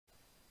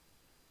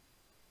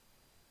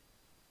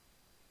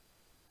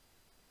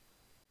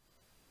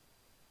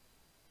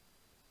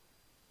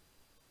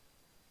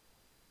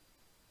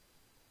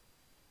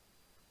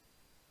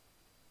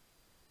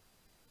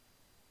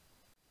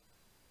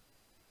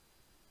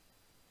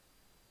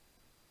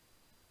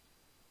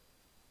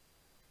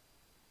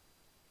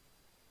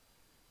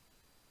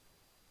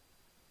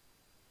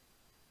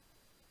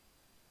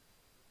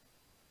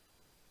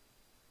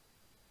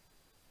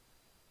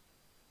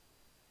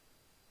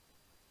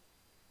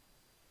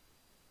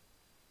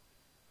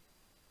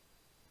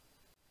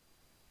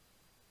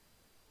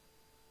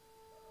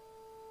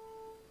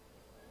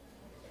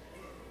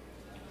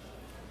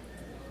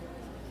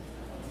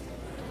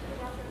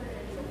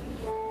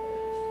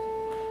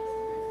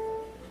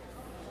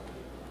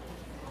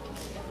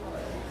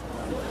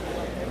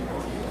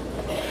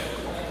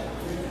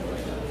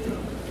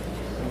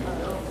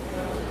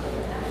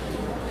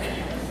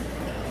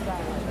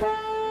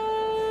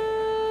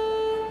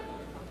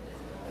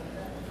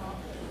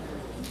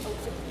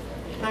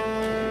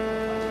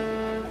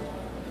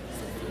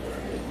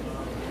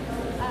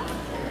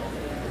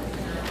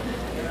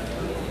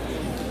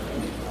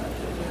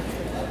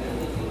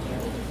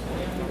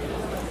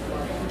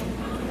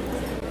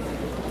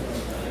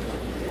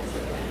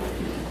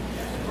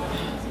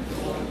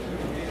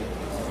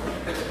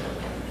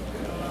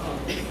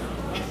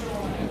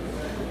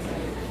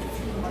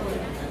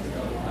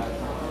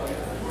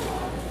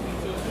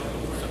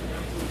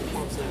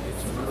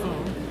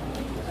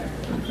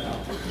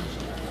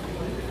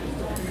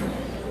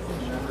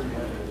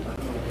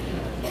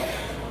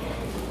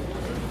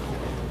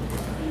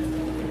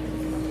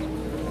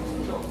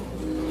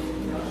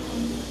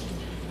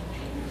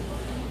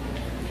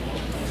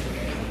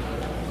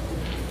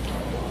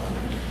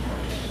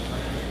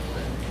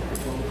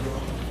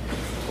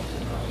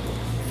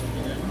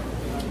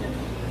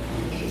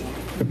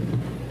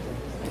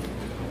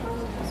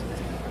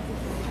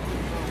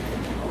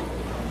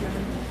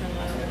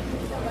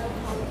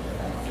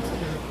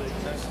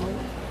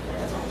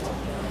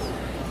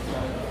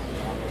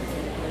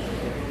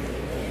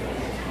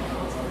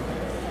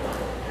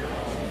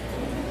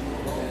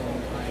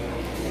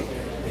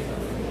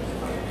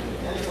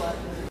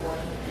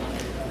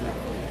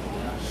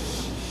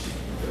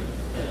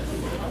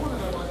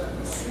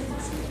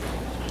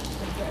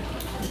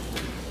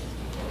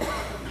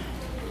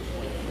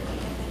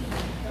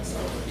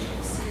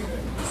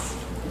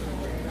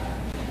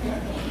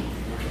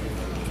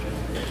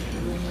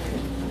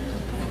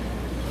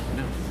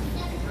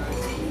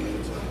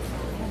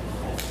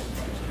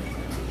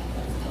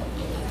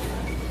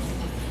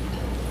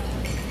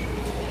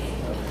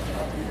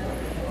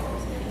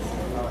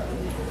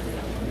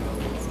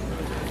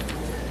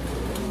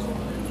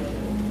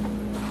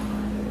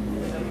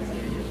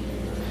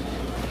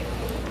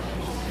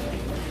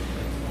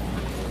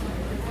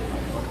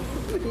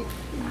Just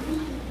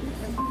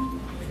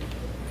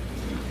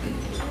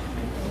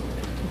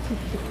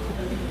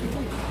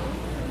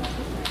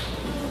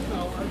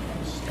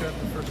got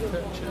the first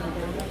picture.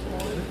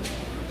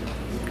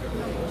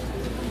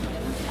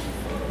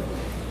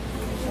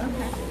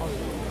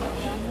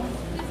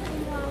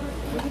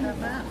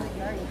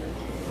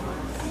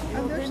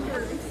 Oh, there's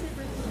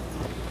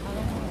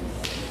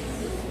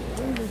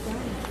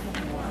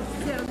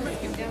yeah, look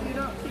him down. You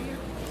don't see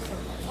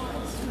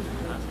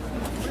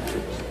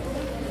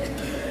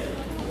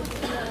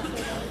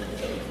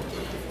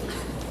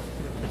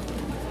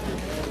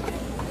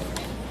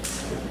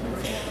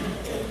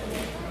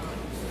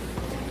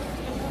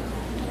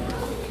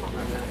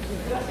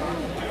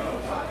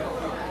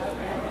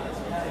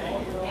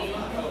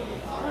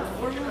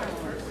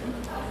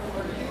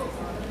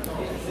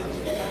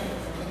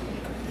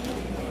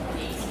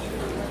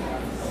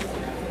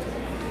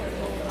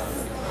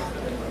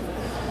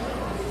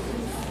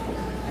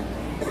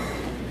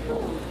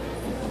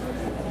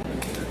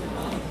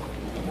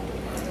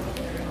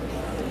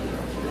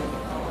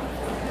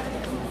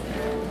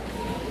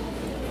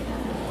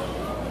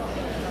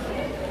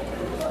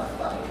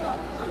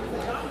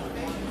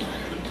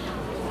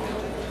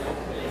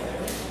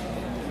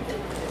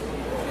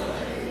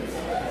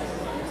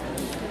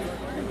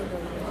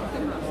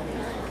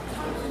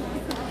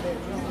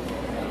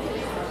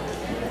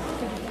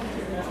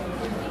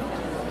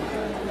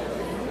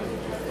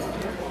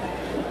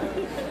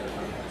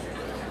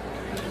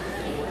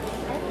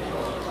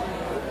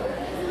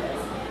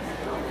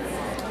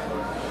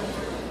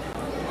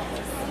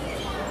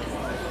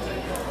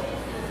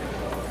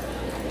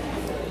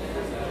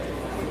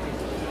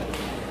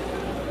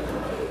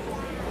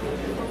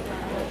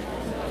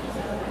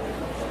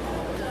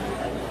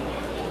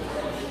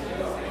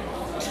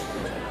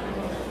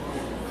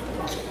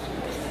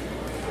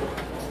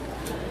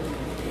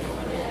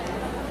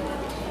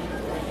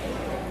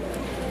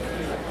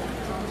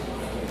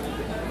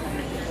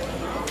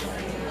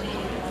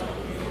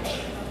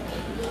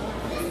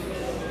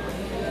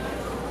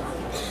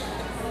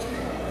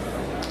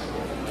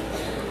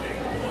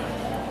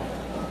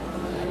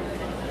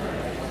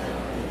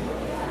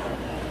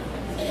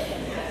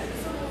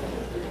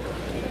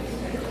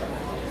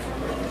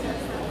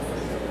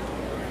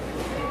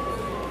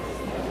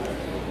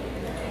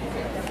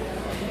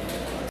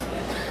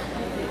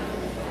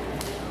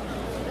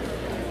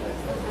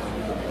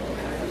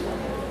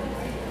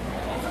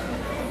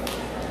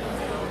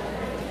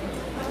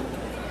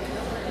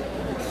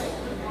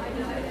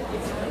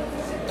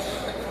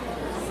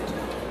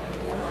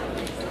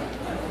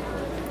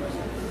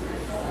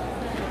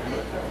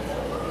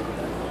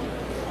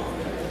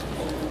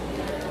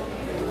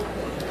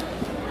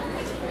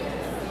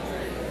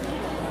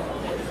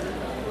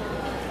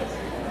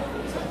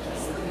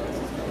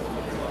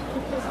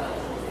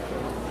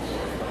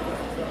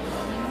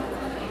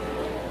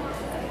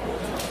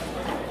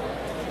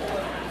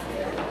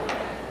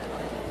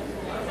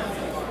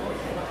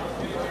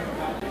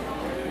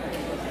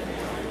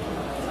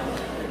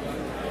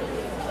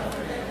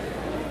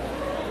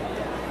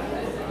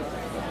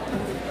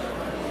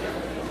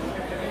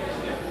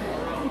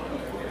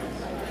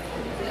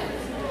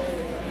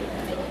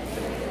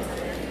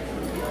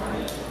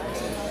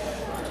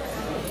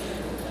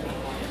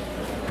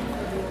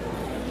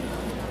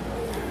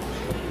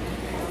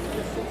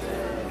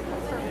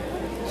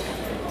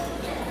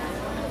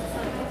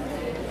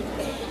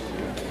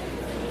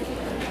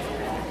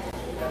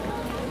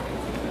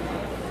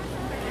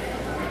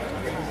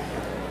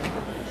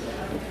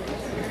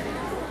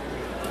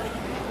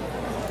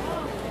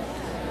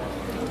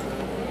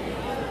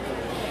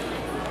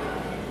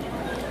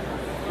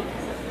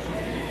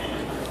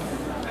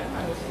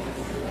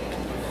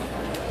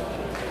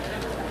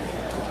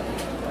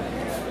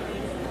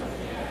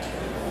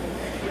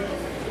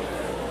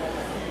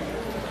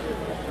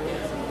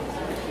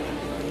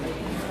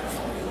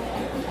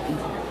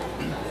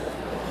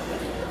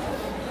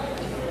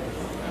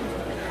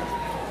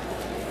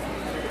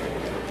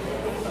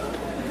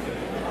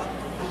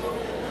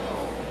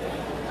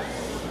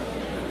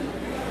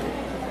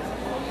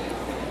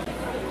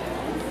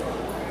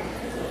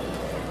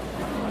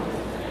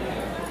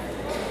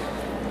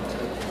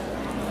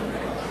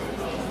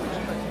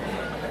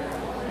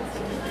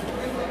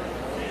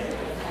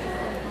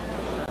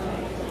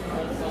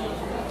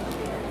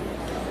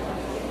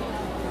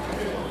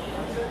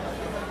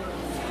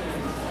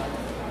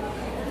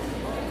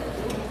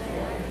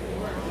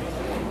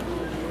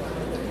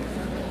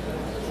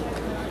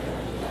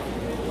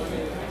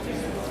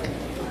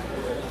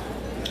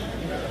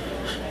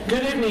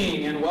Good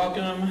evening and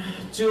welcome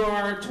to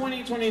our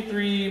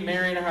 2023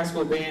 Marietta High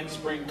School Band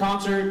Spring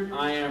Concert.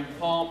 I am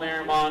Paul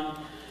Marimon,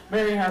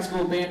 Marietta High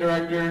School Band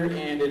Director,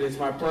 and it is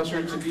my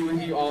pleasure to be with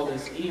you all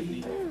this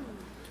evening.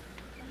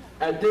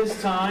 At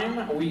this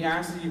time, we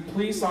ask that you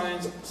please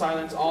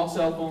silence all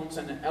cell phones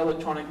and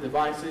electronic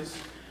devices.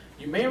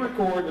 You may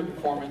record the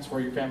performance for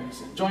your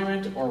family's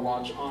enjoyment or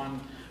watch on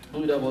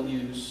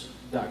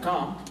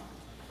bluedevillenews.com.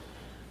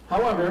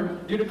 However,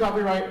 due to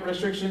copyright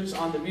restrictions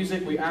on the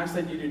music, we ask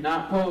that you do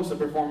not post the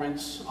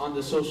performance on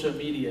the social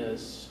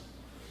medias.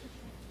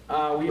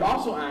 We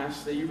also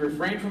ask that you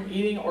refrain from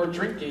eating or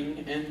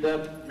drinking in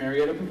the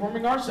Marietta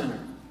Performing Arts Center.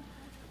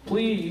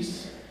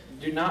 Please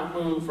do not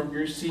move from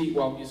your seat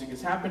while music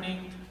is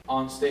happening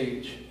on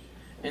stage.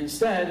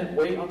 Instead,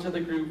 wait until the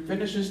group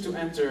finishes to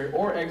enter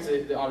or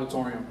exit the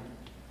auditorium.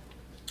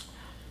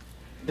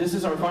 This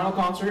is our final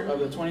concert of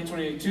the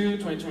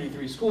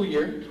 2022-2023 school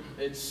year.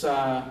 It's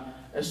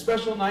a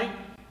special night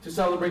to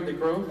celebrate the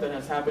growth that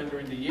has happened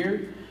during the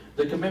year,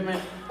 the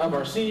commitment of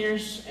our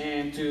seniors,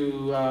 and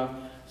to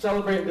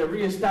celebrate the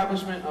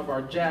reestablishment of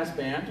our jazz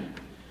band.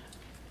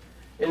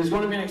 It is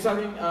going to be an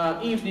exciting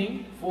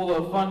evening full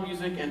of fun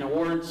music and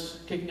awards.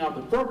 Kicking off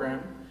the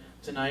program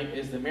tonight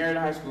is the Marietta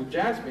High School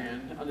Jazz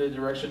Band under the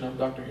direction of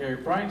Dr. Harry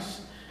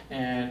Price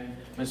and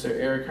Mr.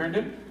 Eric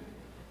Herndon.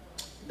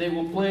 They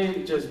will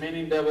play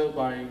Jasmine Devil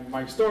by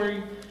Mike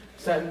Story,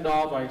 Satin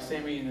Doll by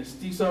Sammy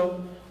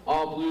Nestiso,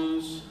 All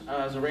Blues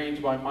as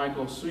arranged by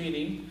Michael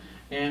Sweeney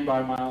and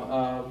by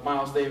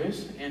Miles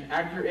Davis, and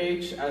Act Your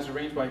Age as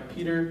arranged by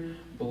Peter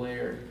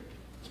Blair.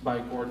 It's by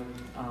Gordon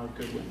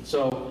Goodwin.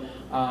 So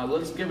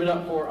let's give it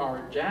up for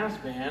our jazz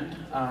band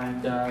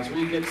and as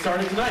we get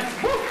started tonight.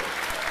 Woo!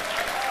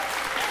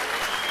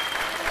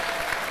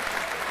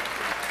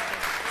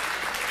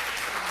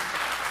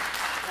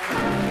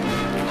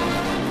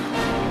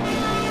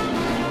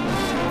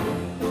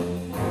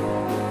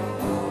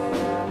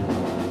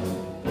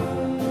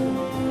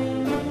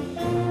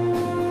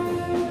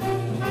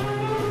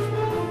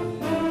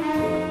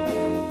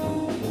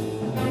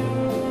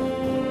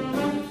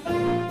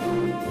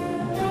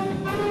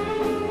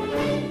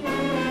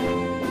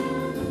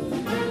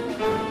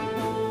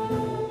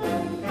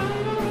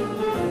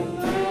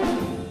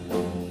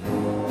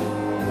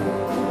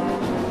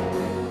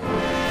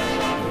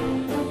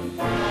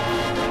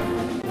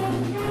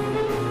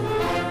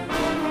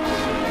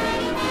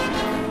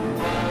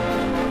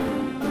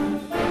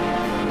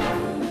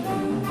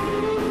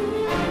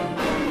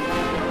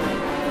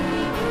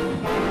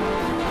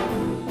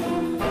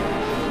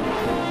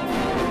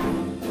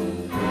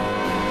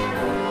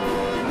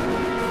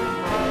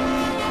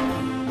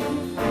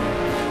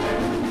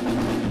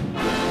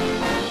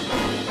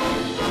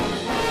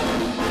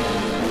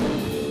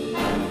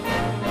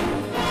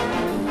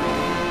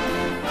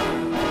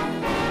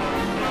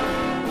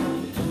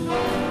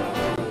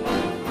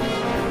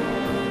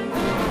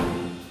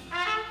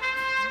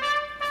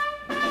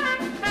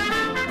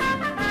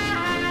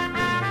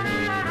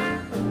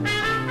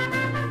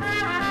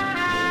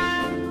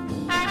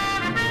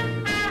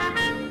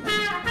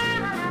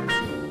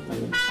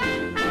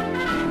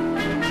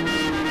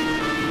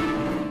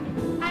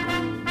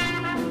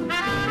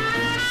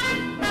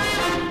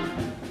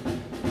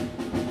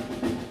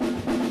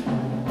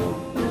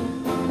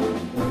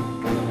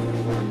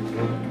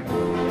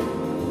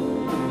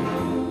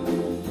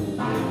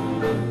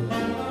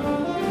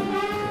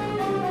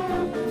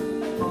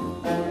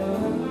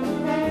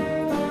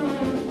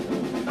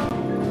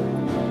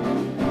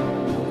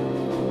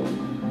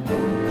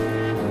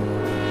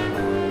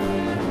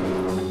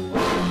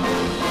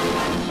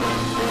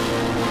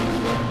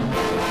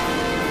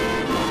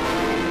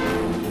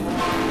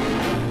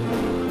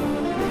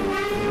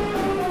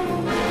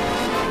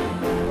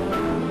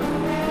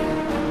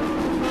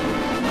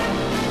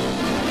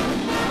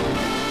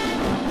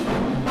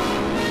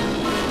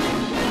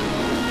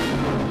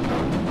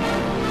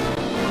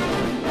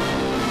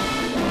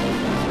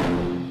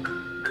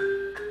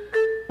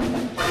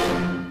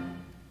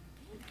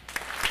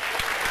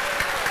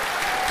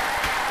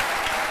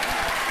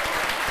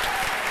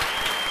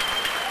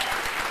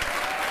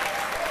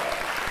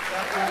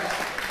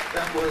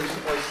 That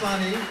was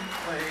Sonny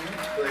playing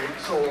the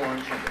solo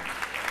on trumpet.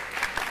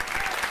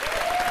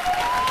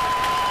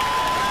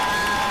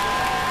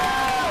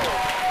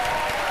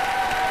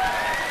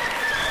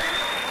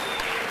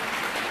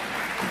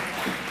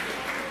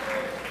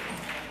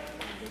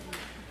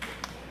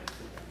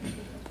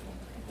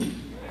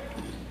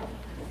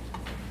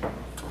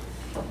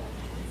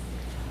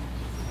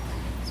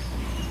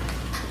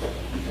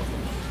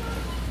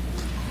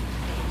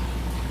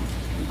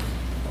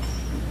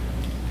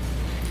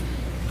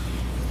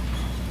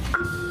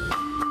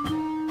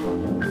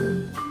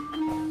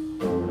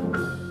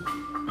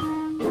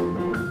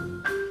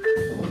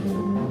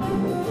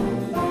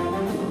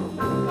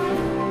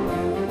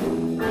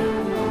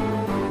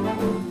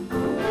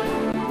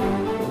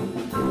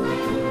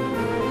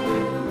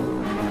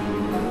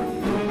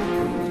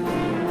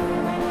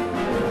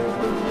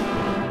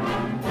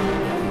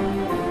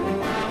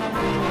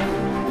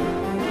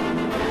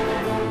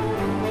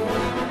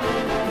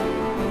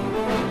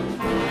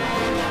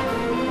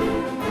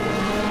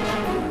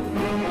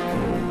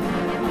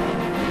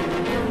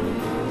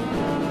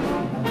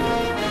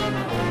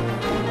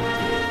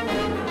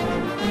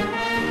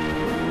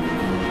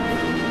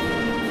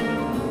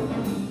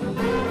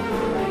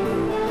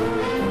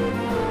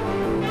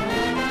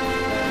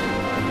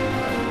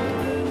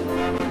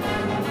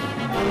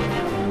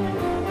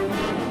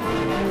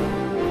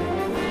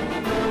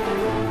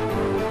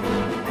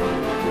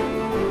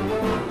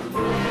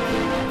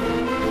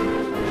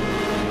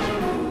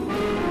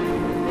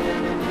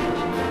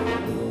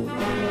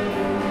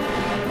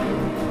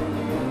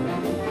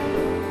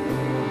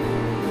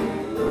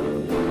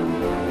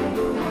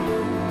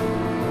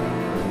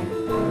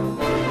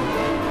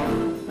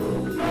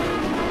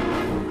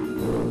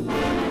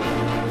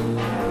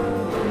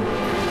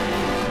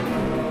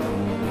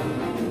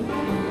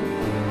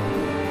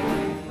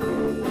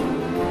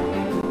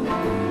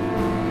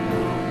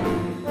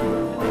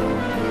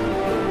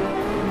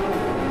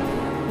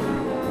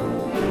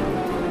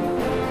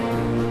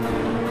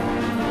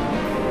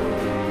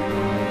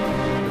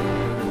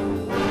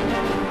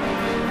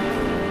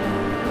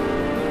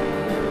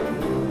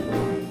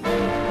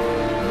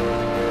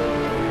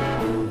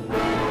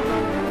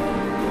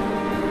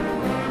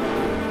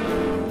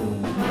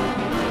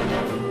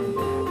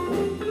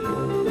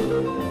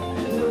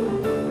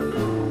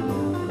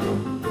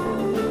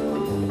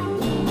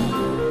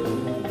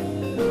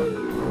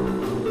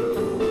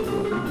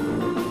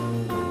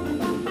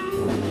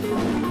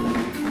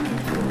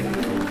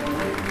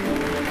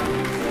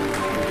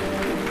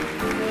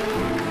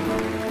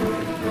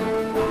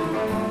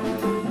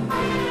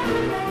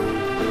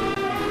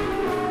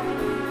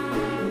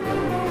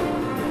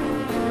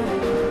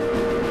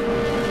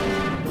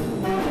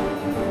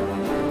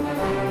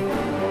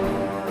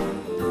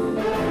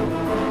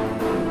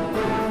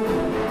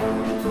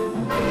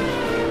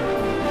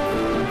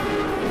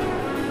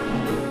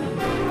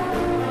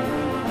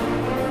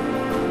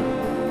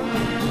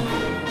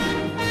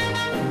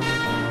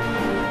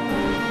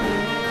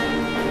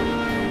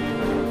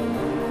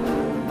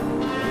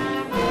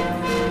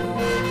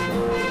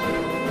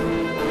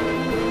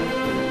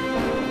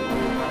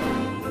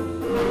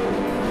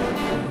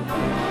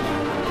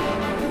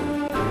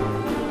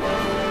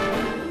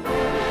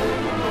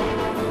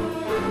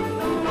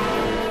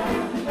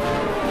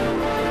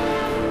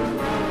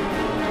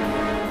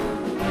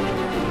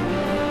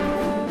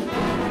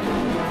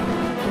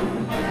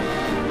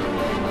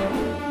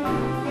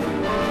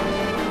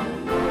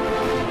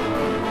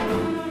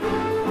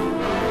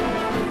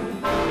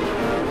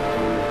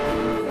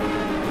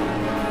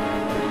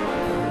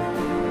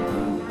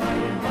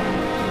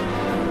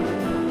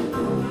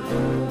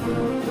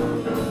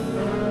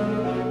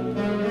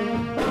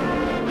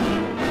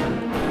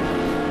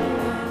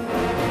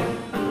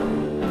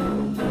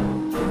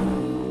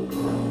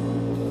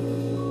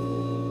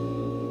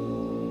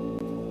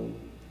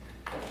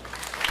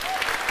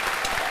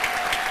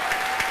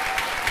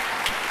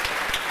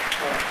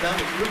 That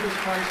was Lucas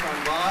Price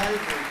on live,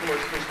 and of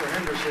course, Mr.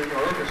 Henderson,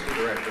 our orchestra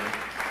director,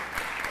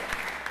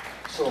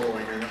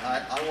 soloing. And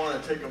I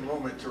want to take a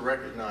moment to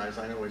recognize,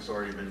 I know it's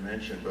already been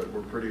mentioned, but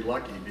we're pretty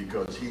lucky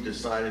because he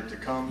decided to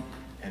come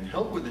and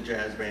help with the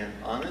jazz band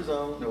on his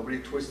own. Nobody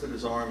twisted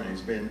his arm, and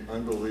he's been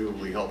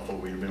unbelievably helpful.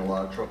 We've been in a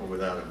lot of trouble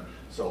without him.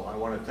 So I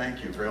want to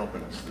thank you for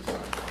helping us this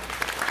time.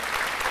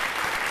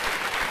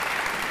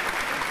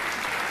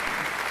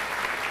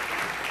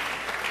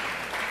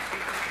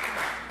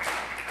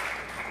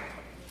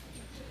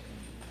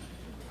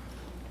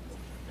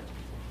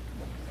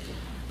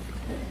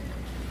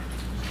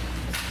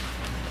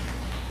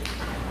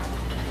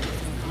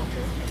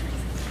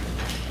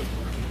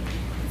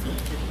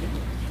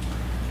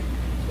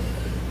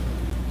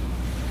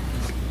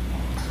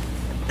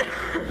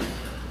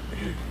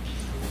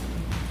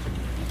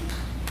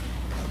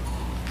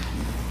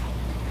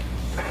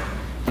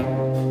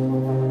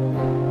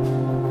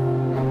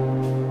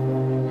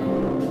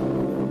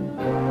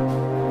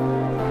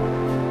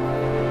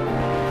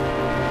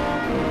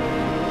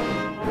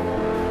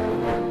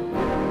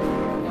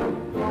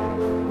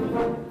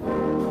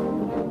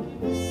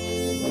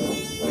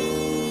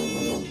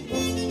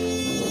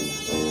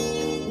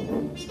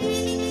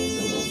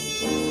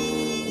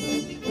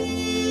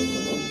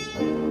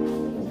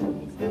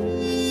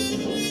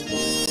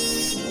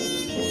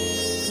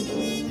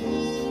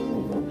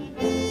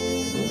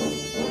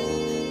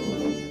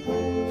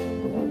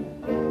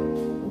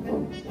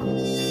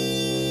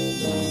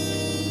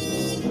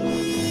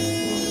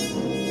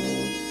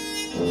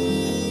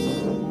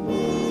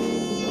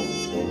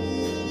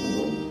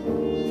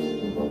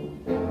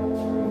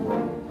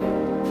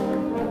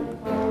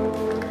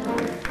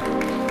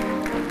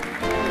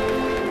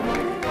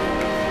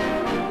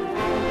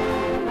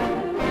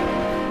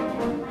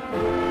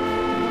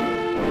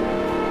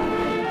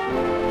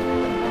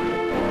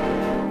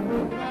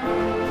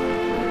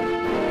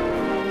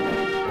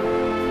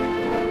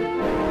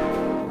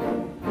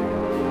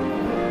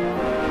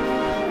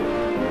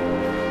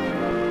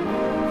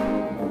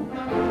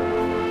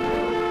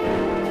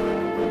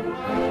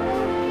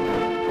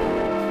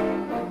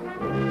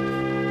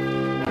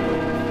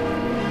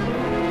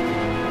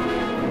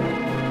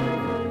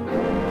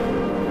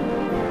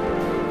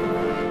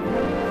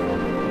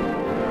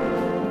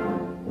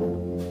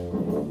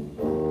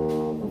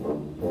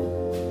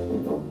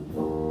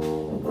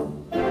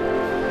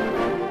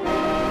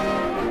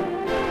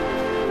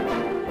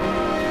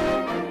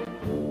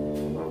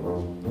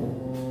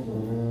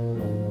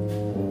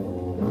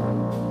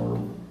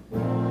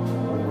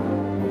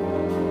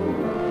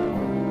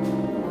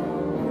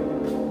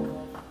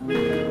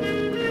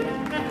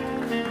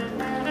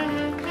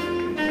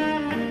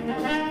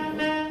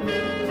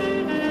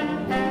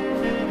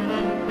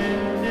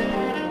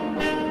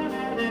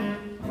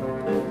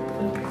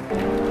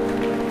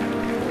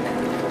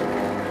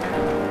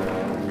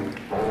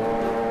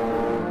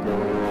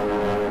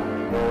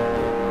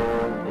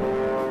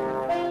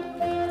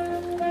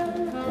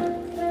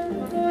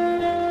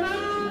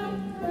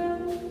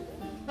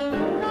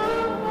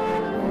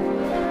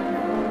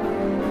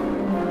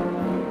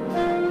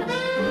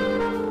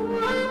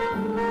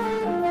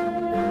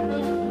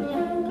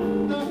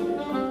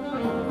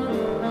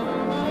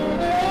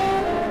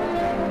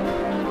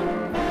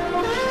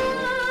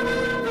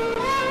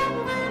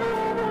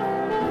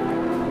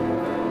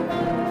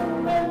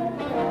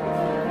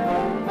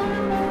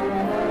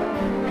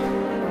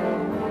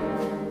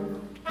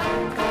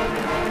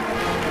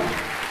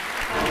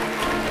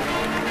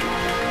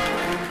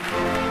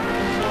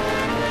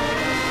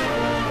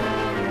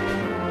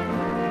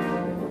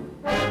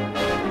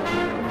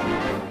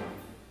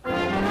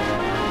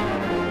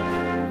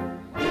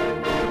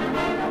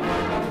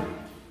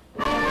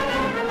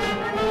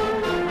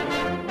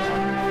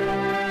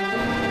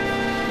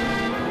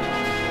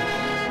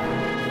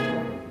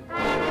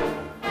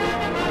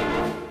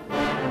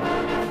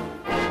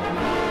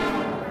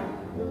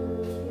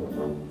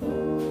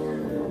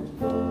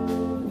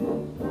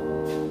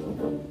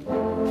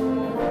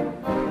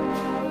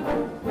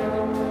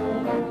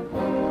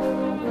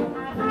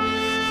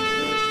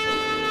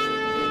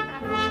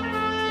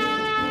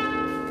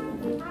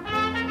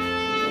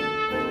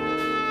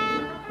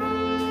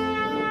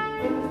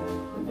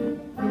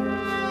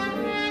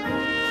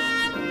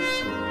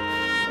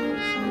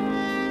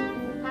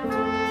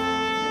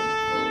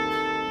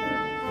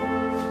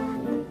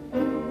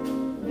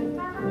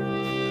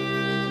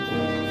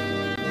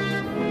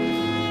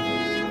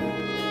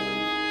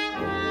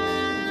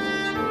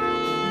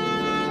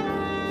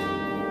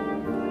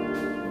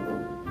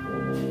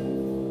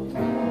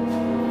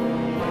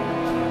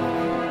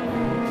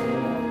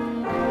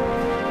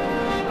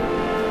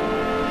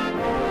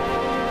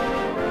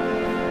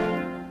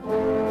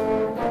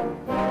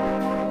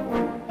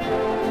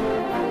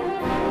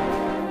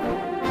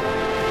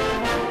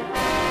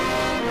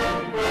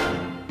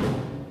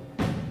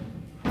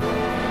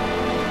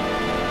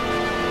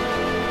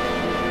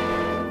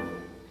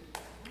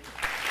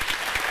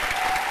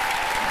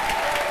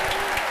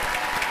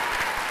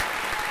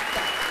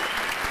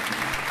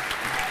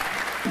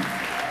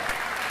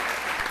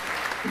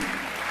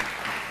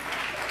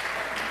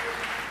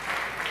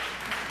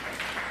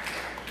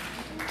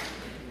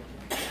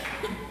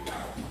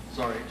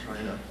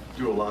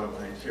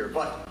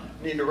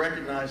 Need to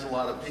recognize a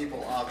lot of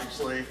people,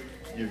 obviously.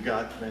 You've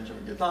got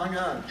Benjamin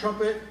Gatanga on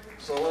trumpet,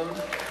 solo.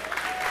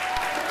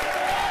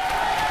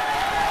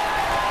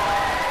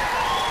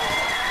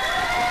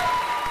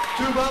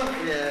 Tuba,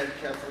 we had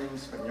Kathleen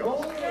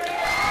Spagnol.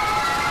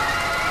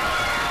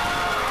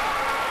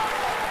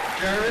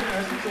 Jared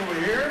Essex over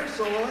here,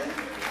 soloing.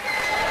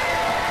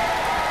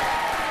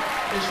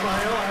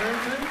 Ishmael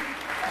Arrington.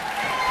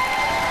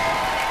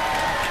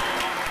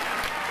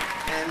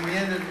 And we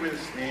ended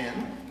with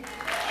Stan.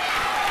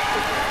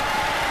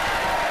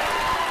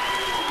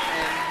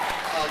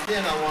 And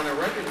again, I want to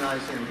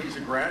recognize him. He's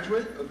a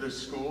graduate of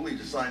this school. He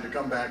decided to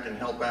come back and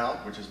help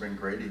out, which has been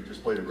great. He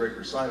just played a great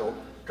recital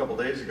a couple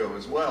days ago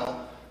as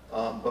well.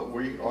 But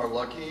we are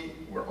lucky,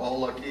 we're all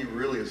lucky. He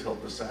really has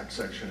helped the sax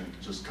section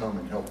just come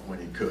and help when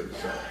he could.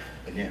 So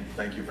again,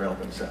 thank you for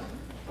helping us out.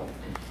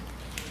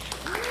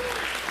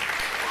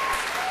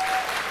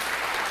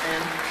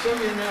 And so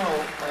you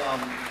know,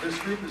 this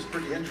group is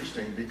pretty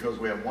interesting because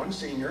we have one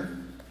senior,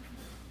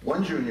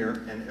 one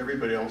junior, and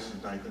everybody else is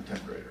 9th and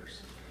 10th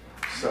graders.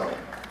 So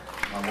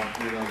I want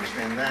you to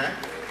understand that.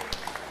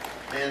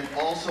 And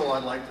also,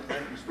 I'd like to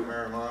thank Mr.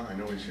 Marimon, I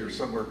know he's here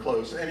somewhere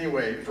close,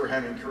 anyway, for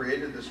having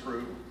created this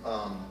group.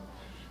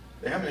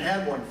 They haven't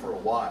had one for a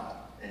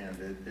while,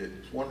 and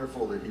it's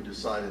wonderful that he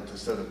decided to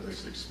set up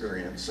this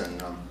experience.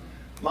 And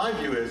my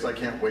view is I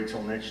can't wait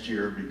till next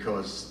year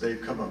because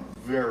they've come a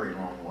very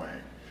long way.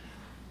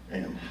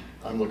 And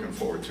I'm looking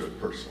forward to it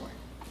personally.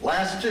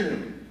 Last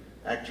tune,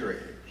 Act Your Age.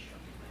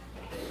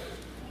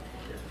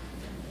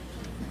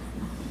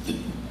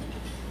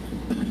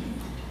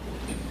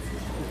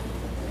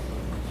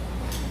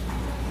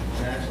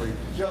 Actually,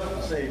 just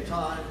to save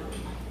time,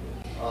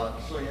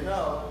 so you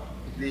know,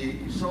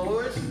 the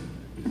soloist, so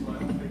I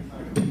don't take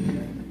time to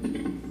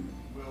begin,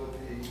 will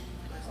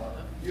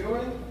be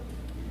Ewan,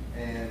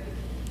 and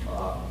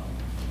our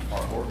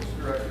orchestra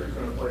director is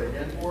going to play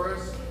again for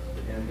us,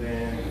 and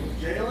then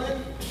Jalen,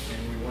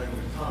 and we went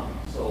with Tommy.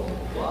 So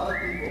a lot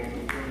of people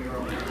will bring their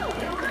own.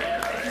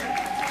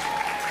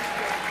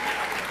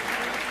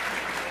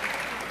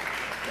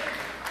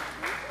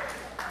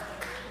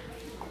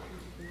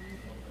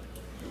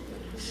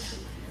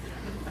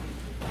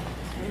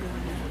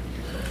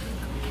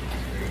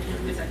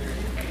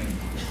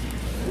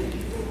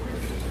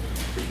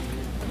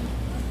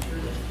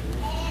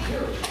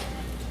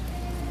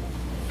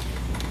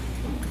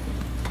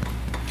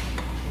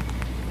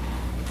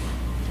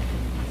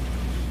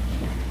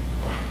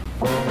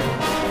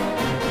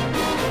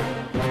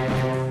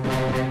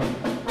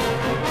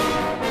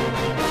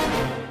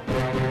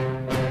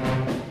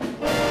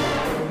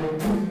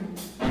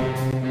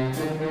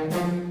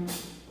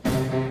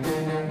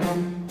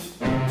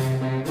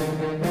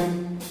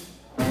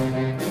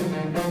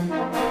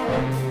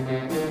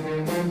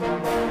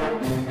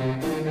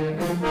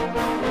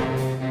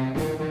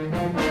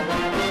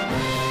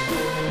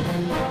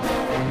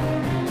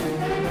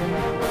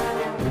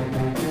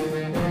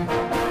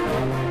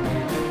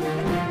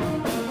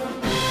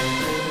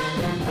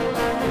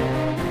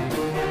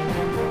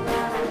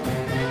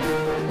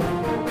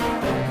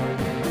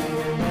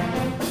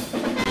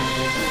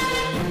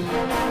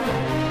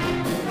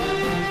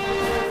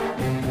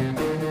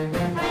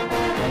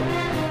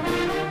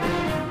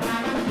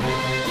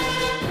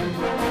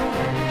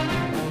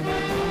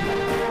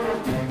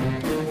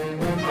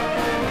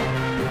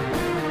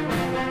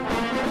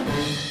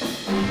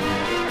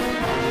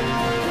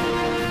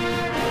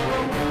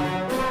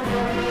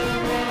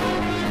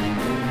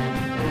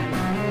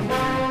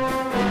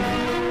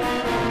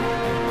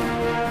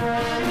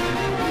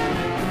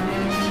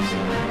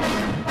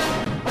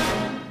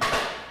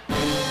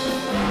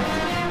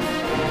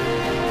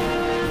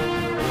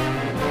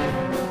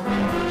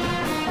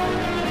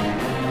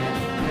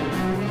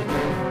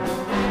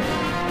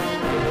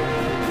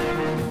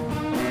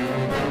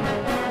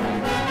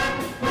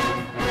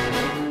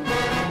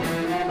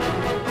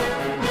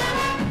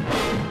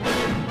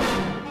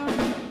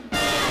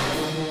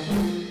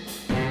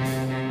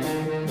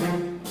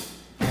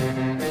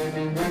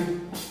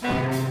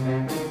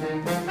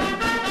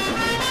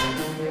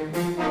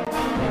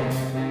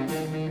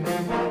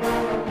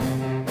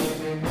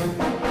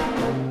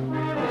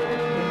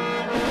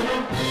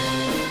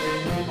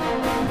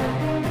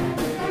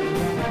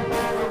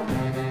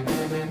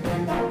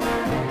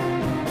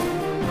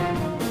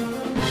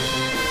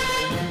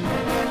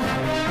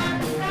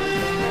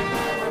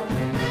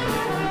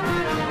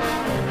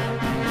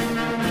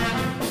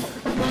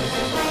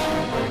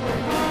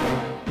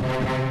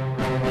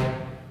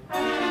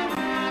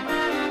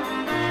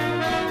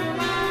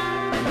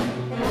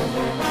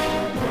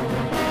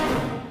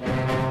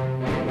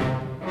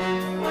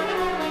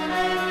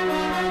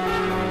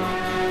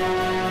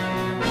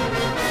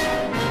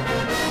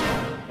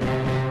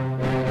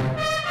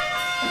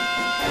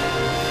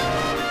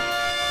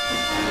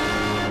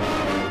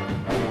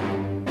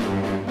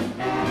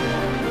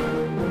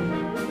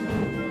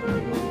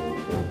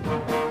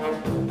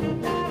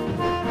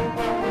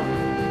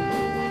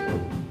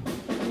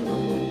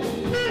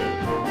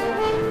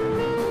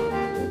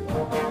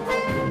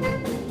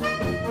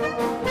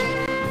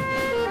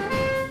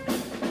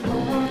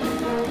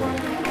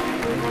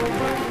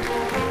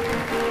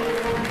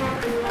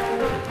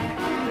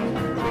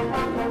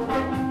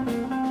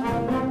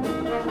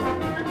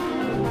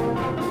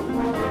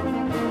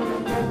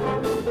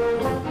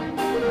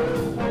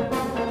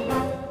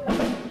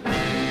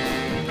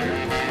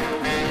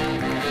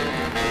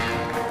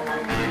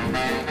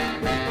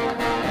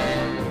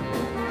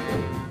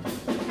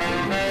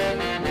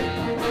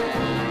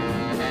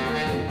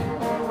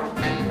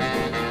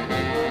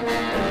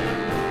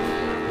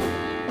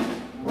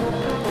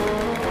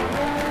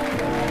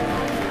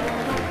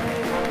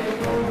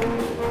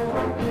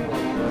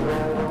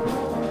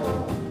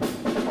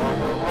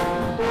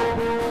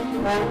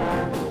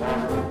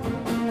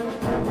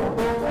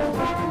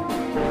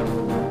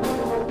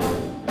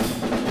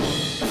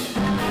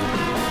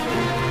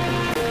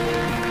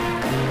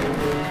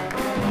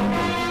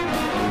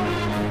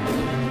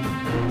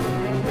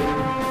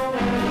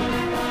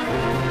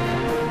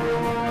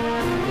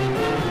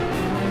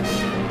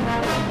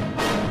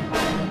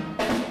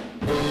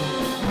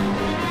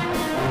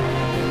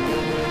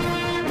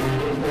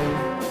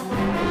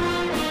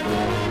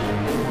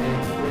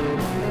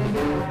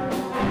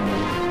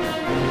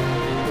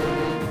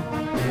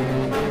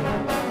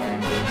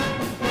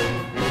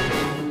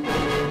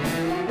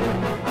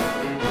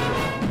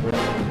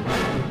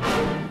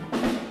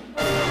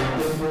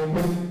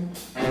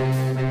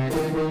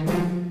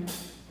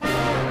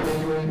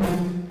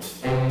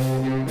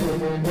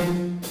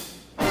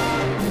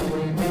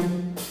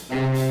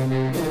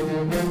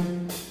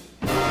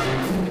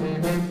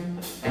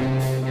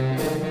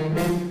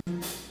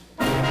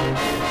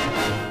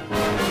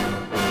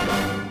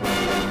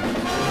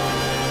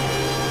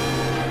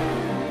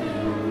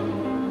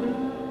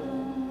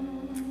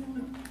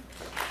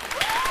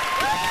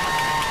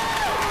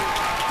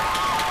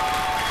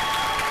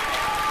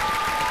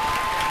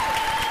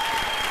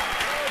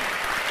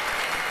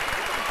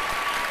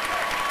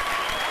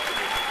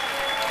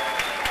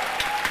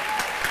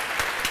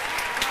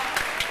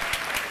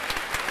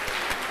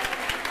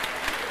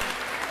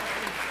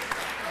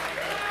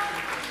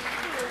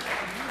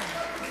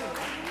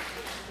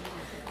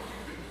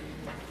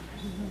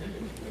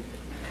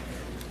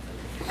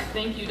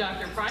 thank you,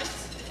 Dr.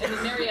 Price, and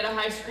the Marietta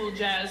High School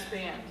Jazz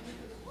Band.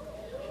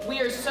 We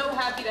are so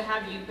happy to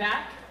have you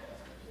back.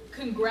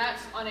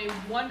 Congrats on a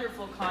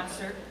wonderful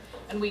concert,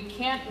 and we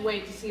can't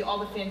wait to see all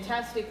the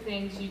fantastic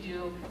things you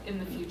do in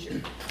the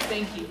future.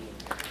 Thank you.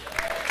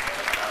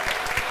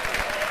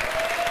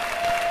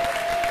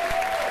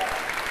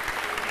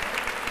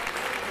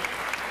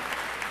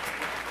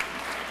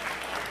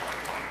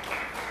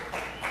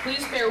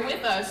 Please bear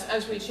with us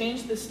as we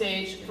change the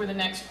stage for the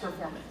next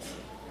performance.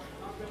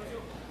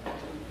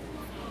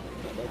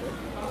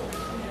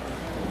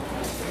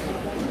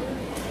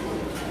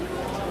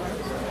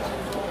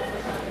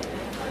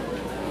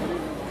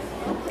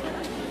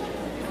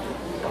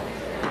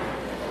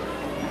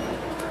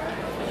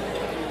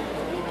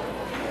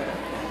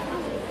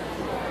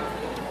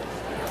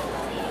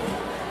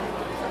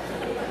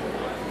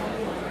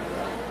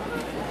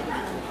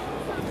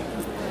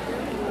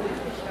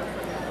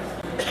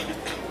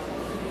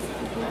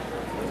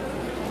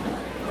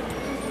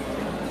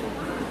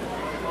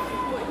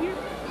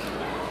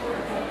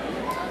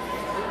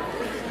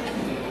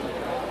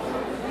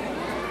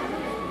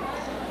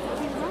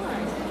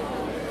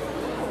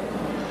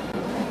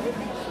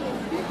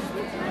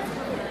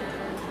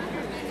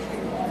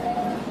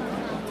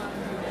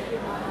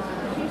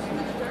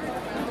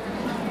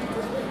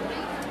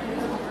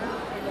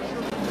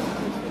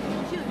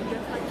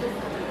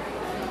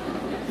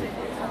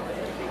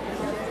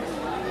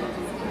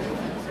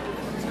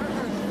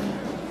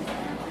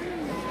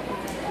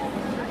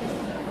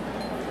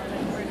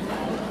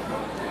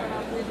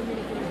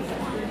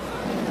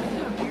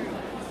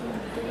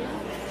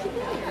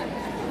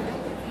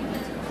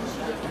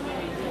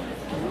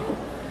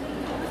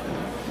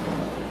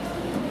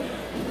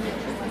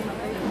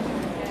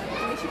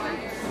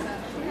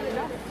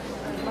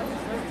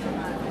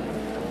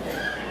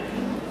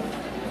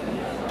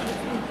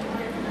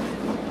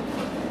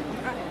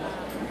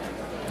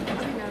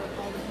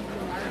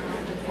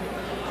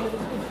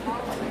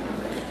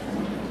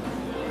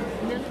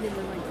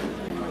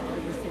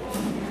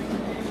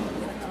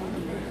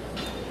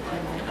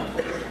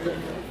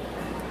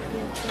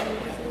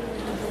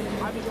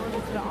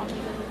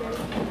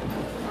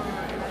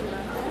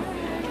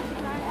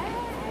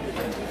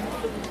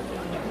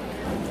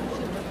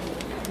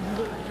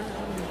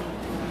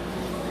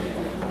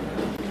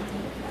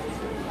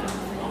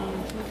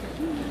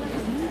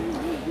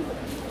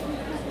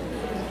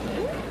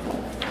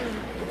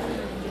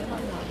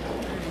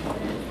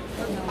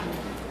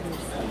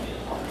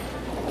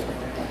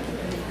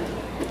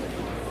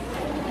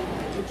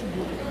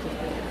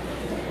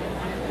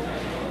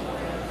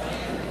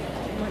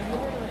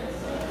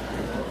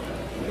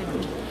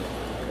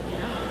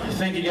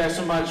 Thank you guys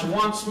so much.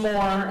 Once more,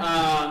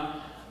 I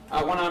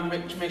want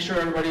to make sure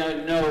everybody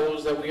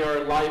knows that we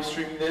are live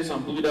streaming this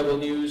on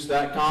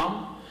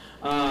BlueDevilNews.com.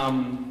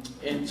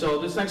 And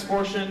so this next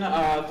portion,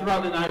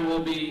 throughout the night,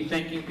 we'll be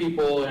thanking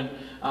people and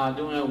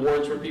doing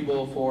awards for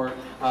people, for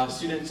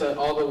students,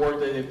 all the work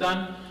that they've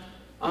done.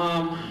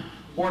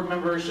 Board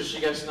members, just so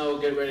you guys know,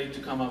 get ready to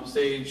come up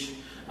stage.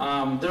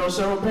 There are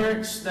several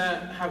parents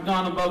that have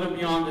gone above and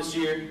beyond this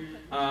year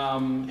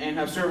and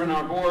have served on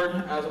our board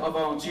as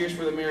volunteers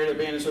for the Marietta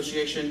Band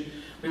Association.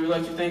 We would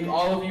like to thank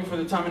all of you for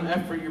the time and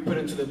effort you put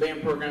into the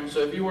band program.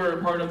 So if you were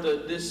a part of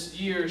this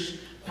year's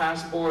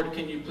past board,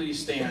 can you please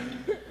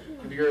stand?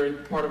 If you're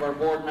part of our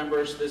board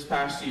members this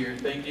past year,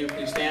 thank you.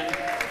 Please stand.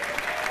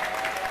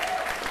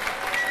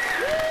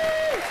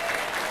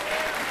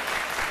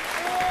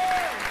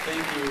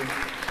 Thank you.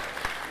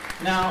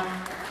 Now,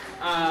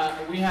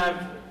 we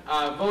have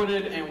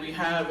voted and we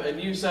have a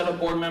new set of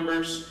board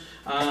members.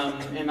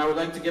 And I would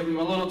like to give them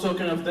a little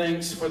token of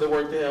thanks for the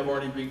work they have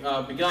already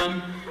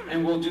begun,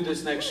 and we'll do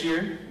this next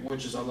year,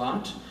 which is a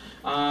lot.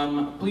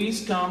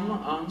 Please come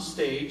on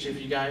stage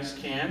if you guys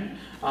can,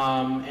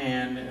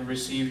 and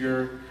receive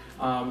your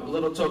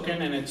little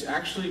token, and it's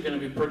actually going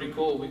to be pretty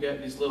cool. We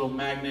got these little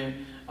magnet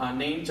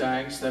name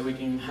tags that we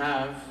can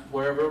have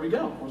wherever we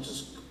go, which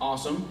is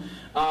awesome.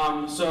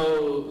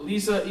 So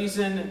Lisa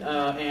Eason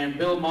and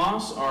Bill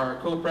Moss are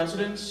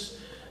co-presidents.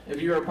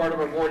 If you are a part of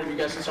our board, if you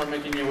guys can start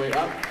making your way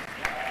up.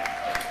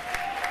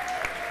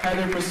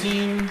 Heather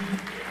Pacine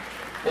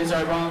is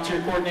our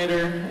volunteer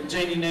coordinator.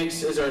 Janie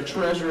Nix is our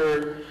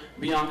treasurer.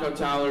 Bianca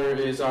Tyler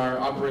is our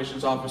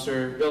operations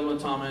officer. Bill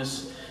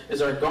Thomas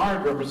is our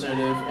guard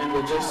representative and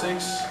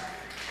logistics.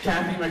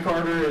 Kathy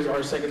McCarter is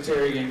our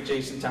secretary, and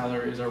Jason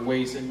Tyler is our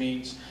ways and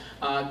means.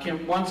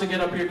 Once they get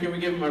up here, can we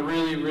give them a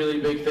really, really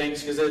big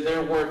thanks, because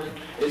their work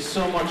is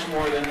so much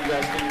more than you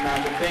guys can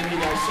imagine. Thank you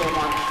guys so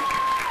much.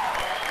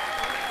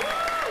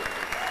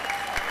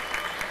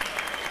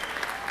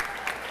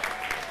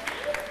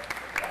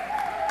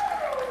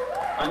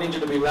 I need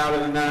you to be louder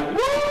than that. Woo!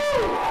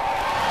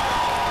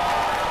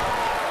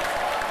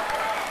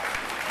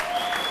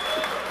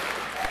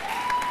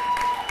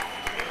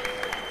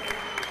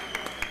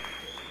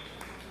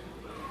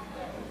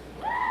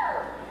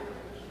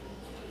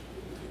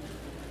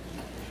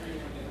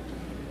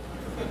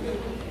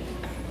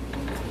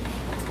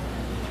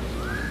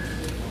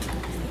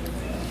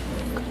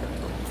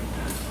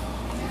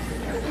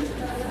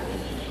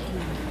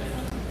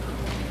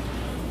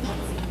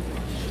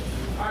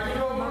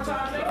 more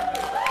time. Thank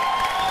you.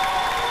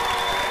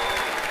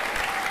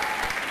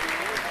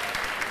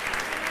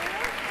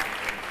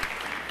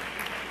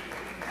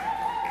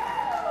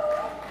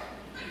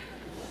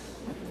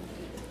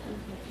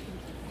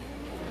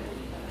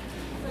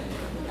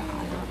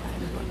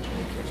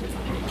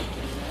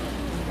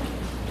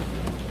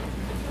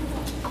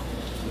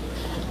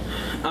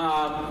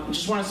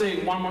 Just want to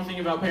say one more thing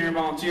about parent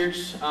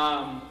volunteers.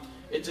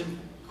 It's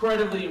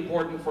incredibly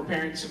important for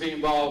parents to be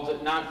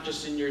involved, not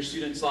just in your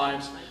students'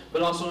 lives,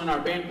 but also in our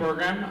band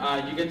program.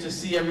 You get to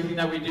see everything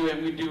that we do,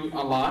 and we do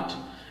a lot,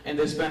 and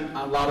they spend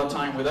a lot of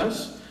time with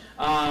us.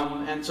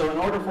 And so in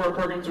order for our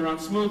program to run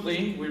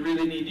smoothly, we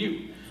really need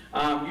you.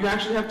 You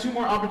actually have 2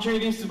 more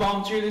opportunities to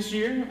volunteer this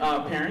year,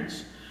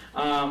 parents.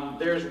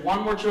 There's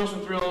one more Trails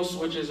and Thrills,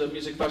 which is a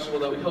music festival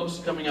that we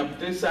host coming up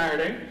this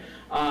Saturday.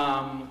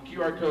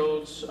 QR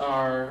codes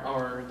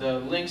or the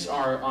links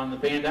are on the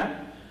band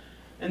app.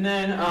 And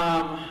then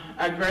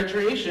at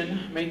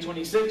graduation, May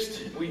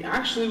 26th, we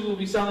actually will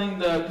be selling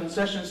the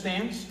concession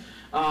stands.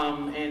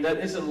 And that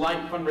is a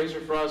light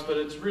fundraiser for us, but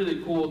it's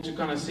really cool to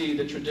kind of see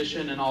the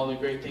tradition and all the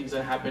great things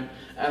that happen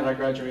at our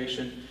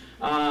graduation.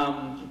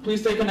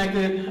 Please stay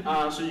connected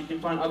so you can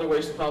find other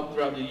ways to help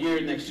throughout the year,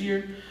 next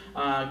year.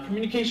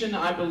 Communication,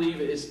 I believe,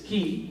 is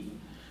key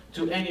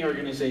to any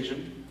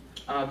organization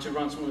to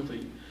run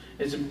smoothly.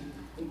 It's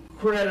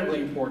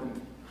incredibly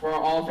important for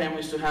all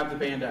families to have the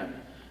band app.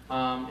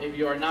 If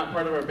you are not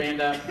part of our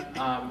band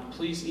app,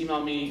 please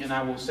email me and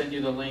I will send you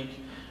the link.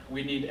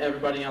 We need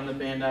everybody on the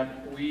band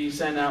app. We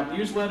send out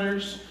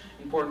newsletters,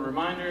 important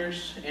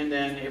reminders, and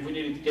then if we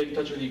need to get in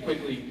touch with you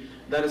quickly,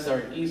 that is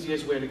our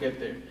easiest way to get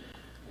there.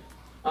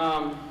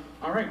 All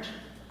right,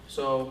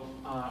 so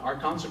our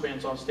concert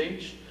band's off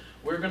stage.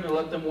 We're going to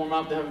let them warm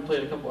up. They haven't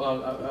played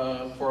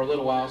for a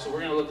little while, so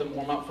we're going to let them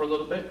warm up for a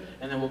little bit,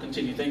 and then we'll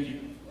continue. Thank you.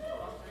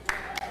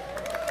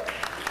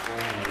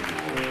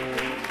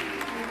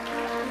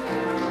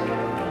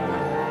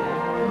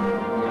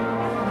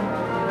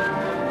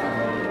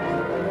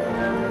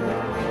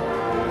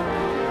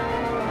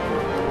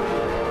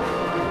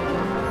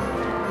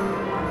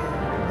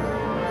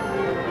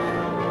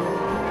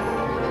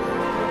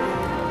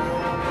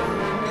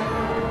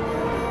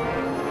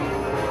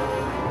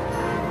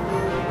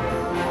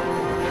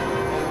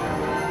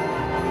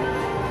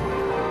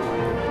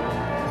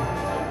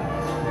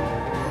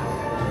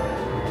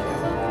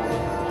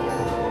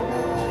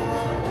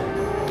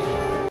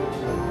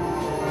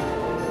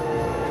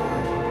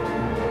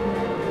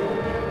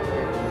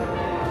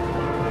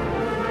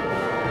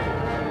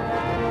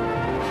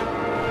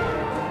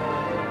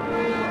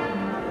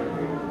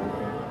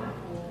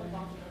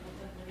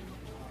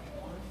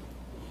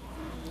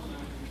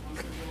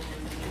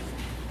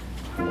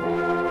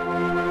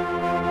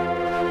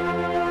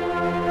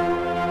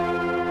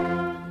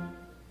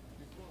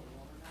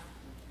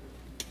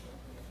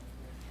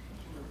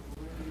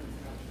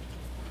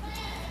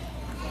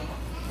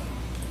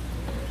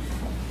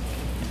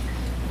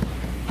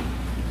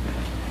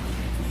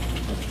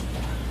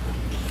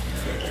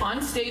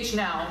 On stage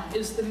now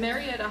is the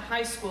Marietta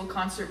High School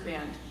Concert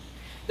Band.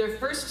 Their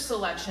first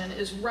selection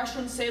is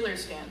Russian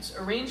Sailor's Dance,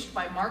 arranged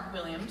by Mark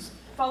Williams,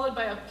 followed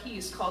by a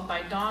piece called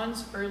By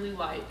Dawn's Early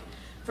Light,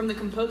 from the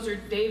composer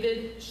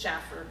David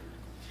Schaffer.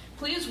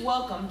 Please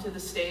welcome to the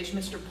stage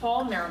Mr.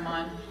 Paul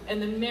Merrimon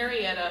and the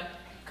Marietta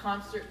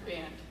Concert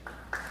Band.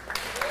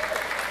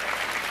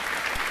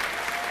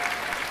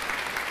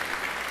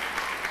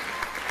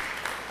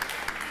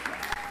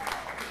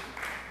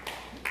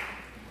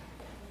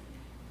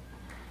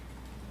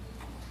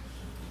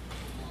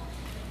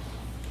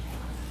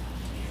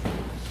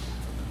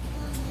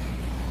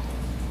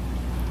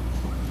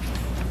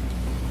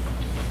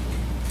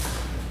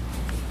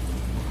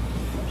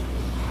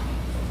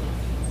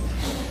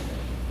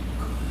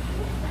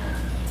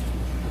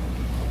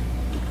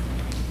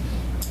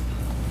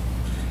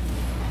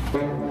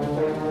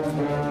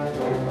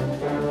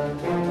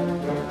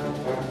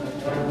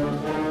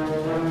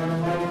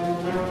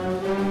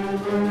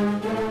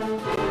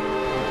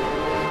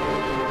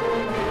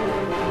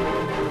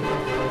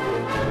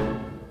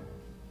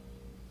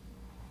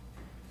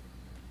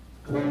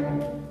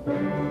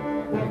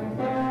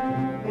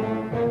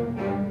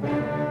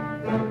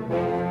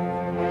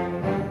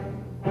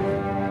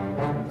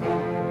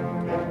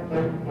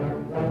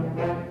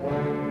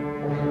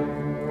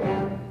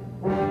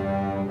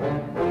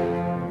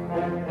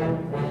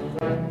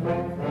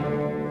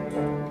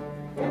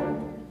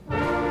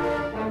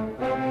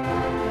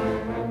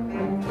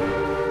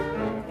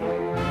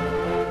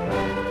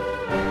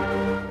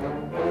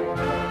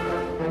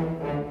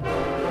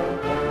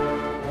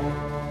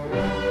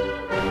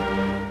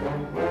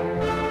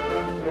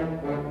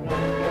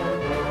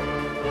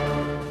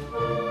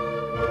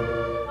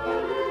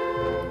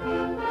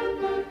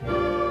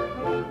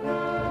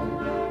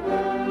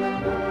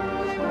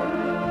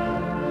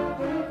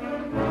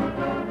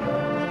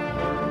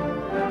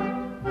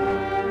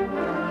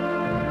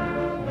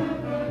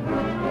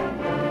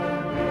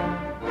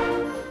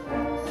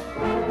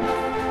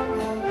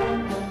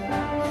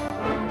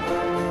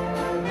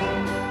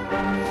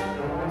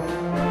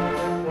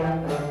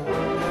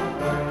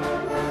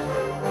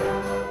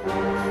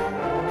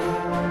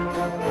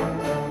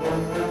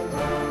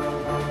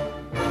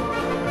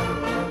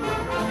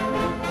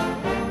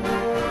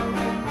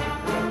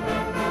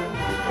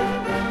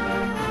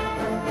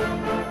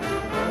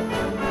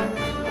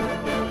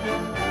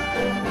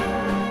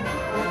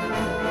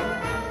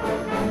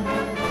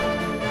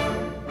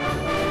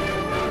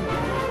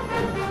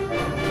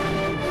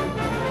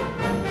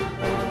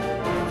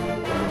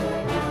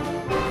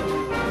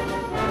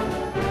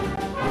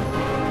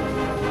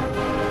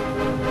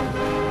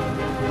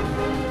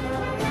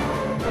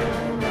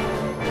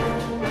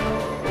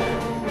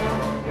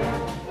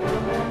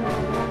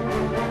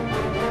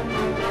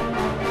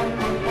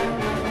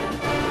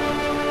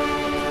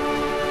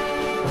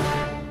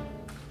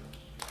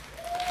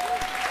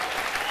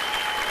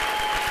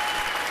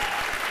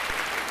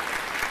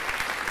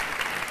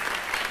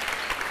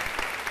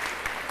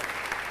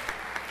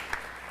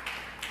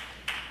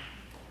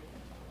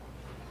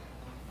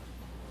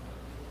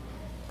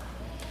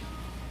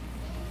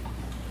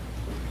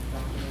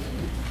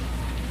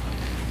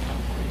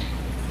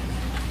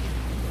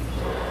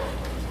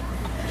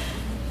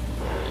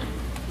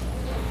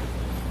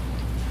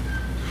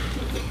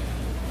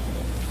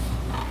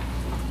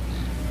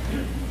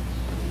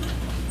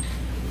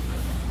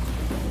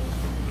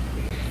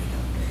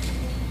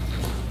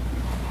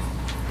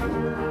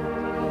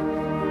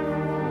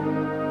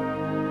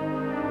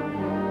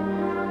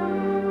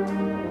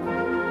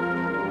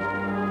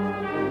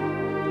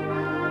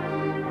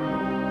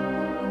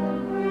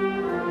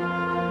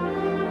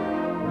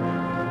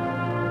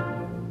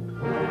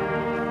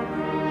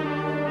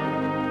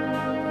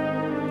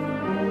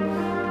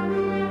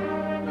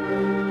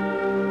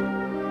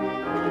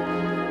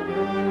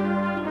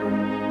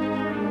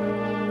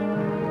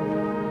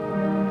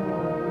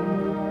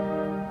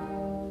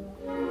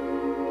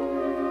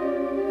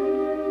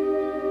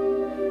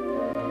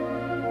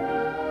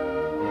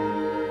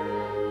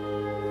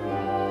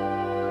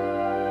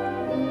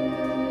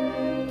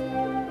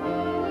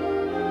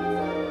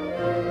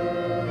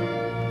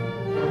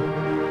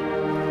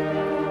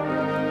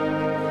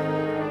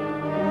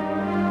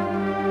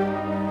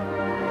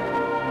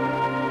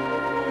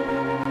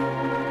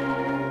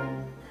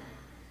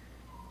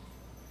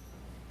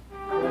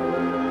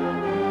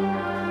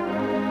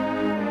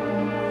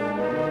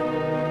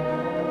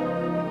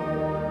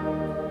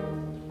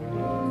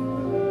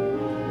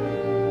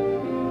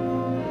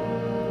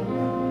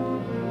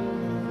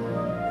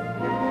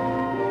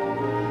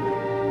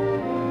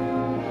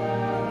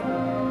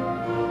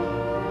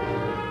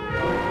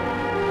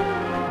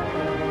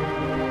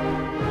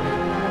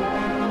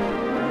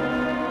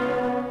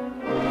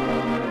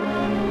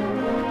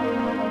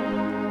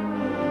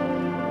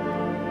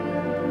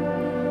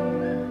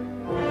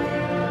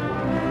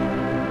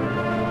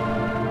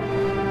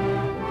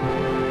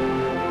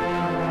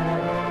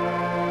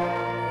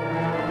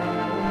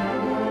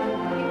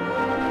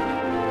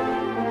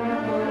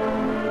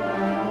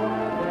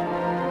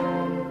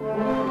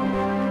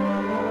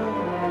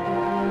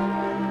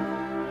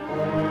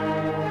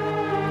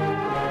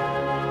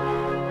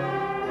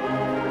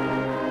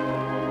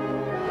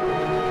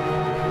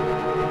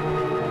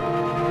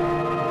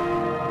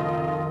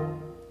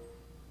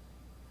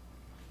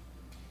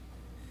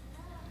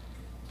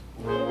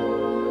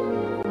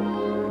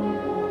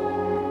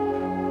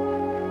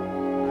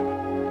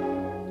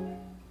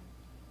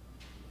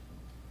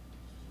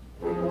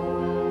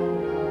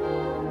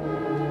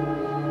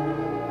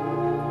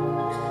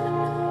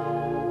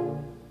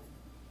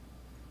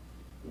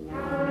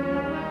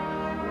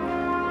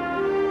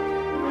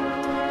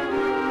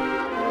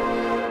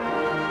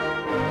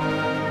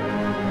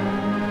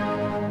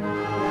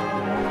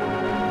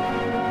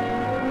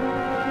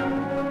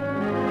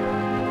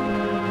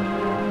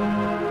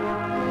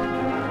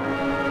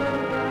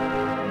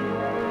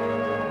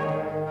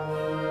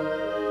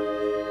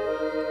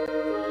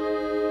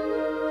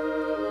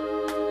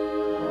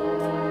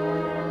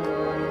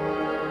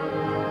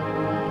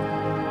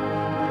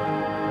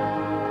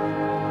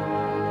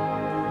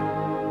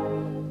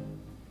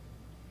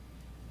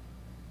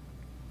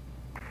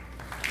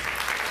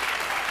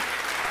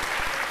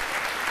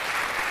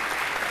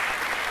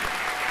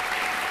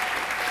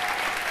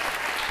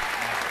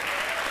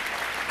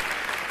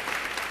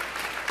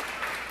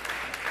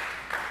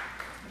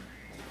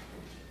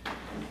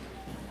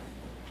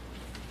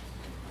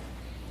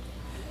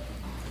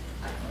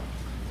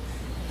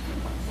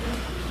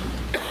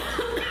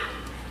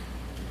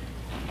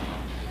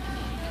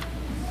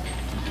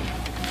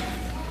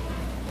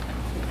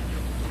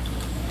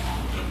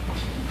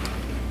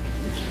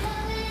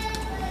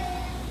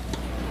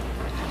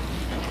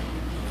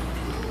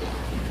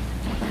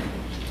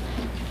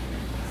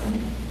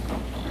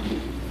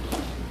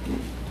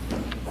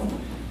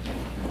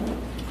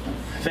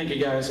 Thank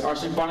you, guys. Our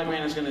symphonic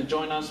band is going to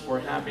join us for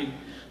Happy.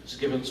 Just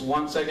give us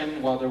 1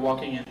 second while they're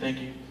walking in. Thank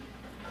you.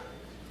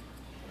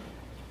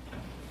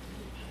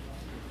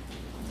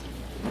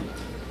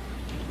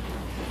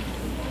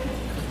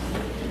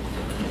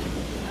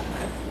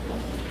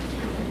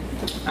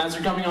 As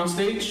you're coming on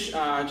stage,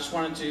 I just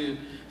wanted to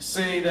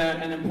say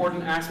that an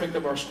important aspect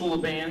of our School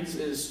of Bands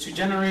is to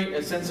generate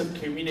a sense of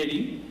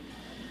community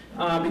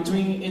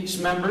between its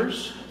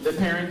members, the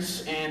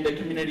parents, and the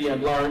community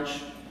at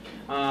large.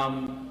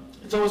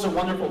 It's always a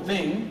wonderful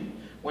thing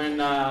when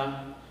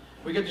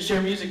we get to share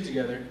music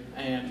together.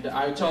 And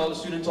I tell the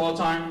students all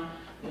the time,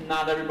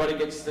 not everybody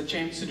gets the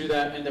chance to do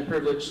that and the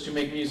privilege to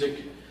make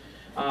music.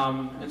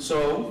 And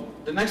so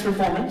the next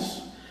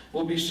performance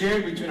will be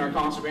shared between our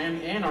concert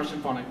band and our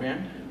symphonic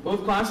band.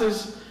 Both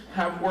classes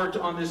have worked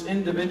on this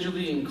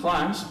individually in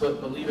class,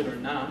 but believe it or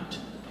not,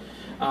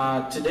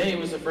 today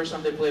was the first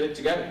time they played it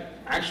together,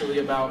 actually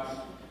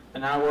about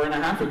an hour and a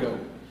half ago.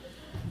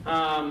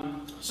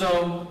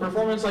 So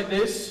performance like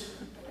this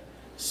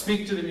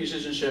speak to the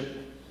musicianship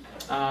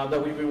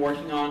that we've been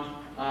working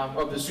on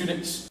of the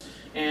students,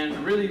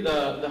 and really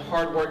the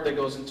hard work that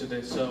goes into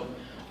this. So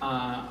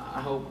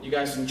I hope you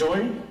guys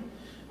enjoy.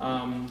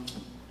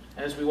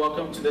 As we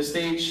welcome to the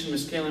stage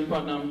Ms. Kaylin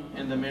Putnam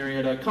and the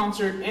Marietta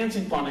Concert and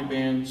Symphonic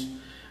Bands,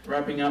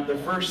 wrapping up the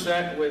first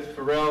set with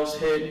Pharrell's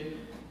hit,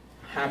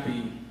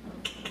 Happy.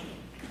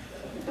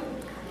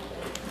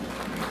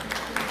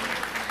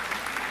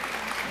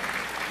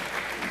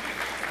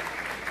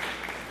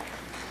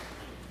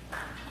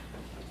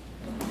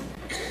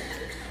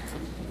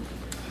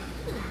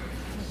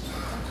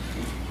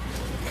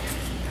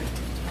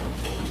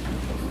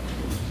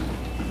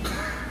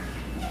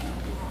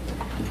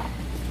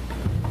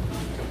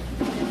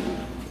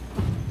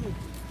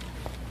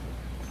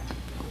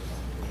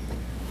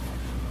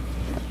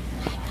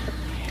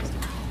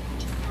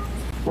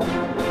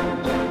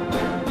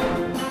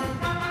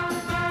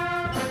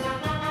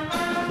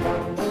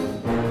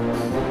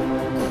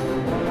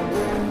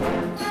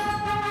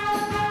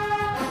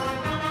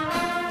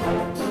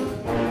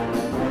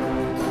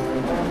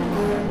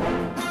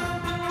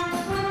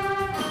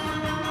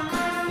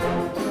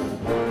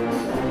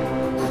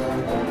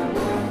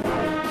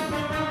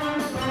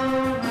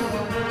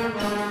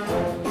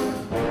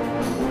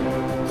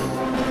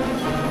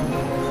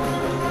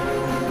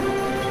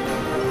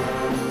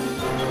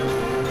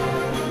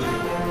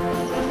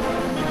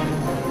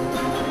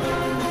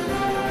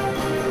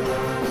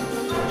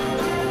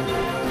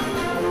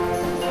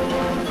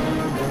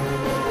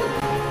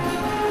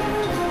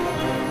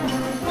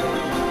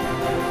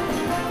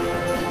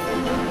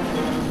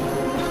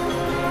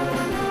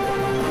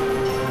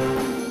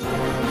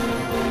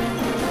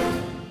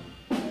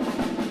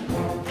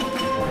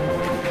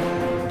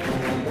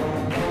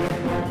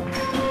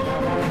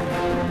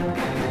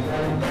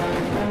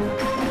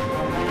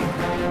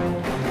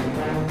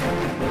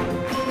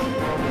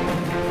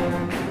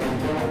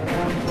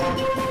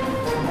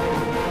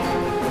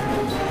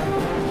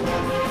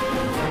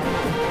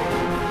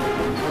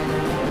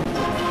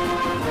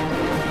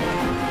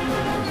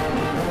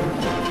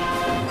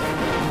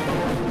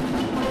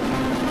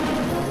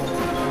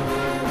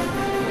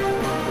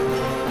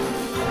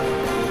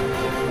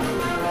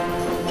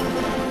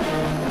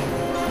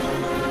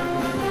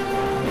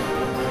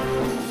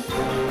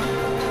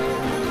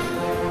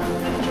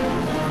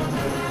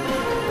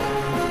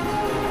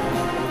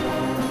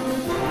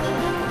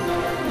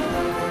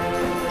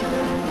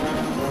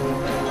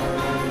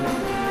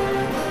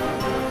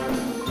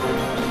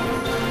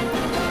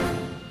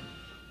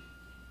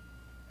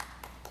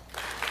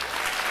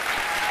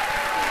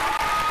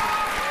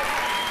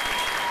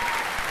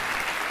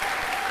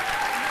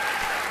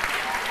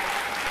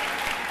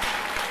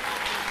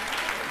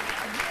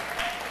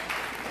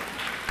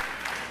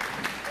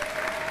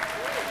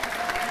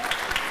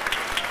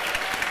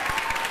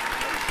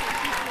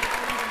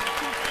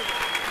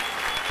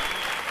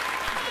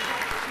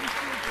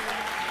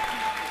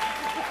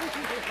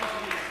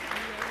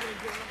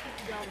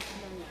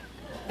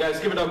 Guys,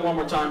 give it up one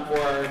more time for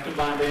our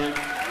combined band.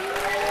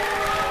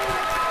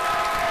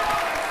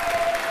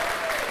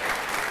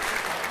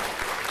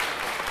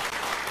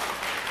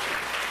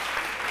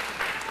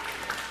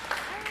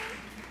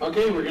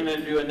 Okay, we're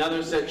gonna do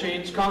another set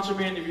change. Concert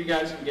band, if you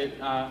guys can get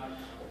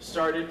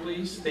started,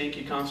 please. Thank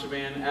you, concert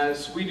band.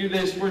 As we do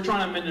this, we're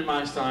trying to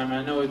minimize time.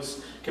 I know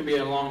it can be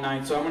a long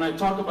night, so I'm gonna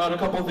talk about a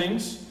couple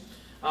things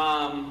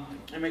and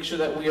make sure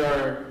that we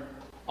are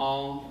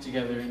all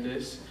together in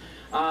this.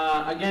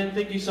 Again,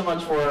 thank you so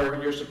much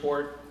for your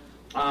support.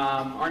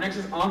 Our next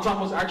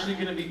ensemble is actually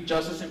going to be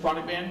just a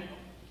symphonic band.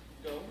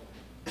 Go.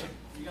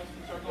 You guys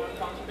can start going.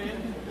 Concert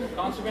band.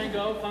 Concert band,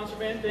 go. Concert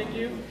band, thank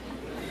you.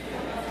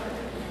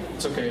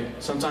 It's okay.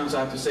 Sometimes I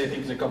have to say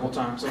things a couple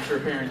times. I'm sure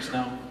parents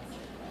know.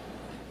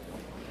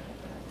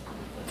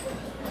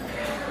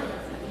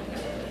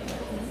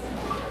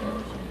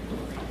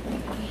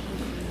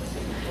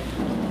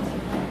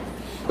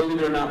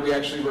 Believe it or not, we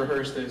actually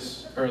rehearsed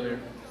this earlier.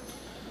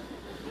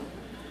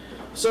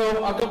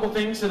 So a couple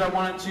things that I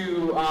wanted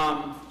to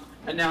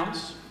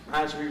announce.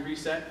 as we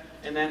reset,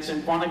 and then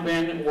symphonic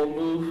band will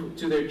move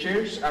to their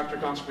chairs after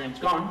concert band's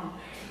gone.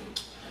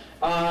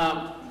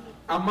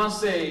 I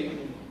must say,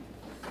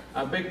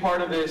 a big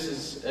part of this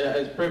is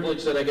a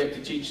privilege that I get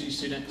to teach these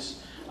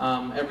students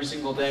every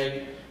single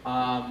day,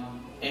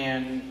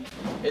 and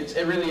it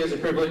really is a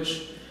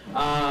privilege.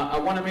 I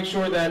want to make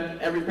sure that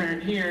every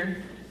parent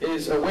here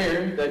is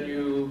aware that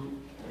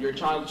your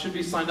child should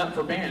be signed up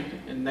for band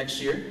in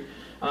next year.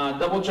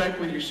 Double check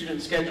with your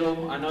student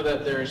schedule. I know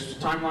that there's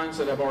timelines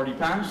that have already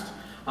passed,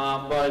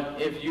 but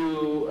if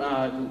you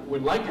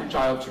would like your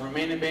child to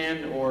remain in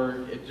band,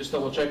 or just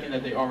double checking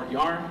that they already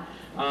are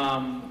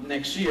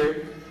next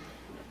year,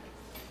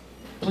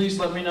 please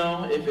let me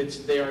know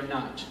if they are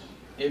not.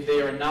 If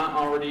they are not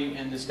already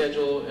in the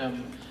schedule,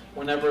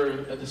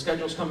 whenever the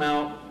schedules come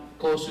out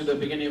close to the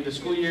beginning of the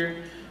school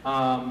year,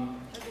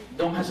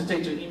 don't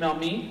hesitate to email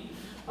me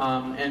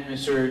and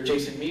Mr.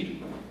 Jason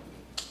Mead.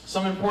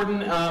 Some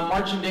important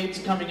marching dates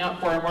coming up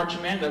for our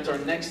marching band. That's our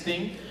next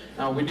thing.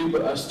 We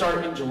do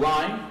start in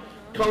July.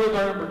 Color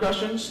guard and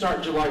percussion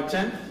start July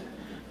 10th.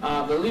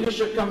 The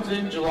leadership comes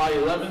in July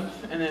 11th,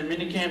 and then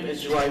mini camp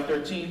is July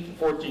 13th,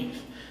 14th.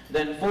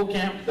 Then full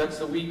camp, that's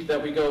the week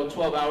that we go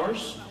 12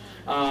 hours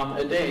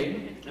a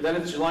day, and that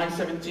is July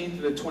 17th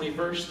to the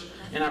 21st.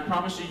 And I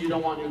promise you, you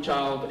don't want your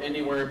child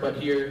anywhere but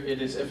here.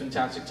 It is a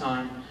fantastic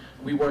time.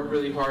 We work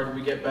really hard,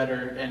 we get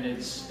better, and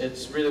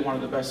it's really one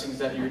of the best things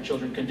that your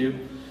children can do.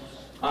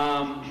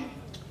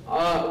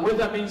 With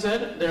that being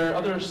said, there are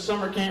other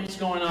summer camps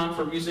going on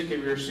for music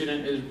if your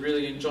student is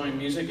really enjoying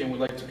music and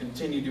would like to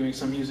continue doing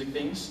some music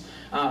things.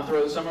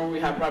 Throughout the summer, we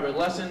have private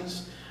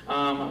lessons.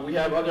 We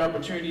have other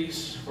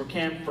opportunities for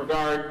camp, for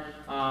guard,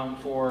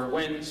 for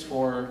WINS,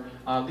 for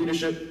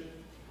leadership.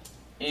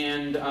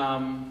 And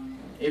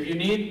if you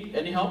need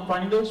any help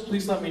finding those,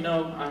 please let me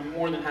know. I'm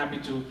more than happy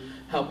to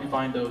help you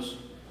find those.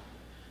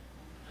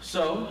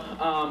 So,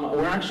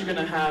 we're actually going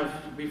to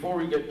have, before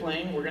we get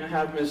playing, we're going to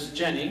have Miss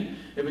Jenny.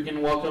 If we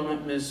can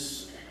welcome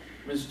Miss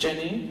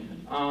Jenny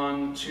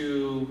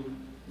onto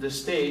the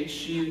stage.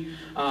 She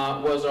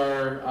was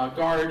our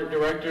guard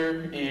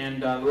director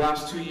and the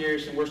last 2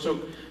 years, and we're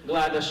so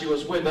glad that she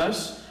was with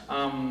us.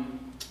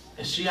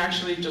 She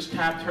actually just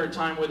capped her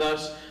time with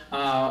us,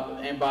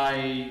 and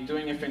by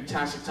doing a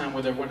fantastic time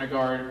with our winter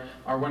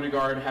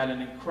guard had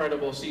an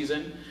incredible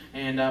season,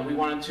 and we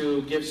wanted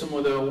to give some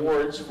of the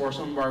awards for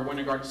some of our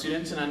winter guard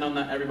students, and I know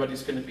not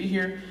everybody's going to be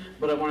here,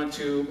 but I wanted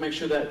to make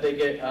sure that they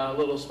get a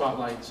little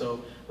spotlight,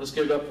 so let's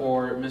give it up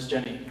for Miss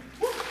Jenny.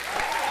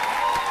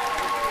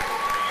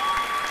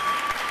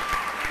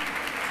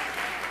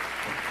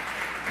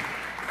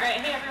 All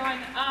right, hey everyone.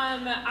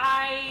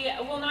 I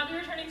will not be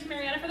returning to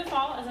Marietta for the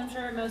fall, as I'm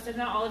sure most, if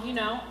not all of you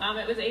know.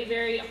 It was a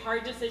very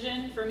hard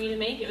decision for me to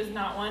make. It was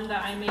not one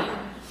that I made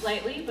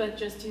lightly, but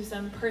just to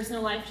some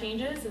personal life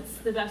changes. It's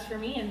the best for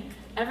me, and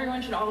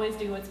everyone should always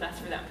do what's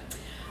best for them.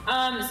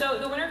 So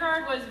the Winter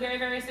Guard was very,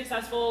 very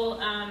successful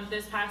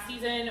this past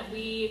season.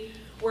 We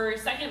were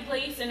second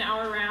place in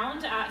our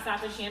round at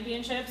SAPA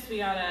Championships. We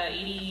got a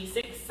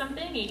 86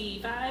 something,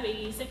 85,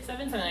 86,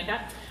 7, something like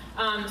that.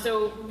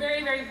 So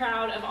very, very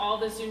proud of all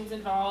the students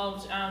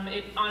involved.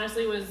 It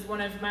honestly was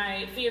one of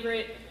my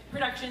favorite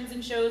productions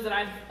and shows that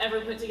I've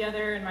ever put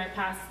together in my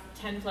past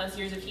 10 plus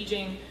years of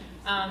teaching.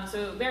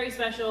 So very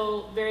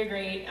special, very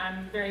great.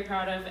 I'm very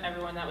proud of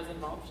everyone that was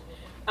involved.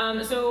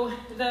 So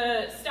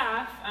the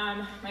staff,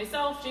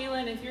 myself,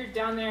 Jalen, if you're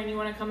down there and you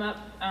want to come up,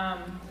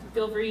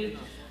 feel free.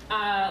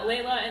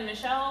 Layla and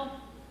Michelle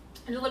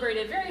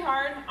deliberated very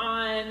hard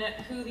on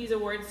who these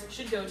awards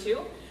should go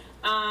to.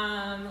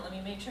 Let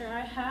me make sure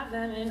I have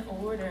them in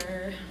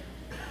order.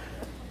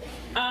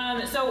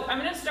 So I'm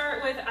going to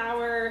start with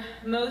our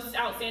most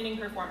outstanding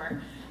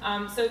performer.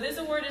 So this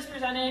award is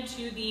presented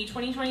to the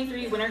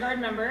 2023 Winter Guard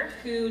member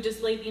who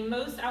displayed the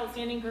most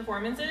outstanding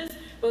performances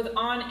both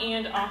on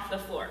and off the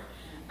floor.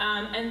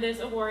 And this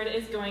award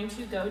is going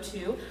to go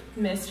to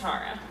Miss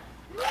Tara.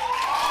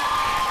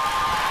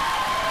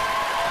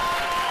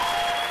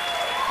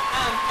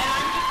 And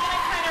I'm just going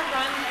to kind of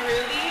run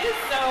through these,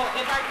 so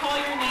if I call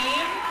your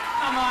name,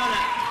 come on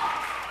up.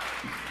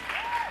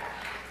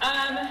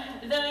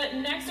 The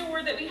next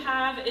award that we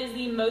have is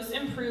the Most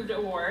Improved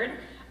Award,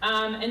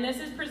 and this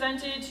is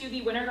presented to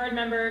the Winter Guard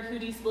member who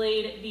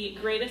displayed the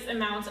greatest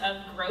amount of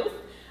growth.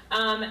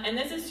 And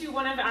this is to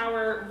one of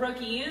our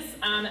rookies,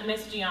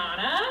 Miss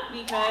Gianna,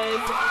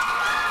 because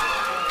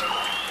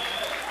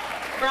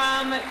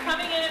from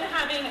coming in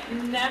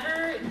having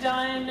never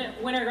done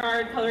Winter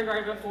Guard, Color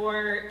Guard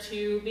before,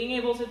 to being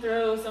able to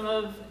throw some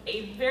of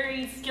a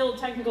very skilled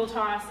technical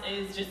toss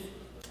is just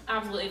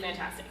absolutely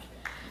fantastic.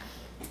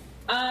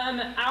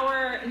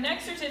 Our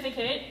next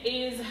certificate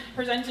is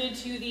presented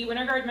to the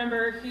Winter Guard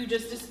member who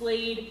just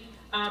displayed,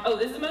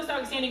 this is the Most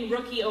Outstanding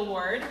Rookie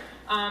Award.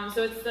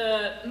 So it's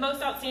the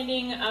most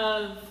outstanding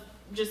of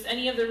just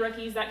any of the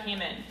rookies that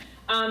came in.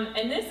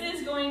 And this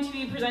is going to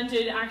be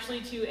presented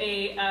actually to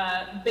a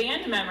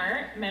band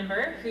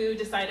member who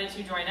decided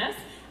to join us,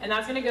 and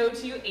that's going to go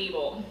to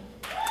Abel.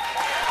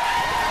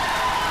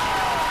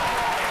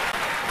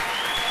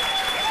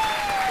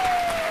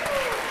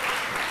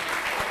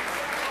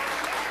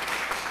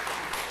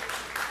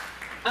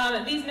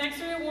 These next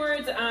three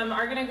awards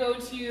are going to go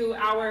to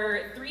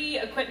our three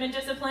equipment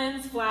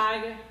disciplines: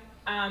 flag,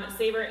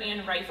 saber,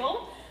 and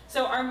rifle.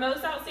 So our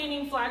most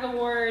outstanding flag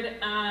award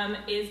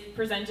is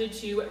presented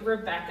to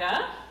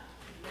Rebecca.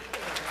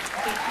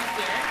 Thank you,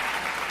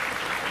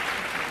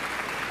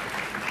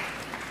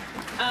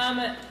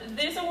 Sarah.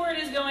 This award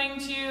is going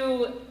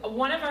to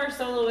one of our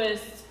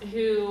soloists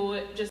who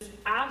just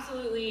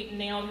absolutely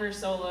nailed her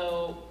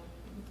solo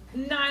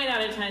 9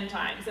 out of 10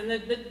 times. And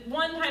the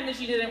one time that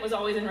she didn't was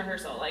always in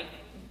rehearsal. Like,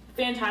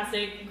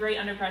 fantastic, great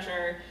under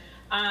pressure.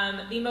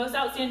 The most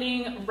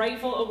outstanding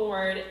rifle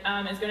award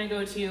is going to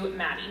go to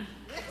Maddie.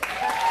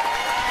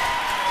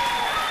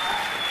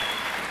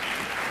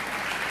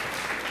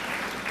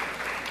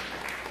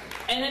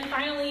 And then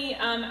finally,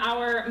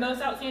 our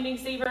most outstanding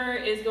saber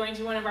is going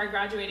to one of our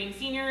graduating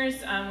seniors.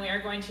 We are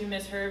going to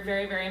miss her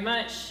very, very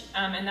much,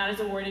 and that is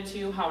awarded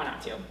to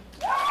Hawanatu.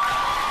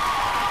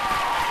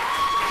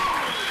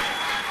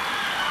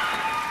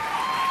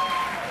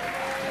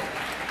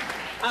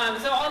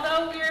 So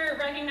although we're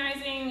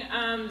recognizing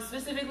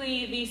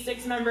specifically these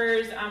 6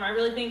 members, I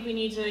really think we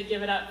need to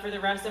give it up for the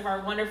rest of our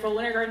wonderful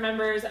Winter Guard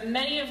members,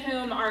 many of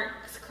whom are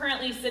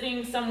currently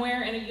sitting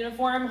somewhere in a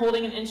uniform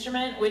holding an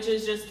instrument, which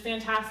is just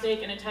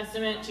fantastic and a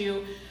testament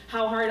to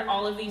how hard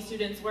all of these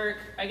students work.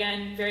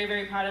 Again, very,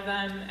 very proud of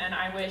them, and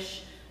I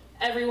wish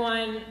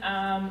everyone,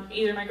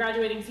 either my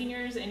graduating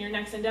seniors in your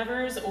next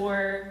endeavors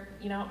or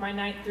my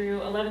 9th through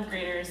 11th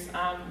graders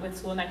with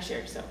school next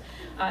year. So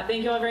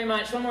thank you all very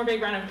much. One more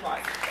big round of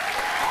applause.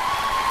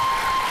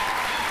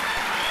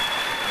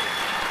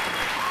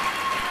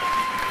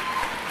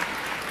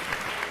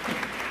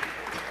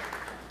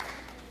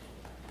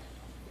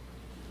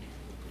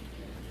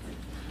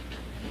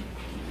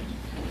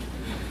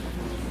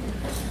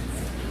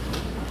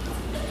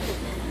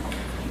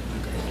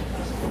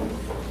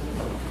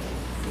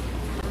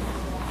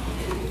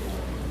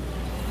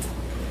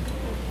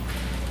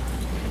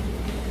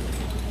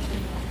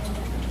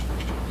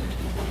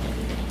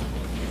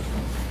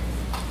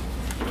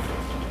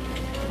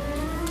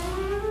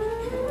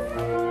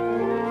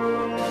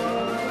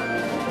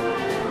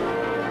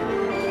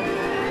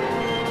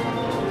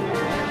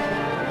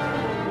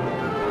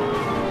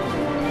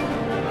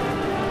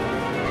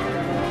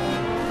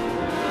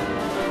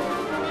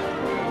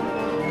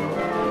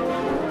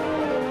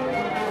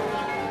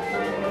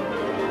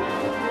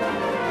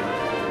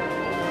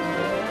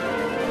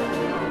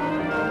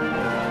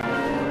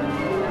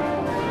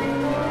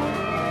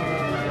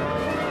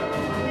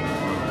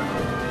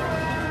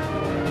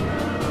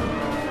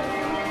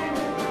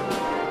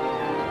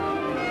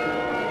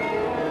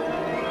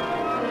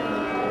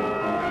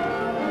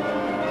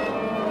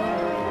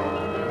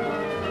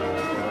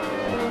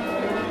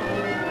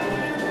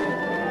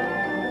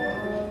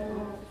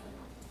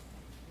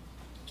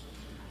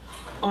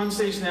 On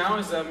stage now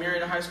is the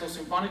Marietta High School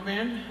Symphonic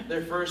Band.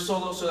 Their first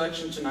solo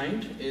selection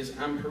tonight is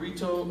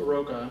Amparito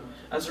Roca,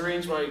 as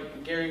arranged by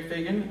Gary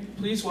Fagan.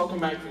 Please welcome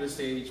back to the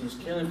stage Ms.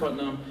 Kaylin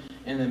Putnam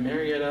and the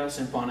Marietta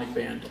Symphonic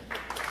Band.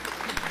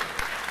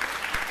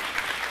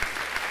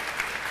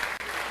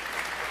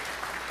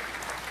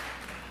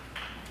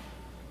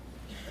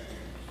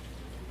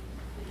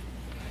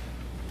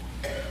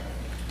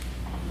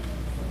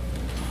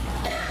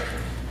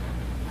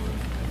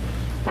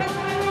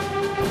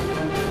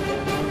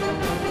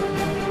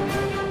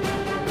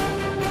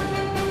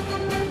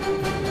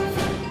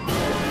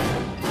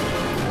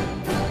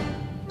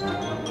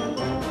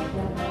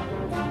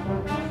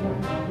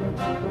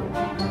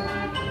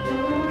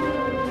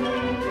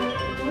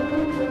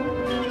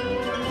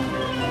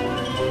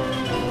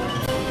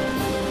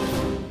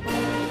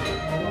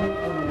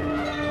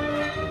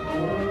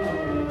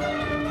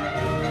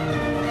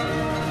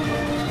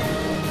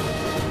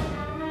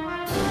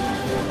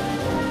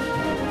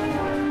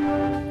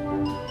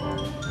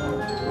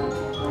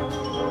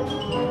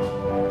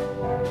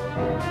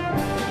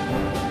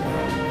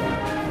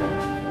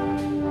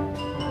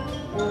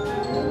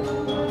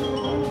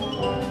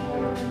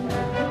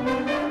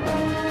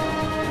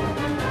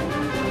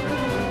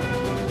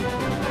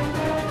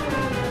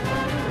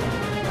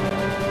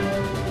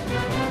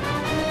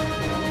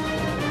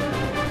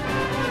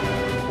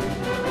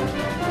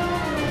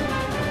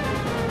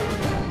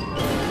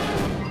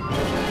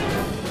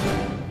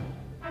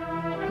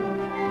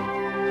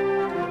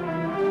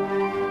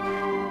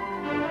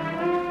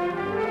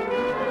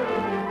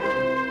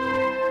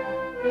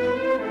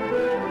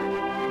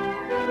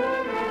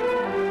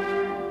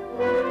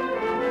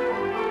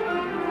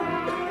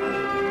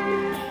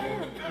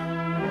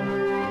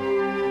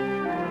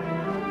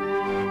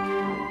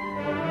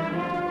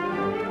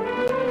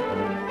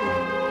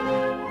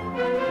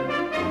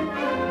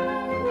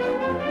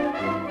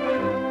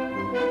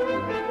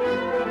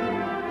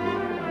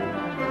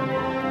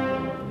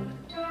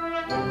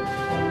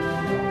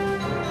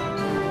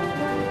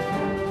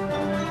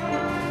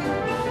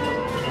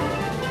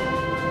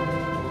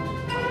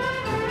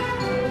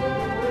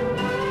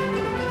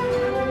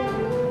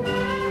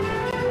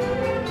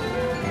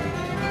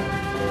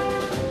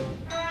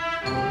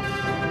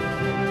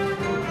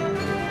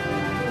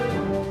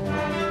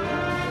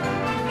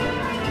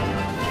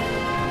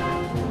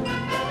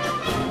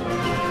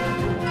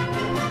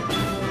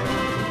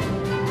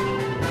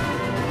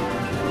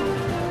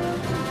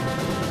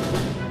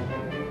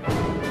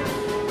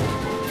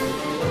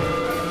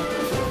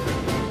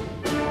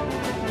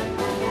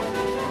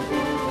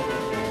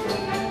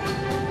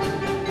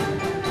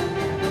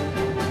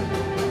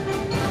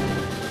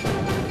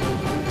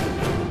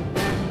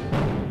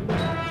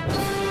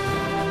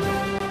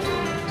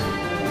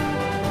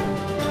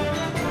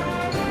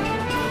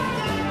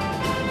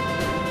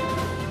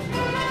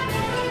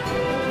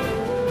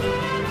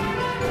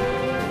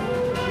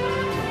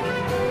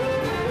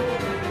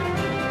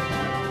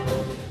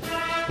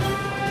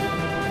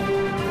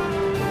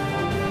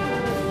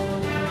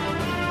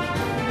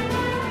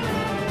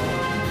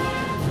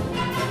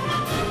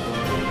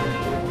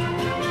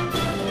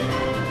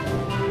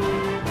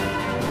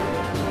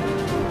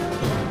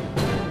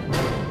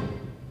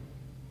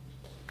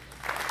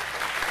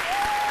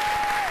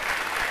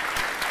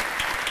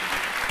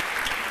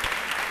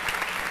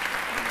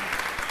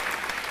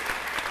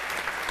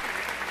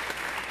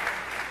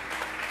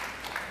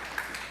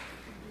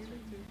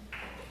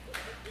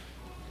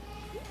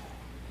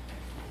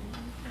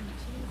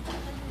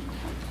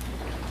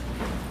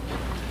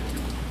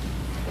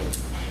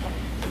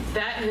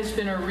 That has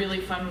been a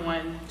really fun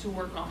one to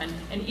work on,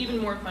 and even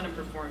more fun to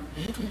perform.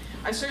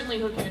 I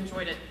certainly hope you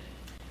enjoyed it.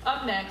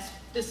 Up next,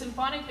 the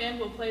symphonic band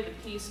will play the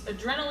piece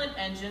Adrenaline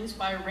Engines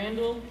by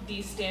Randall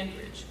D.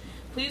 Standridge.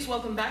 Please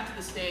welcome back to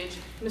the stage,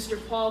 Mr.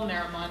 Paul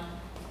Merrimon.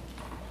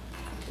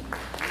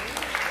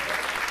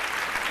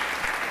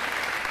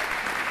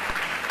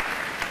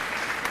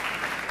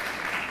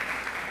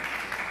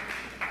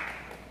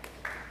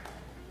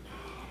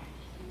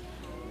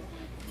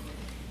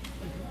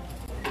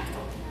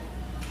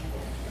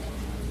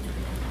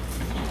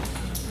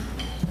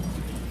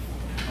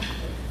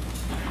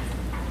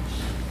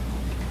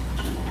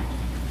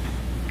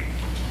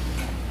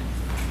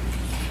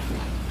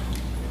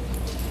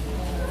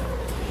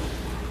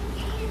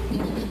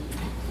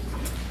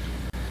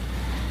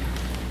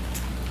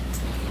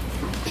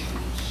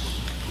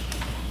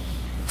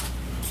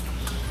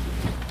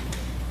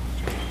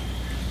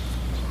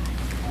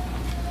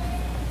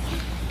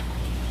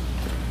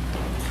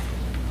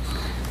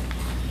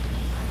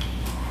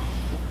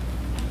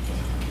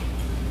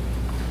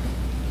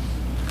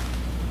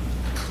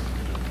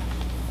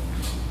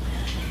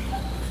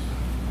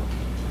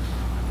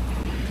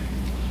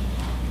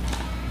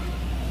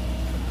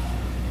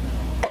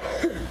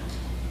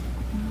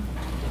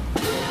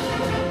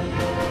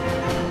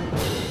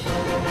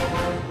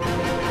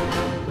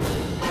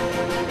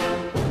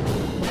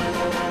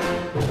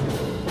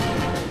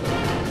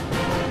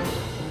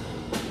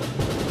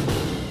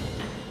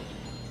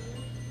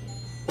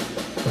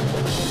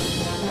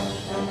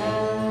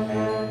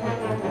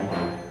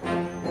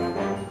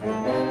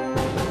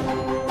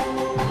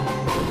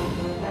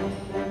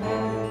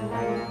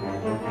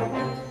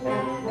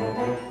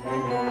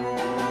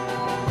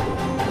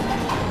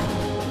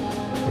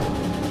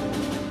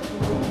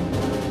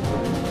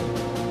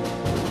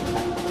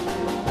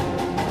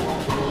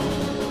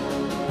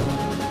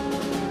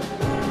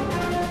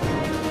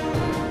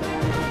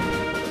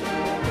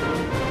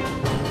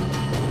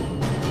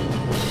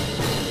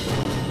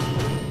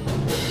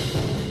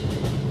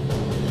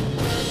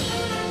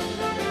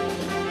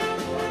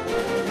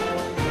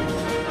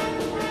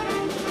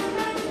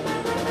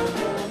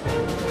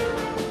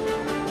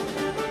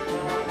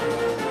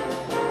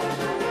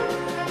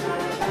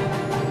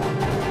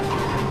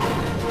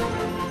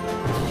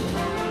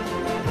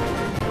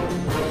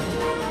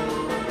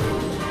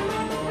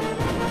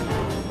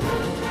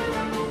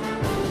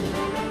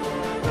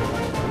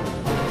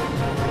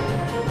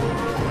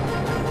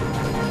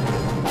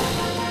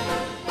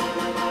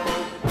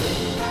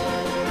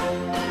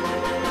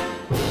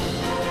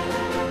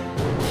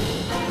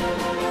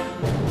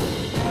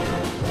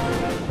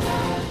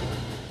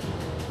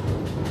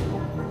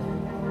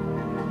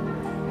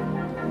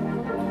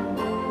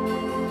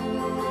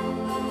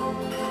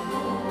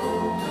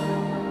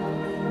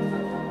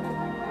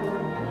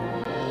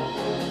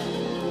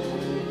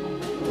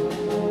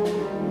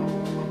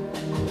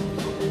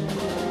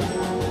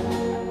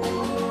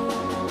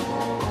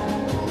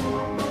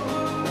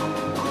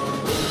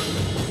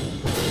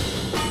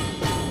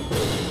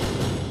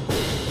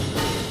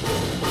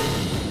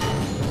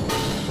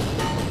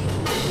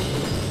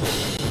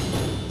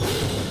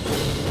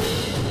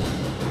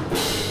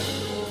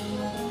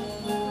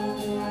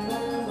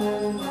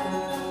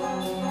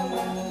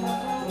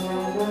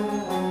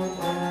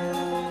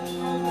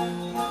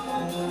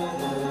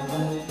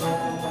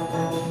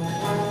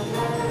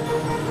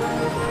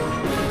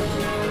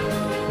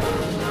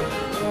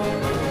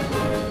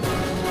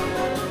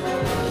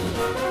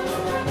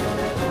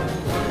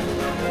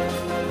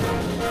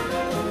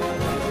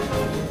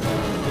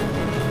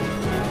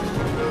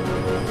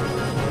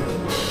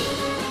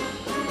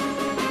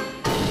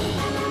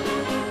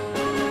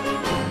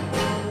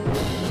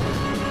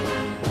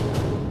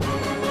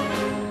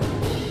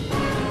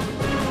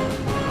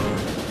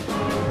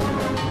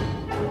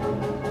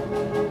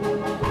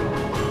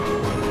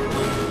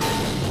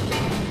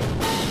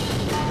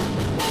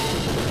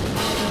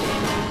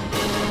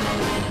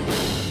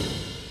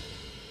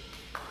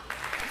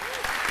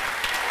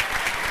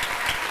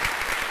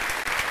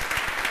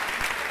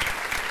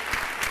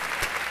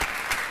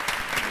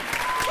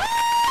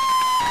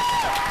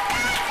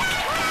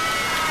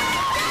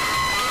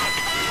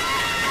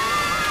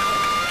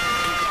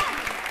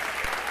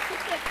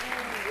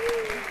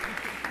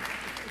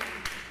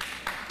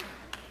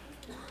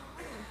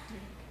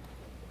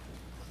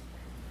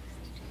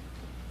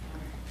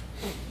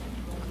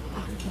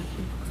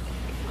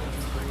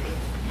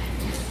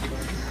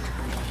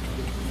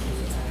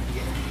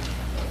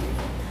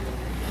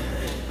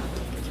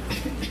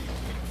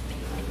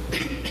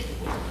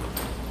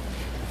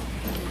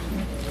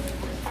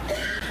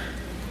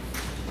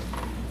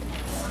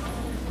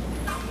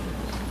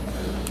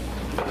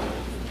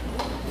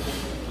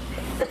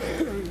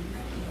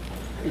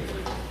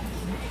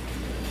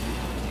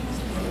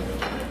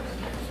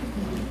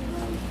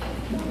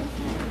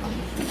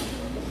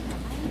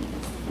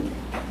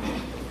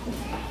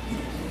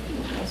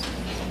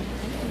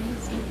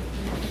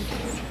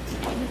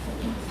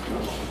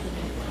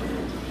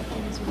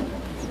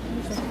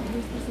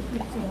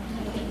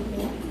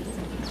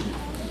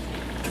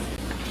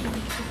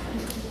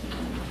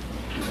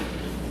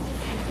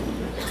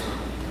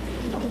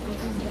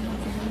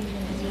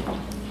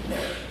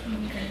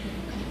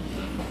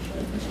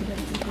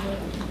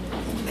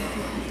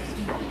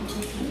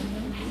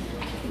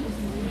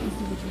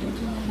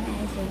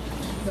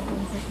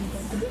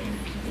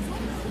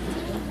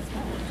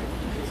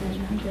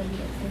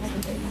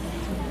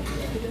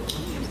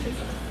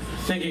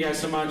 Thank you guys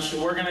so much.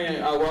 We're going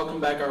to welcome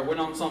back our wind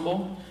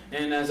ensemble.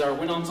 And as our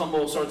wind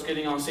ensemble starts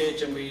getting on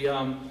stage and we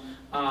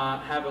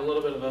have a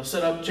little bit of a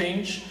setup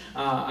change,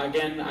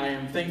 again, I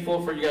am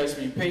thankful for you guys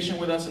being patient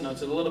with us. I know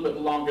it's a little bit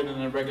longer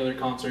than a regular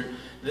concert.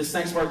 This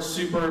next part's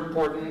super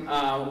important.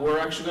 We're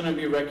actually going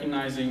to be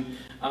recognizing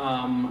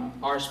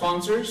our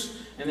sponsors,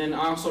 and then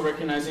also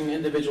recognizing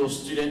individual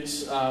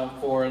students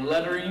for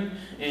lettering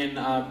and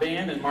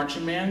band and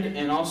marching band,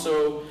 and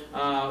also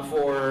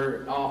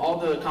for all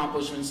the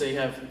accomplishments they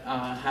have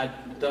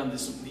had done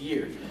this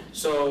year.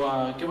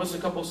 So give us a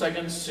couple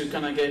seconds to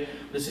kind of get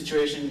the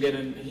situation, get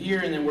in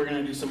here, and then we're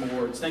going to do some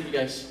awards. Thank you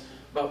guys.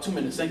 About 2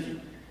 minutes. Thank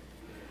you.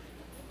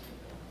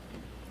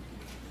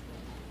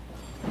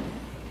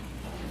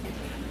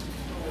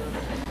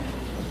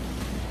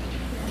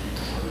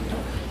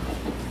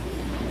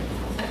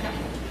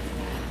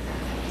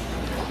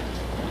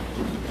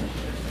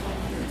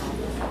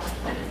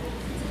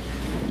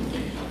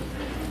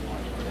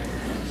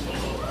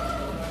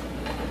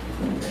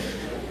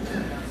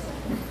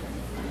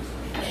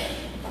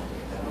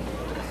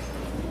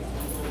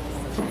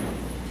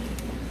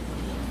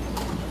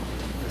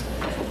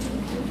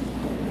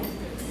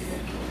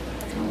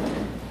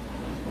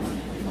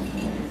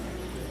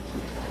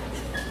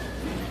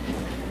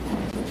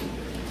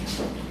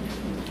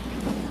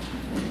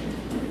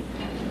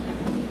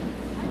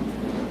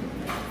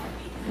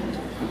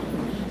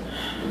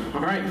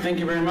 Thank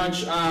you very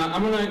much.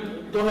 I'm going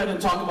to go ahead and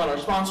talk about our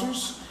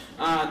sponsors.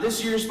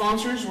 This year's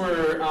sponsors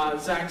were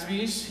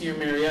Zaxby's here in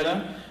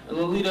Marietta,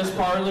 Lolita's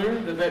Parlor,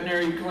 the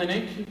Veterinary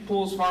Clinic,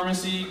 Pool's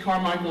Pharmacy,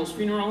 Carmichael's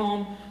Funeral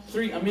Home,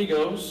 Three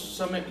Amigos,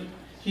 Summit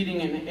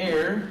Heating and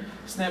Air,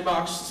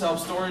 Snapbox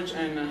Self-Storage,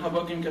 and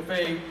Hoboken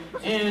Cafe,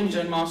 and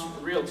Jen Moss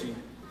Realty.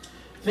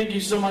 Thank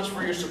you so much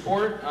for your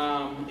support.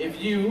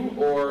 If you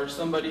or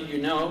somebody you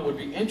know would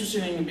be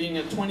interested in being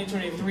a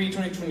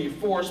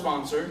 2023-2024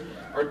 sponsor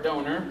or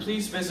donor,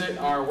 please visit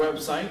our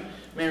website,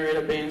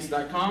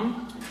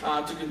 MariettaBands.com,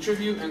 to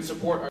contribute and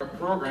support our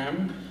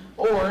program,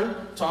 or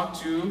talk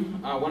to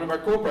one of our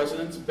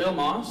co-presidents, Bill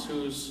Moss,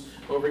 who's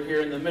over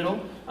here in the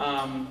middle.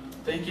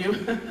 Thank you.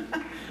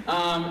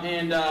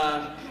 And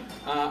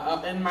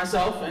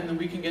myself, and then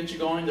we can get you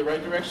going the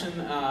right direction.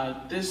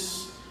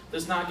 This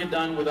does not get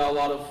done without a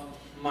lot of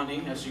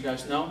money, as you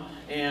guys know,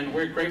 and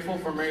we're grateful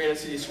for Marietta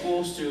City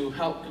Schools to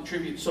help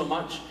contribute so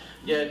much,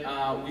 yet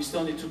we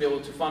still need to be able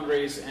to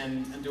fundraise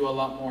and do a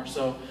lot more.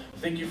 So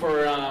thank you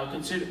for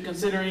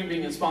considering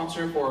being a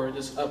sponsor for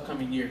this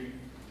upcoming year.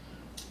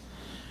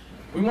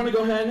 We want to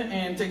go ahead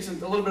and take a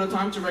little bit of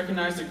time to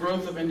recognize the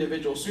growth of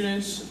individual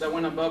students that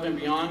went above and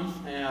beyond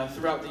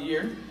throughout the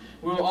year.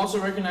 We will also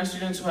recognize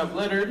students who have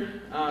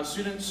lettered.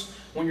 Students,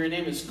 when your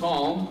name is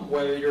called,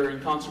 whether you're in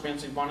concert band,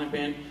 symphonic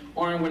band,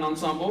 or in wind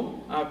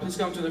ensemble, please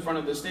come to the front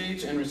of the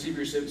stage and receive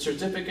your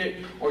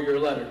certificate or your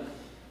letter.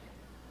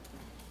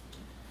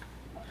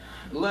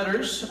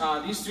 Letters.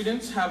 These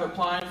students have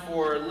applied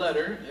for a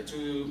letter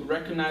to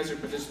recognize their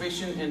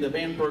participation in the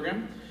band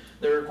program.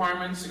 The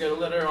requirements to get a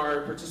letter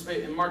are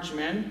participate in marching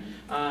band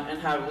and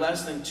have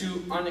less than 2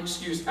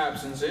 unexcused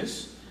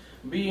absences,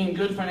 be in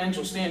good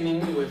financial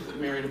standing with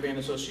Marietta Band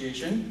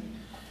Association,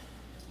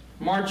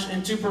 march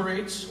in 2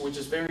 parades, which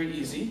is very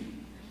easy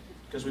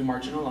because we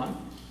march in a lot,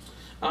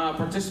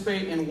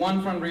 participate in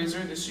 1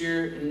 fundraiser this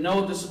year,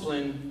 no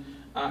discipline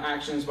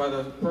actions by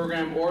the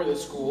program or the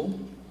school,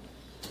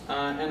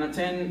 and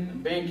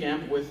attend band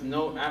camp with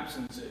no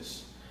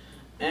absences,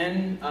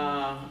 and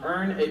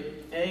earn an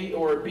A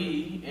or a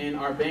B in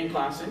our band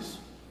classes,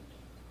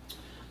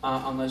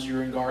 unless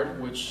you're in guard,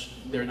 which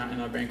they're not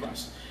in our band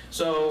class.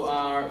 So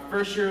our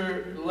first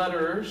year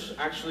letterers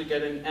actually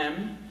get an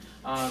M.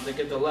 They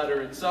get the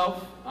letter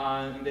itself,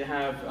 and they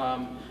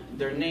have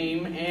their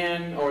name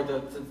and, or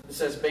it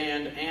says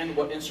band and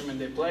what instrument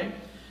they play,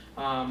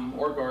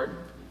 or guard.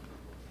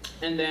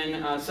 And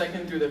then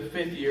 2nd through the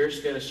 5th years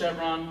get a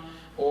chevron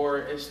or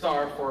a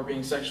star for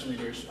being section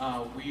leaders.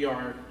 We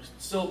are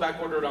still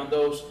back ordered on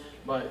those,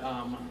 but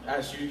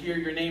as you hear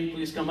your name,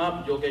 please come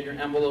up. You'll get your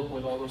envelope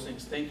with all those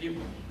things. Thank you.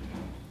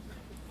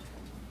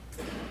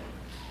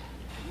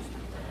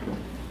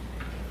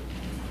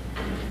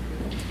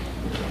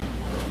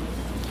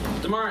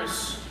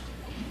 Damaris.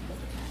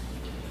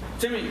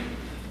 Timmy.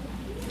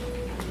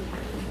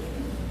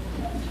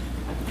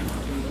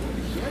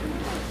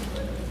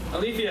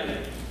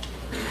 Alethea.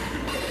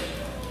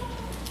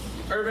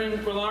 Irvin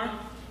Quillar.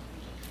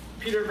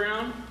 Peter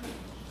Brown.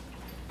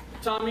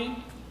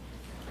 Tommy.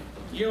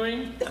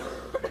 Ewing.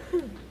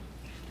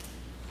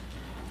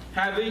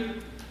 Hadley.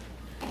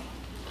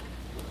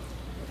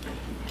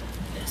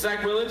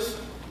 Zach Willis.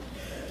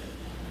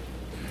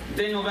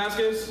 Daniel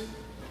Vasquez.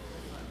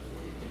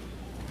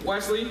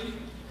 Wesley.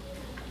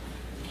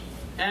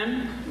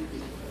 M.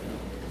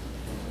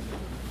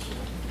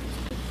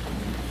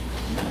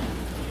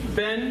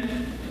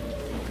 Ben.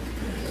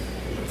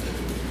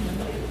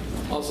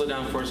 Also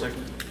down for a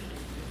second.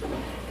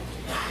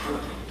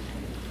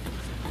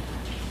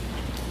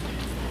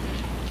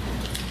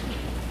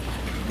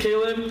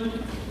 Caleb.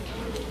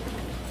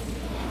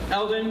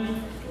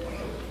 Eldon,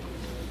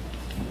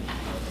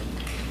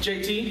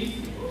 JT,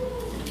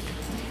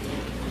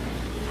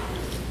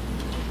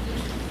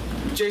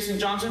 Jason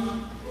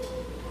Johnson,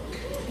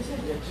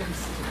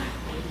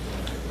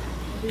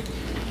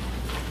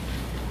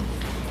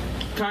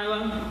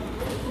 Kyla,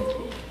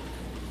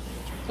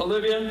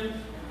 Olivia,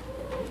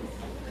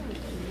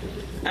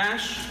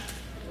 Ash,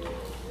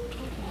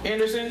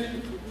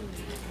 Anderson,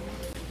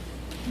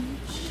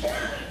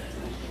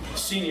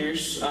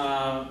 seniors.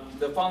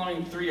 The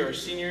following three are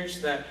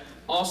seniors that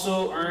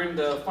also earned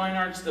the Fine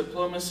Arts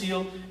Diploma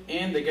Seal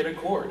and they get a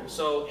cord.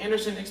 So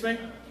Anderson Ixme,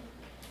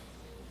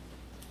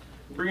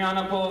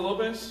 Brianna Polo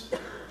Lopez,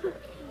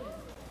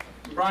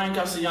 Brian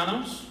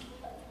Castellanos.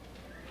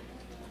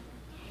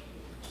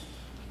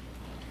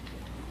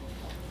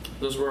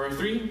 Those were our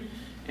three.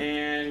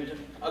 And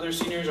other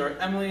seniors are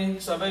Emily,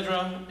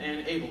 Saavedra,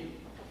 and Abel.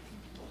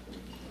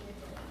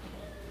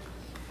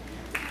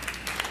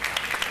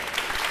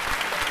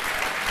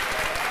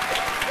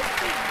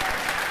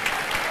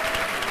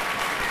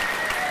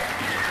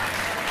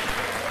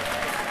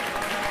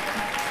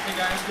 Hey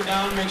guys, go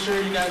down, make sure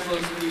you guys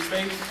listen to these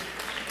space.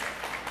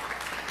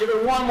 Give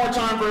it one more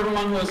time for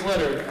everyone who has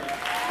littered.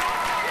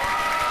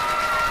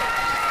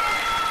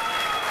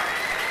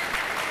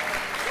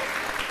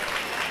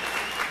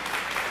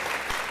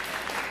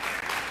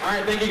 All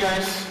right, thank you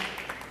guys.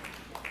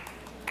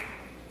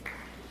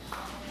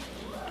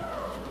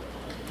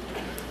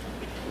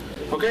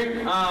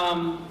 Okay,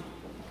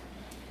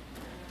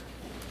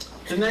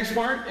 the next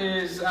part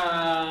is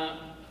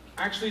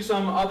actually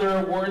some other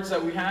awards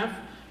that we have,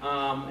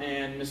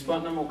 and Ms.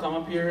 Putnam will come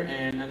up here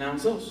and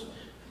announce those.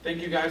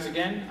 Thank you guys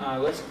again.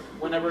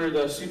 Whenever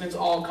the students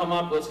all come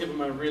up, let's give them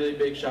a really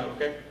big shout,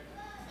 okay?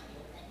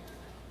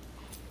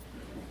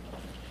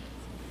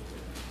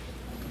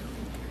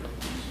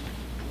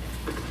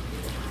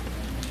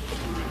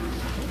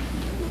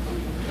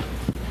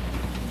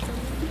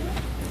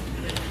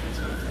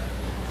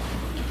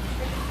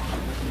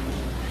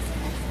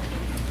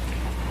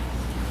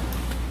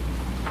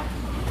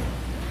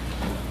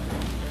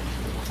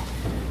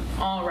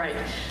 All right.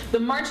 The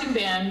Marching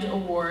Band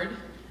Award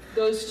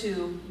goes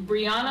to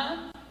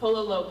Brianna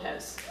Polo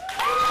Lopez.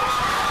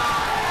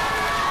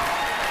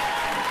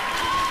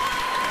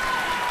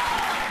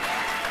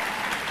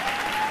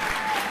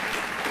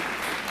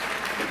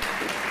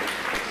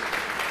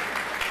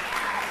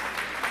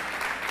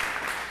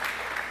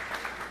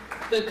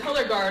 The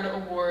Color Guard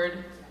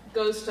Award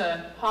goes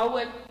to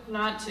Hawik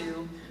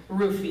Natu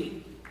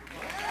Rufi.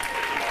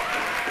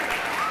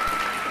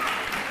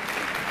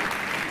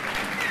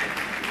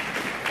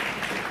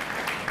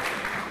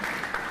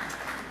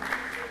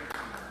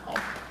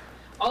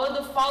 All of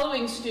the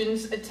following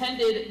students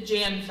attended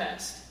Jam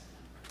Fest: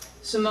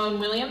 Simone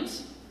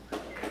Williams,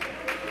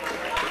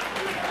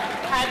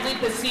 Hadley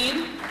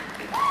Pasine,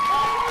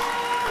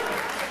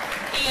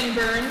 Ian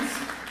Burns,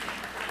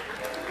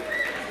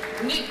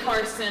 Nick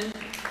Carson,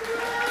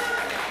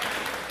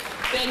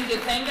 Ben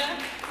Githenga,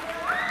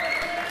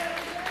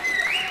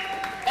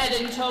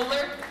 Eden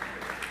Toller,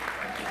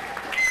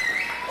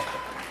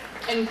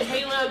 and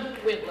Caleb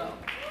Whitlow.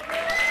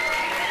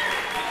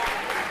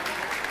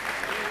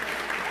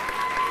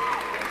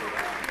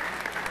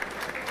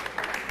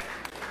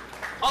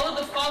 All of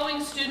the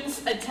following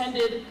students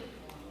attended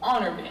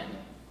Honor Band.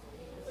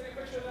 Take a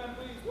picture of them,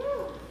 please.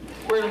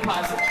 We're in the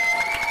closet.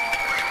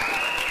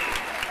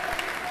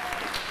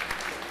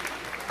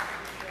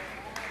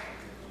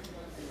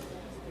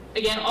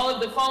 Again, all of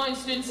the following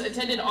students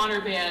attended Honor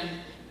Band: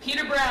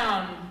 Peter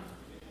Brown,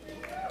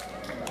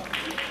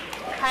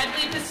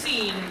 Hadley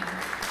Pasine,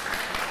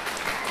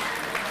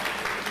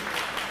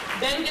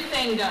 Ben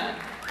Githenga,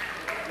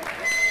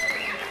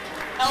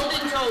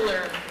 Eldon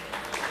Toller,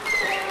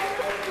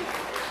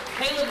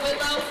 Caleb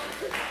Whitlow,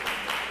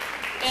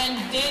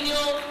 and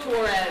Daniel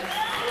Torres.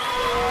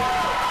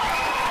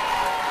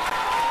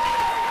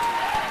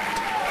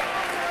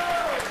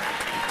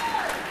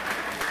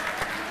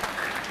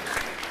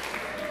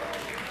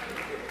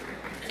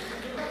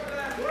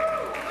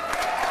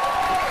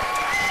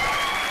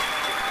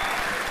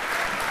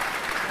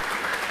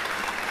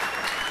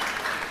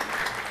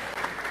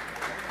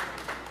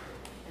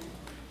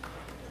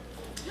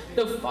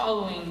 The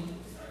following.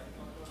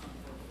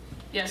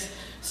 Yes.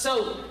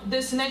 So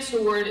this next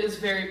award is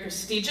very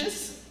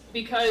prestigious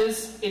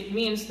because it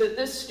means that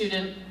this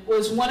student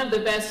was one of the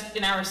best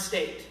in our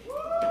state.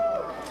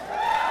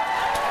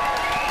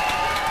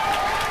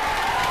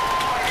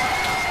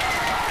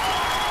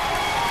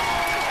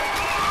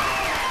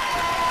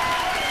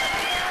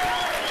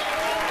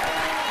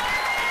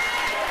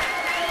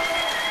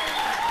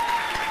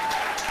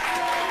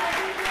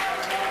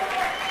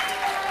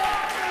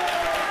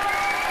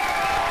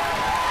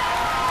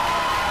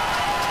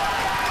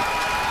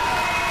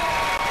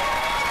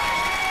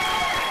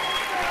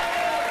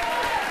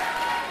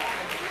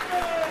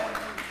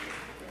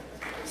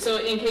 So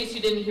in case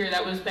you didn't hear,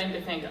 that was Ben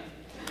Githenga.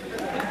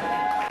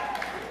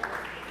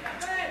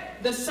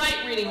 The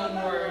Sight Reading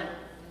Award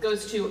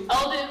goes to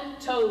Eldon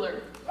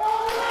Toller.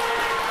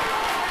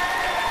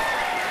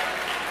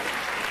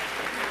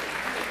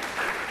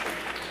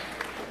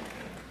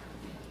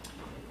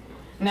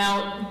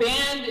 Now,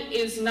 band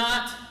is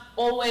not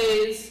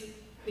always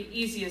the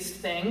easiest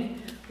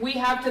thing. We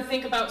have to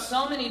think about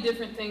so many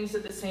different things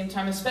at the same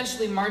time,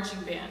 especially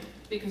marching band,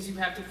 because you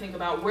have to think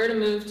about where to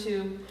move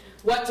to,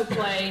 what to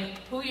play,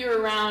 who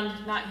you're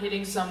around, not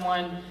hitting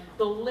someone.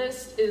 The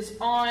list is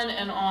on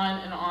and on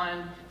and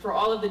on for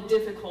all of the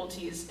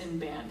difficulties in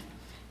band.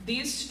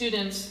 These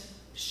students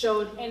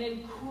showed an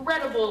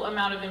incredible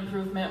amount of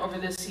improvement over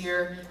this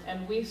year,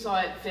 and we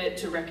saw it fit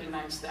to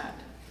recognize that.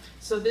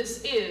 So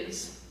this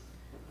is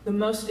the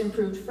Most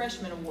Improved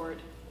Freshman Award.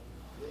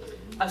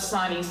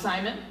 Asani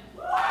Simon.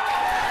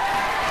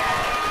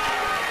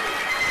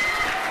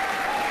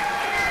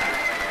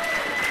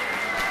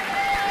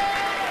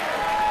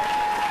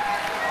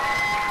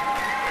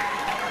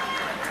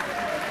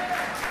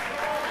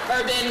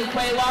 Urban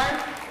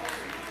Quaylar.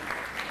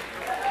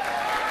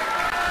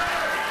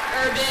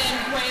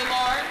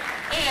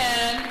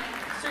 And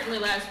certainly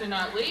last but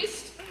not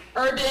least,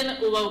 Urban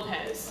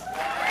Lopez.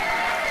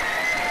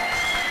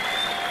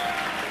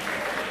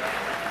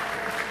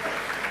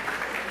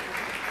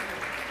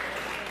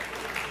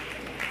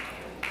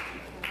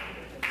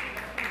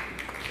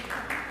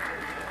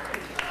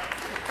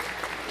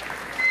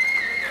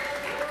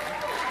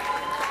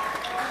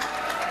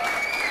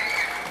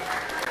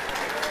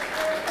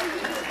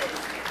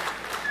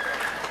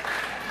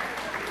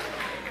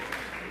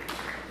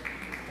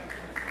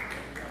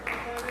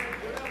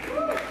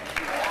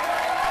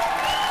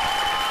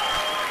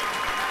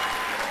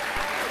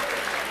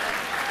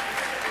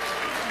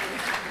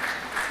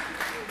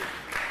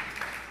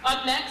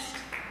 Up next,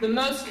 the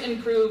Most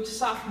Improved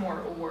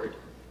Sophomore Award.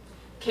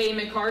 Kay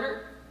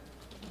McCarter.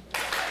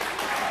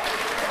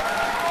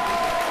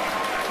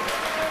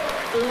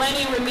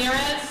 Lenny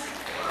Ramirez.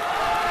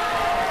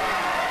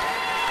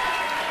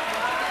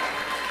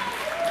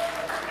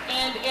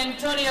 And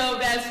Antonio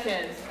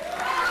Vasquez.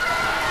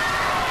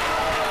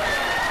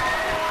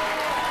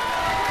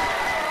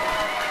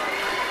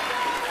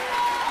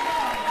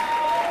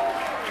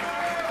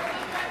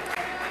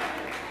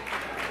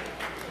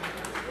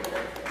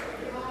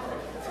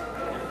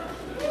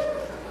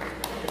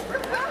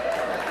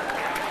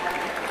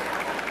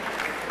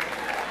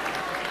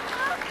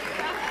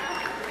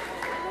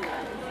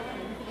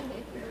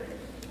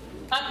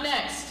 Up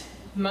next,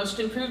 Most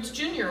Improved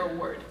Junior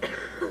Award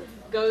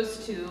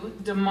goes to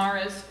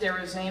Damaris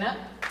Derazena.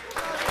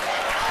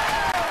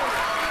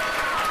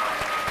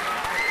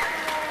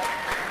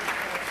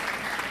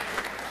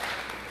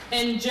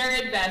 And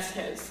Jared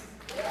Vasquez.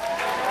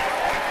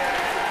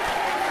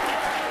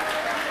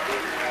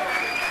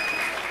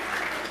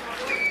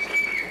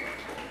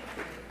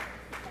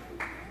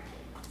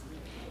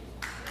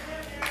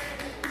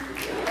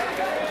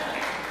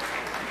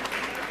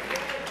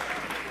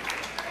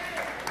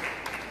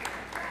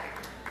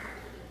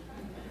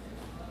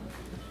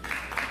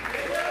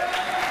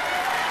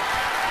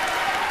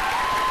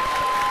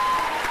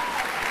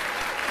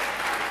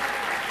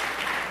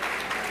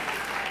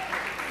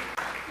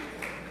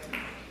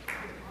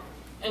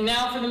 And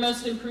now for the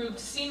Most Improved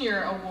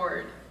Senior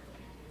Award.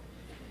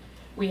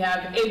 We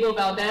have Abel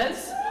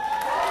Valdez.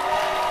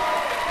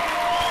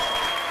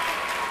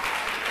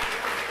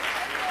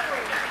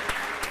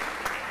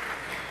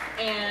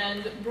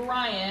 And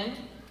Brian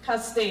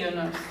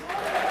Castellanos.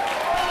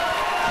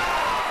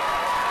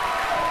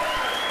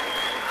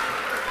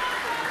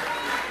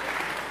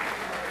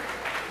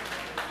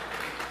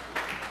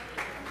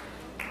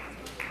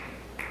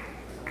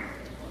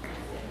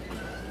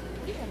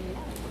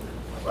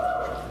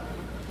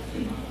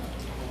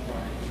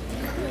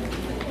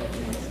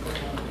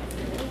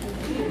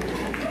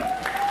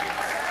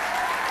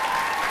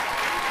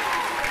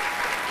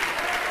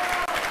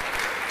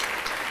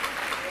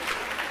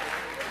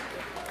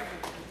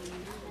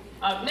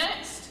 Up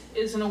next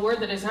is an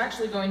award that is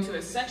actually going to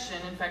a section,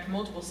 in fact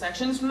multiple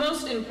sections.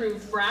 Most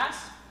Improved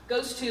Brass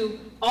goes to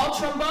all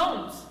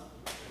trombones.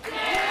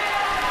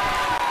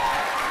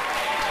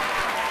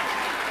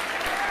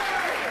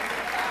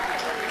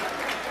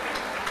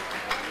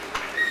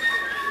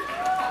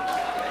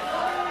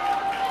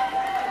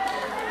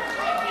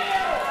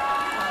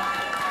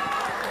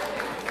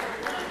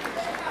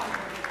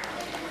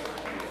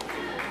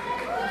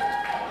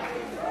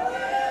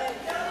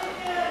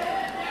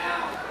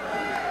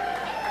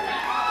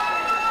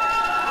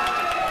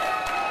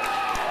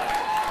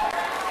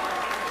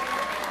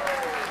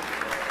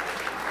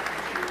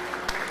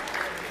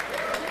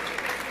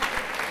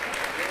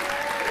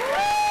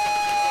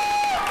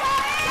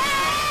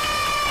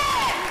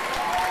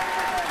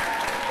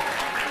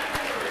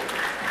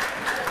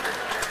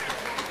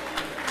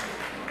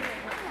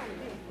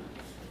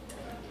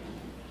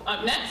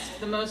 Up next,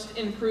 the Most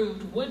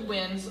Improved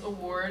Woodwinds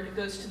Award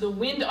goes to the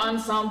Wind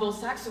Ensemble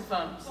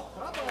Saxophones.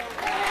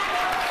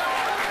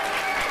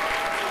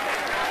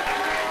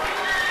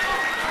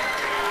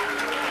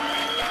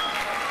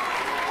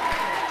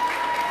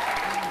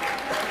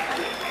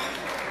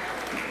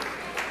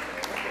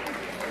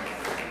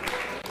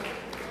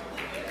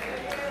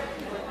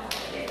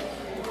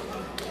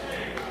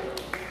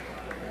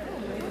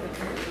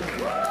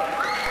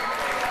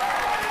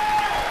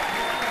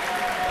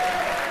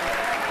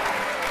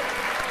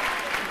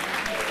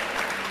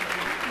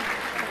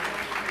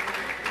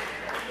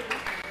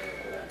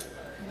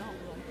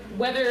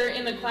 Whether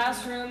in the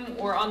classroom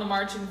or on the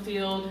marching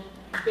field,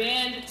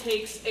 band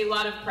takes a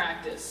lot of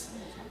practice.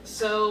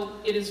 So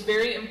it is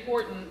very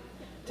important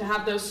to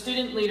have those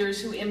student leaders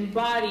who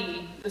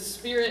embody the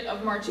spirit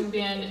of marching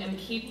band and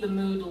keep the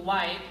mood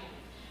light,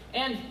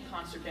 and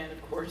concert band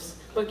of course,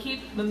 but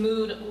keep the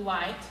mood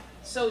light.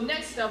 So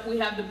next up we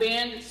have the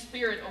Band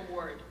Spirit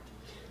Award.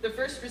 The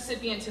first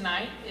recipient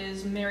tonight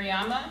is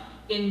Marietta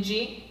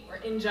Inji, or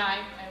Injai,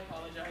 I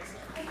apologize.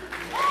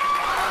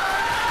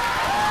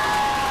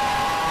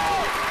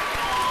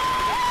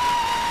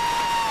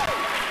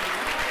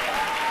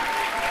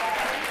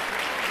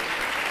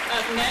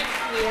 Up next,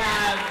 we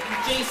have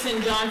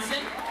Jason Johnson.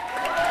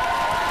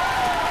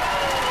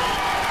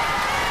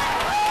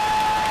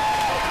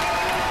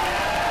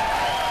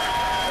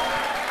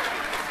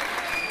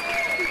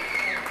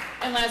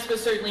 And last but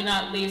certainly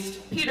not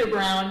least, Peter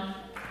Brown.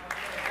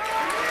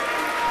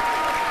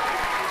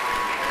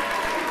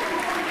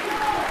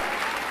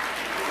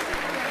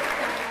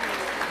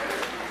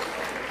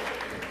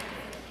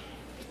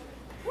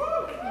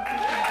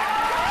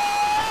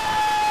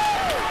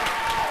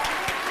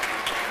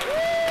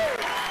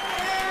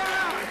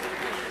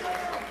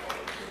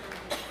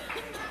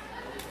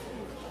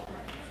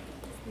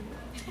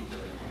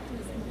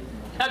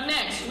 Up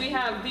next, we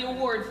have the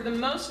award for the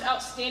most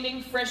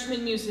outstanding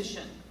freshman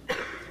musician.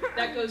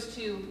 That goes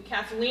to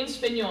Kathleen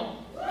Spignol.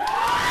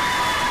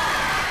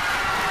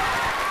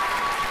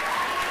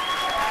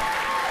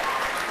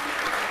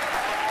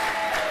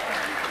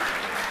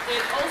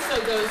 It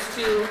also goes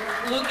to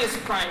Lucas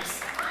Price.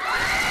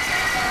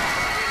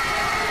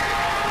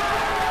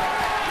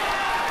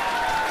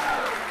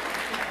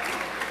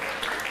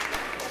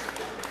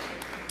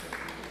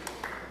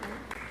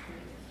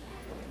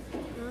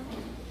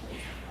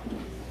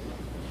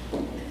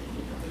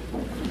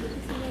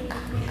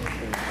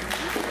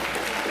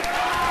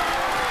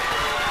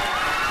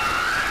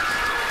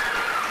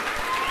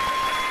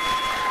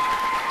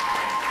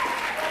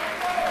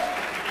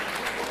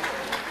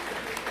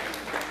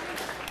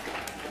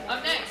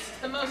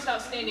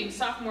 Outstanding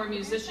sophomore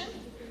musician.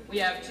 We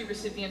have two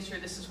recipients for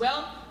this as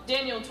well,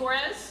 Daniel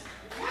Torres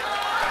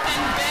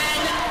and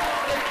Ben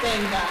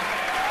Ifenga.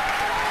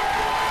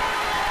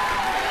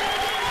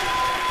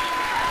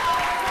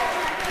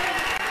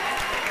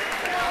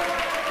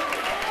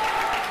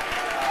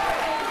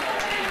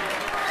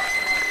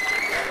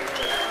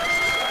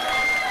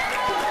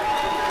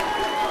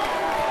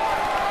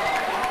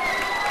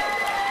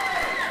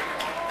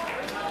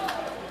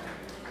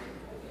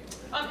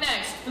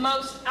 The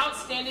most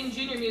outstanding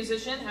junior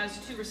musician has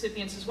two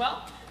recipients as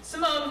well,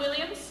 Simone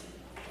Williams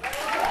and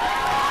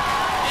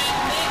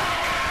Nick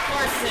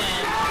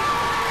Carson.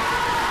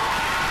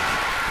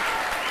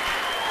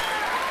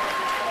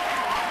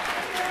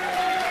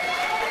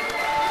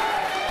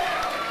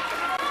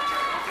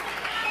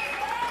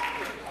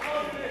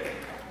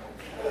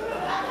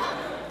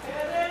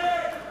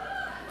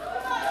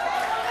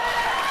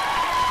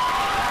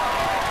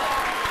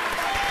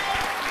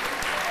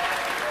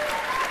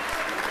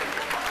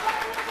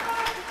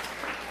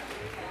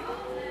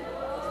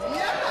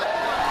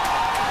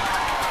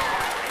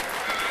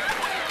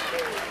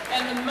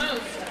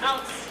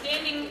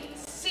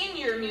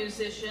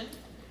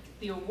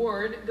 The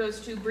award goes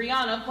to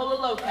Brianna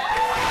Pololoka.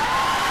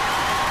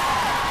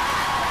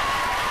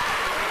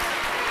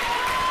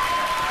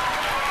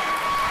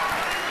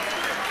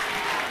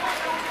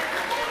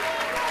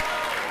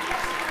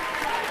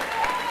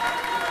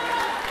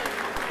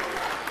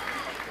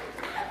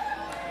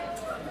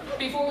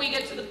 Before we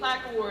get to the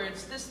plaque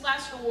awards, this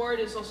last award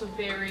is also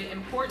very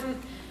important.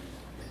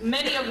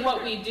 Many of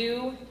what we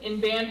do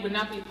in band would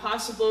not be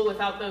possible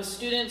without those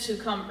students who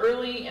come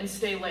early and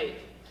stay late.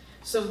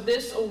 So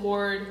this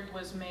award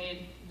was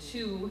made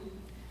to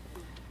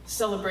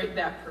celebrate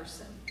that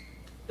person.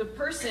 The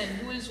person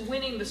who is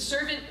winning the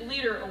Servant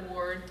Leader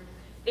Award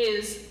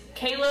is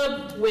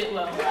Caleb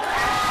Whitlow.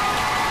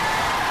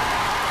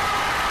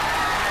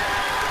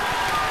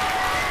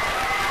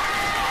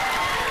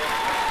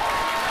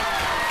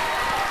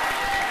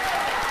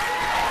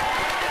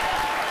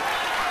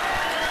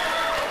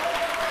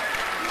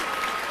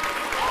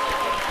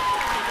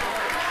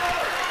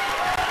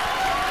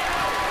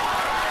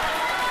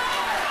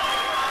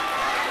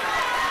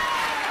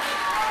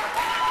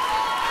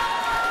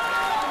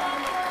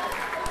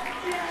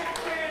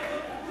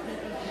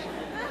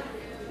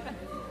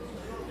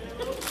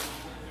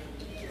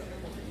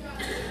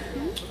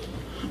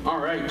 All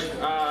right,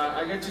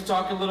 I get to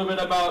talk a little bit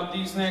about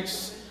these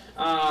next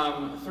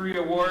three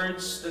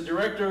awards. The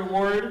Director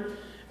Award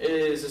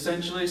is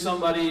essentially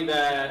somebody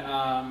that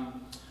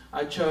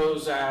I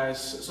chose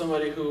as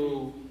somebody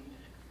who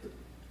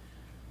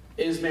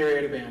is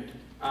Marietta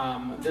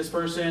Band. This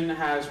person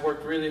has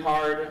worked really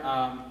hard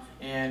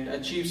and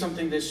achieved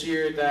something this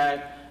year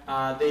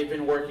that they've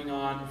been working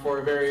on for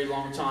a very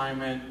long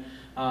time, and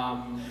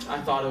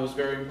I thought it was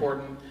very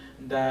important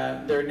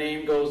that their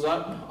name goes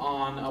up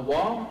on a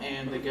wall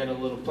and they get a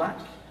little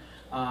plaque,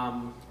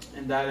 and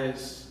that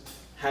is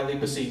Hallie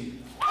Basine.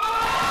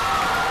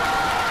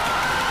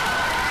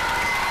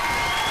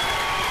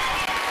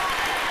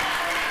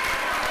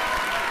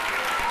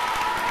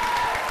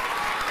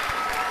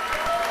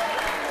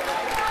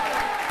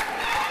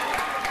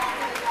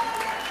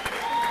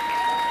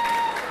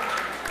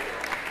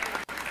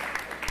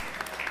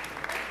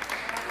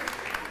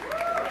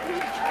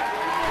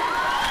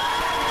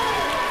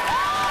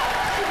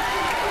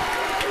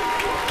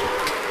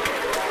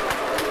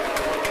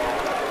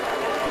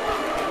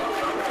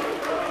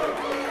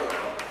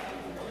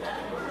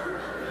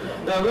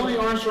 Louis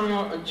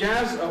Armstrong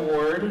Jazz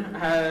Award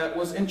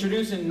was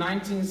introduced in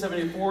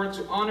 1974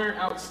 to honor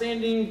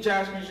outstanding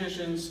jazz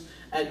musicians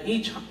at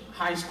each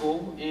high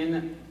school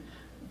in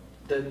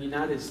the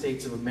United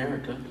States of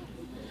America.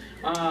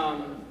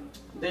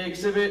 They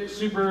exhibit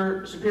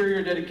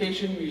superior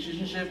dedication,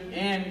 musicianship,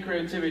 and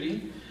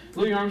creativity.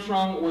 Louis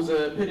Armstrong was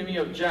an epitome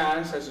of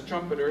jazz as a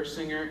trumpeter,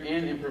 singer,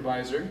 and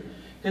improviser.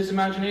 His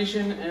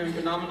imagination and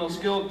phenomenal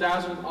skill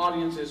dazzled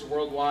audiences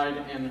worldwide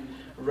and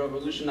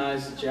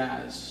revolutionized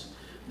jazz.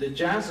 The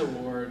Jazz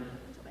Award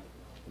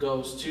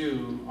goes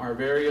to our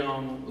very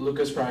own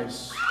Lucas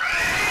Price.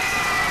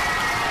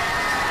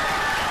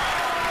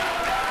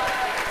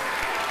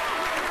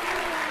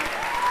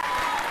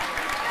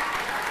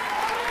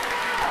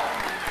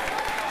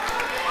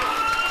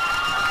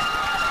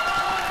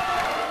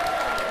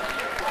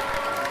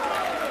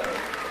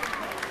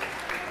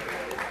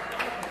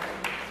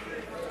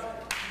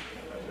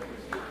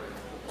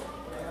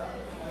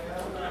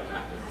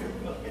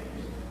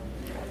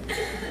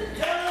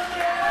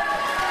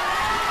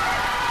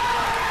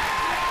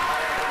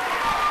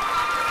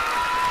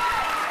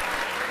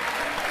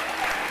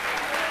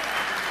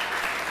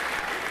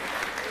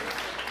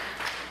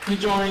 He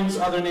joins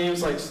other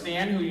names like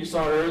Stan, who you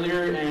saw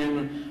earlier,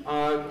 and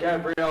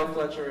Gabrielle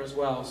Fletcher as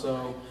well.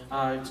 So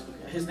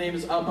his name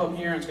is up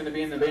here, and it's going to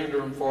be in the band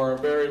room for a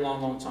very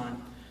long, long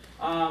time.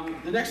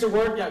 The next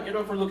award, yeah, get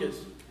up for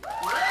Lucas.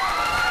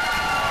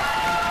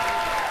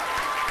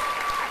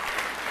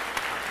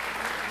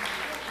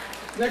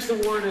 Next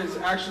award is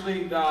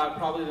actually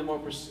probably the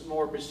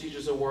more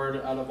prestigious award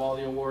out of all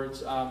the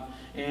awards,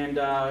 and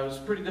it was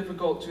pretty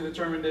difficult to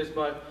determine this,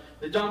 but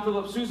the John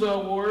Philip Sousa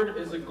Award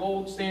is a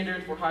gold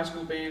standard for high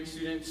school band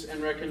students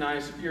and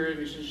recognizes superior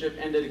musicianship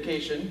and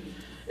dedication.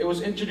 It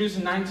was introduced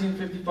in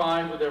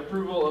 1955 with the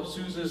approval of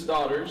Sousa's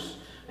daughters,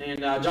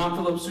 and John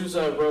Philip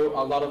Sousa wrote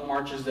a lot of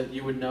marches that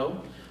you would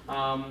know.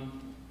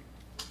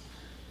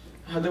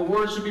 The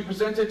award should be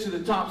presented to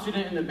the top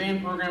student in the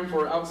band program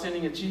for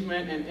outstanding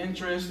achievement and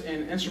interest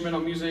in instrumental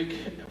music,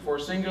 for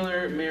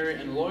singular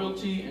merit and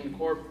loyalty and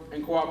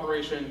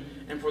cooperation,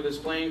 and for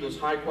displaying those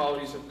high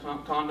qualities of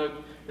conduct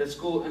that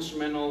school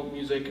instrumental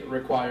music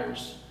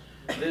requires.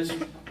 This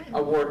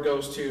award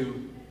goes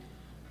to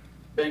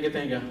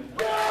Bangatanga.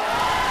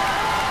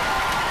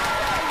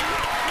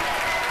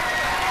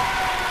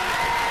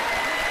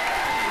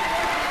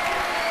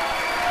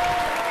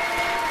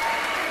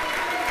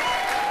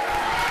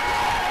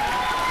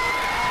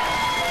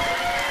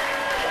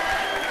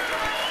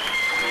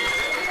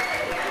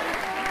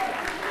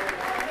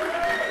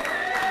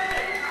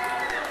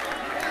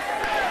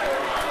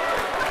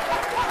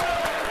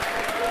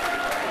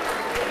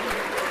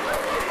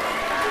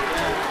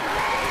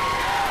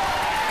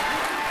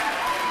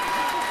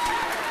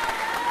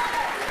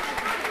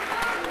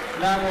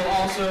 That will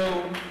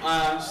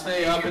also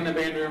stay up in the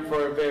band room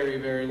for a very,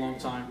 very long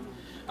time.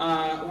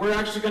 We're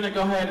actually going to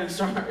go ahead and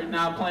start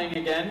now playing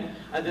again.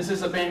 This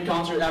is a band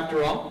concert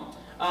after all.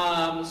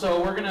 So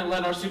we're going to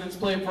let our students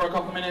play for a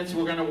couple minutes.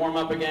 We're going to warm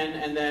up again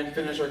and then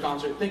finish our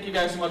concert. Thank you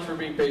guys so much for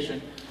being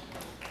patient.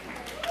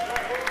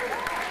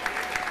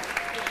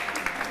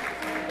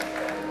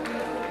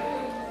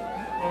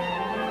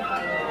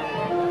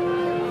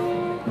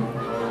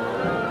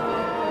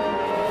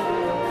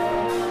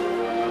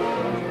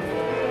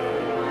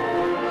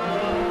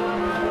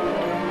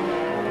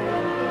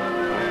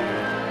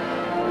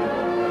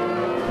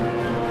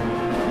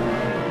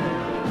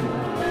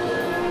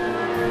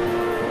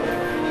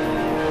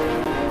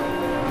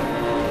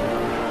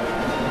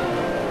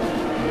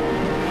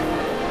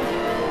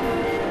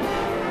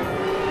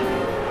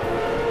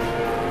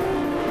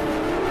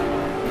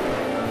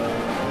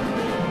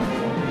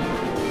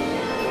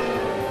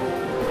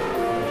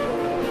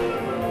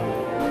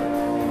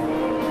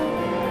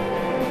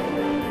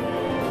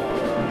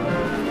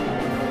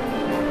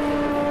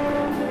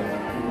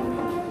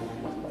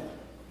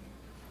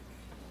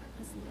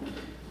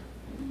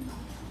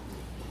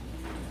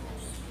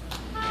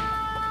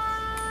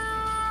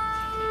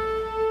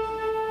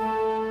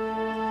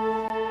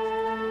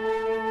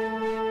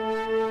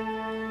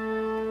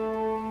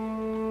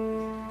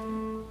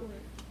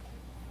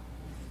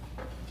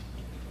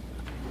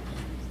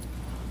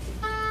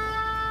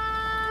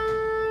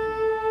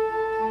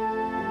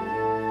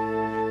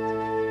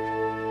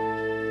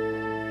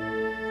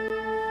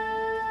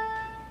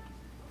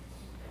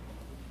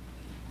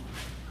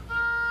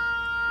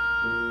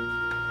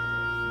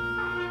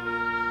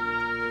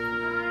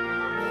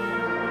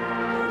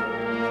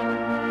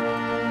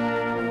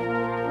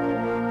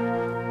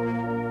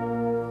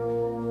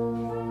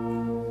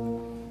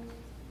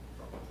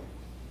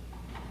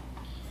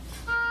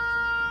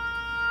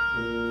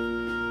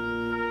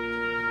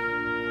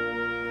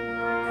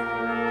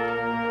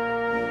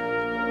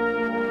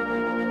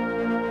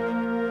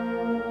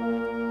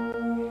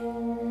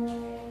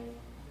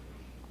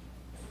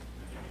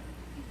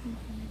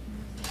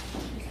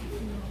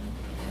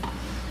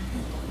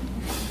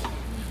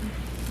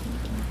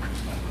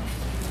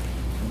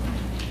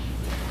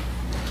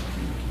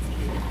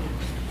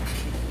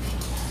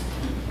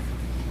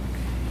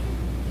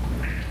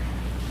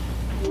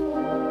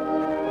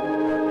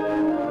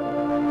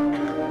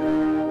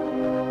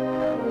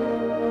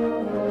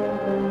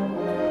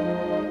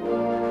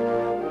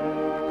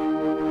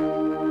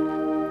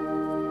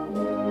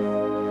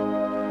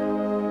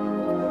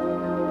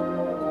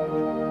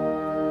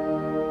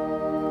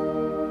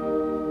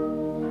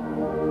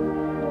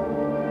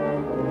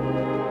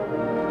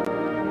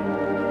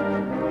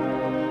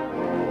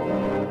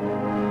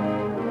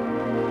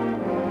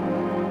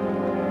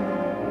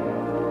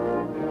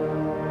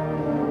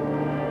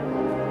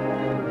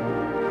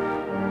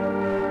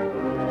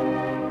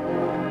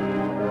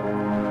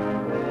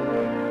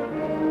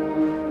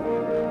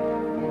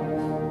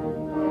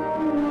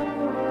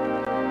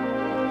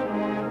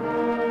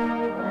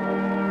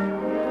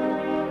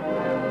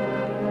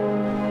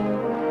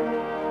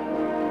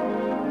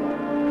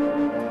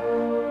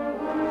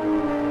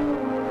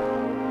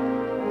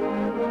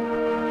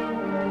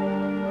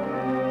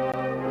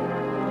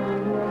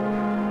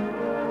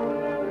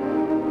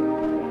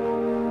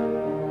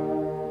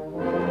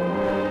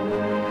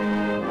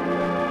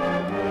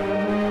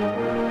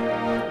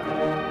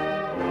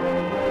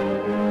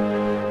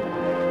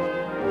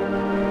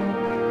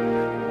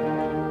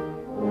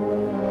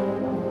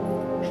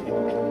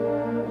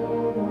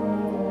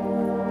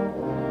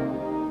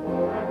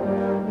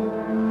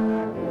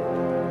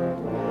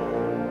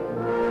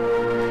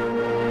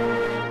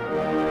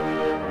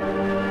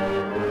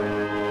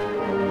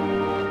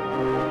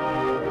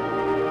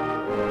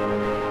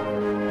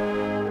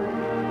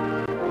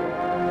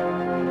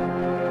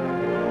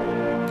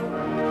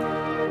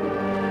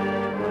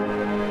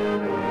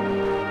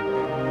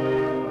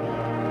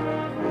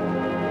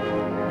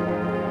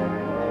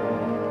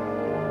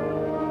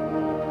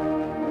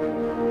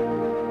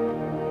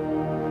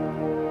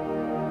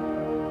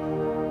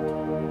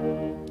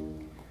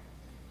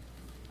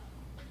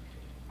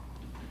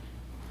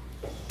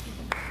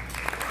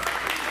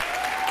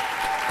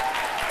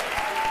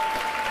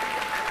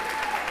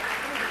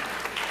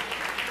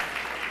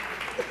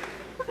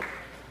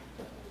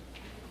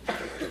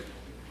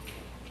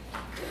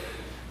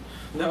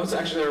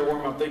 That's actually our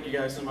warm-up. Thank you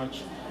guys so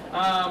much.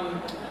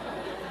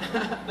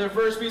 The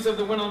first piece of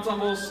the Wind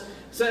Ensemble's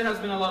set has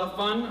been a lot of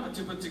fun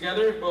to put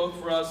together, both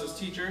for us as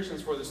teachers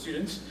and for the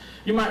students.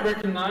 You might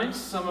recognize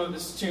some of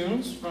these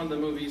tunes from the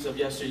movies of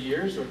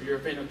yesteryears, or if you're a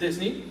fan of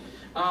Disney.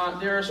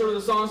 There are sort of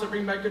the songs that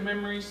bring back good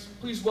memories.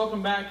 Please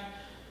welcome back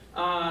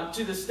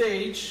to the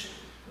stage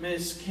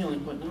Miss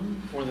Kaylin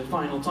Putnam for the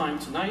final time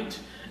tonight,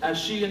 as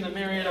she and the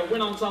Marietta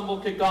Wind Ensemble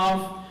kick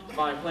off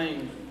by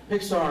playing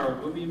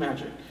Pixar movie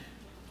Magic.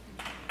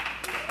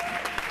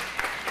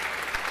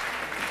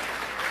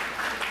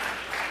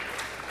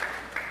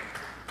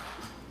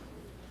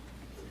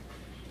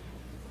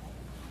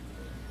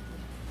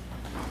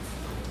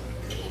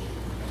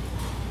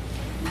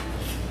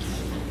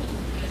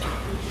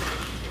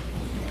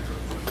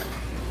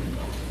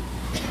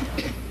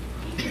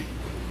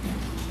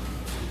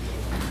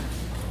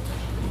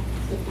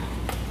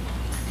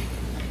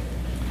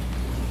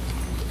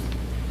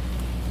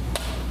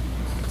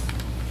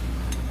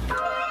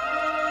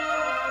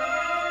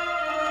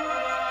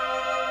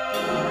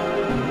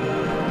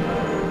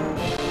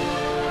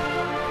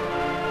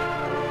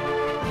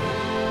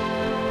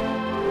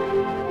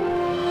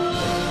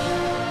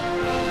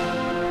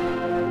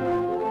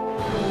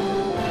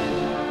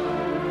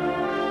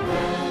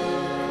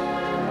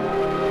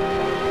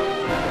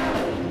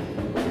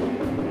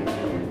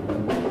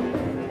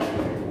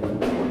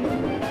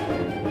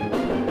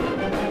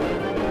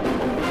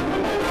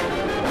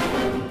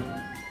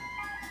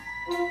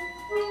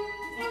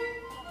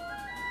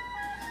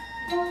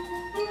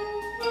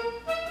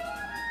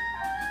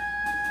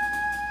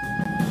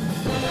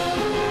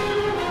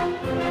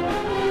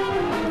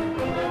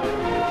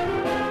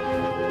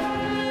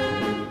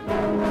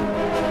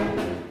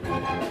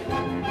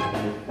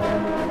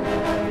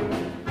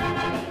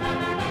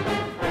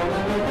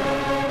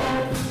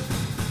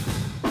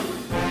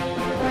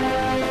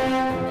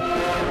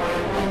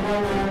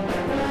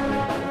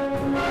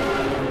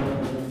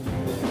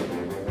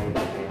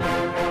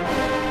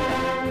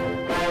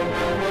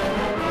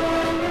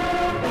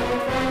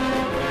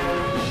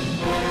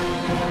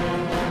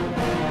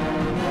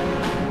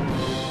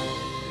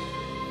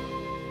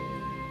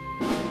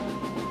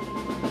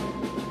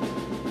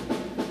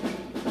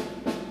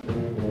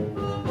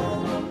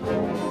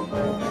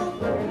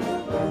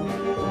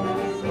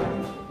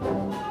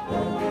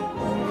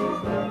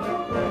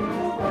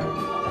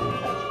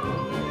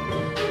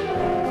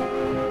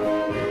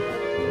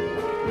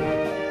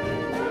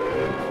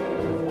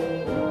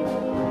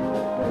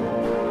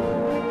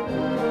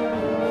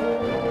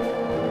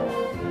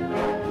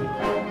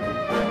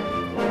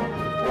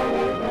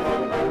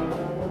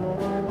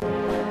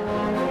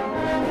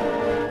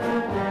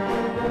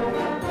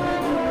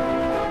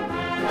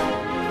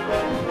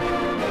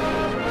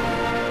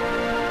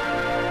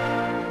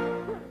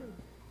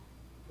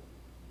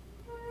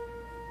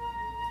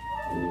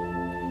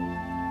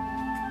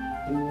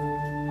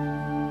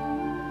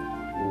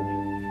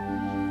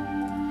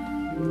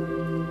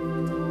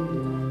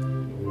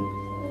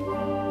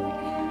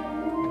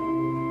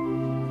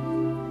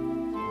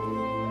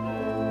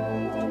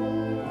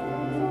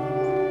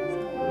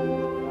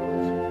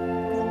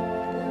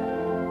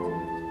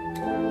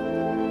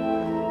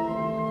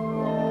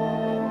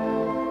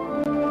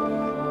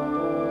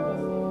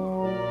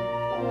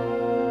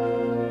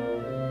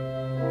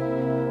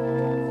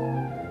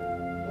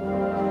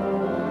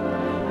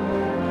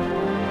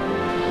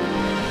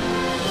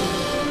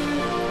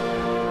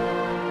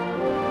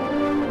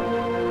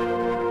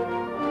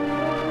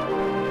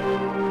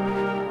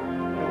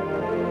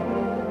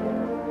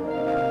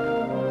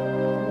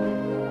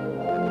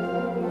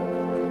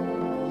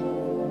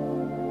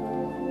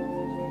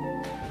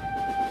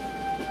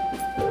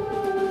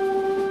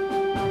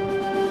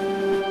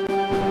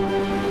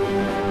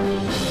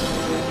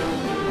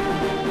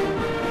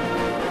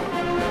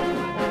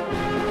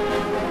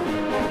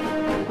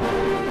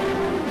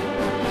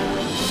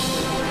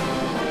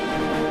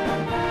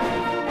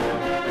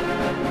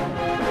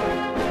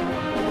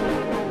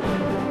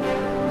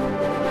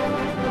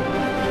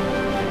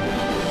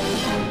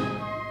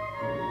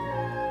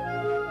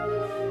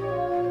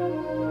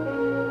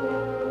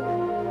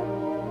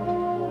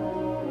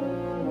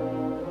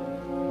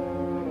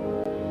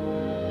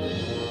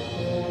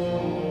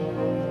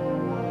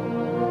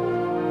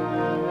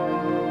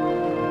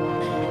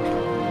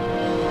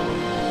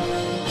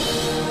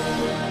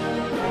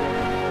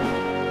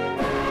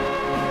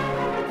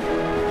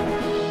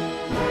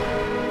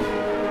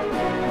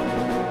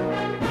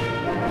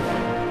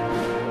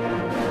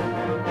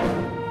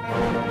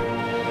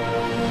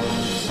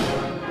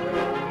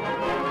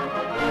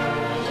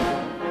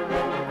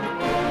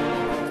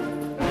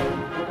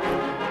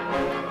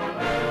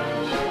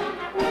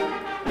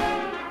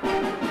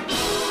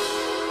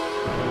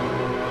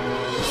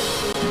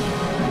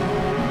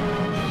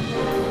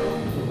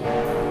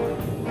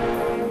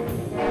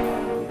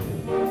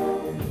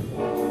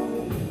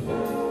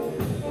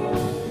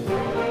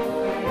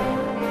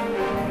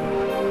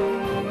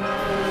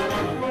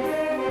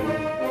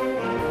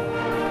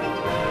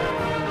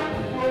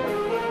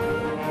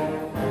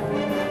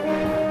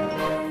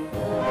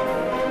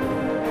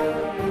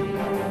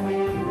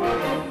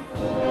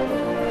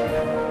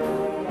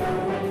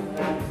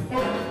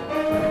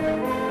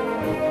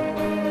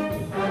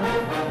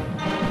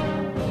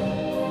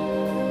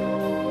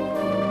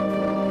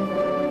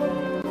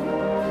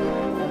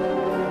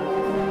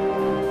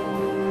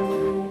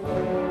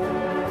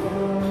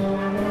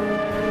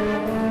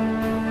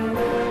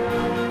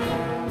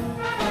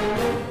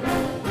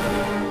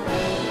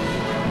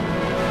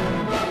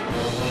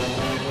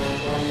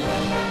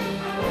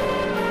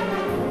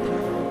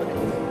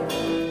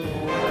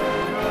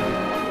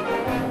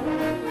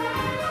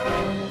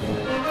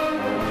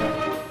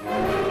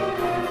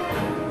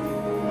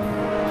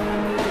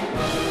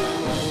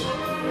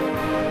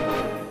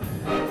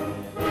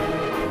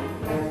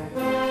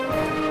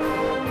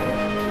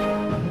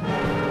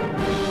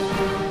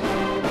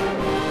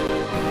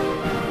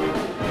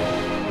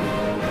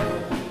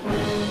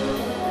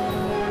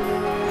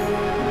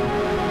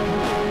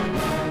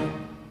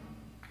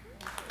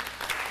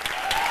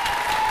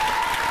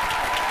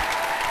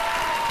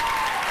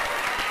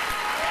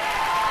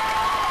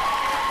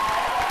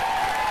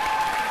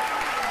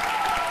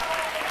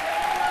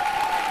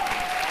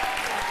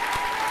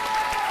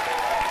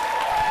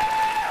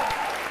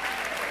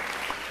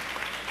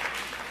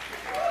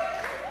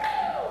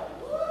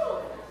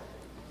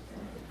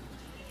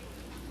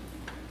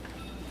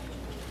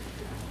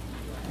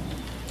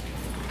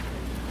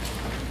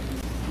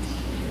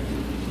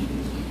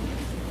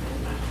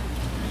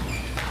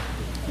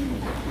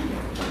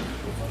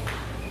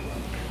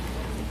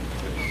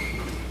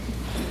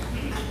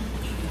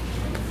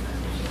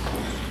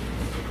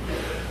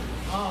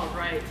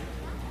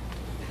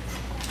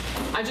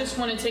 I just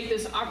want to take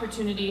this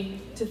opportunity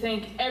to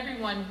thank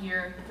everyone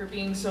here for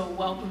being so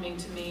welcoming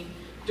to me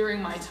during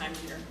my time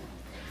here.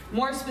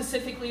 More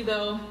specifically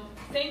though,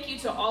 thank you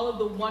to all of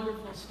the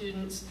wonderful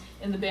students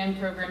in the band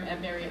program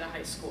at Marietta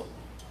High School.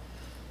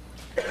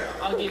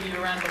 I'll give you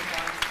a round of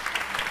applause.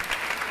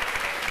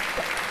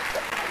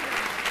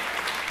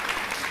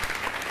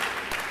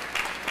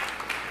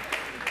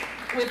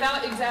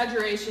 Without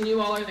exaggeration,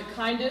 you all are the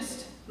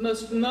kindest,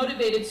 most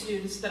motivated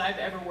students that I've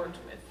ever worked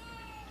with.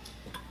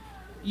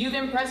 You've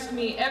impressed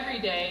me every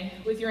day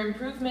with your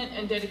improvement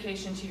and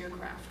dedication to your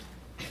craft.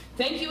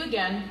 Thank you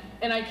again,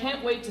 and I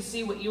can't wait to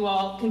see what you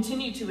all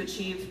continue to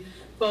achieve,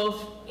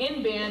 both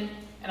in band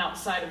and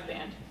outside of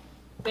band.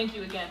 Thank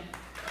you again.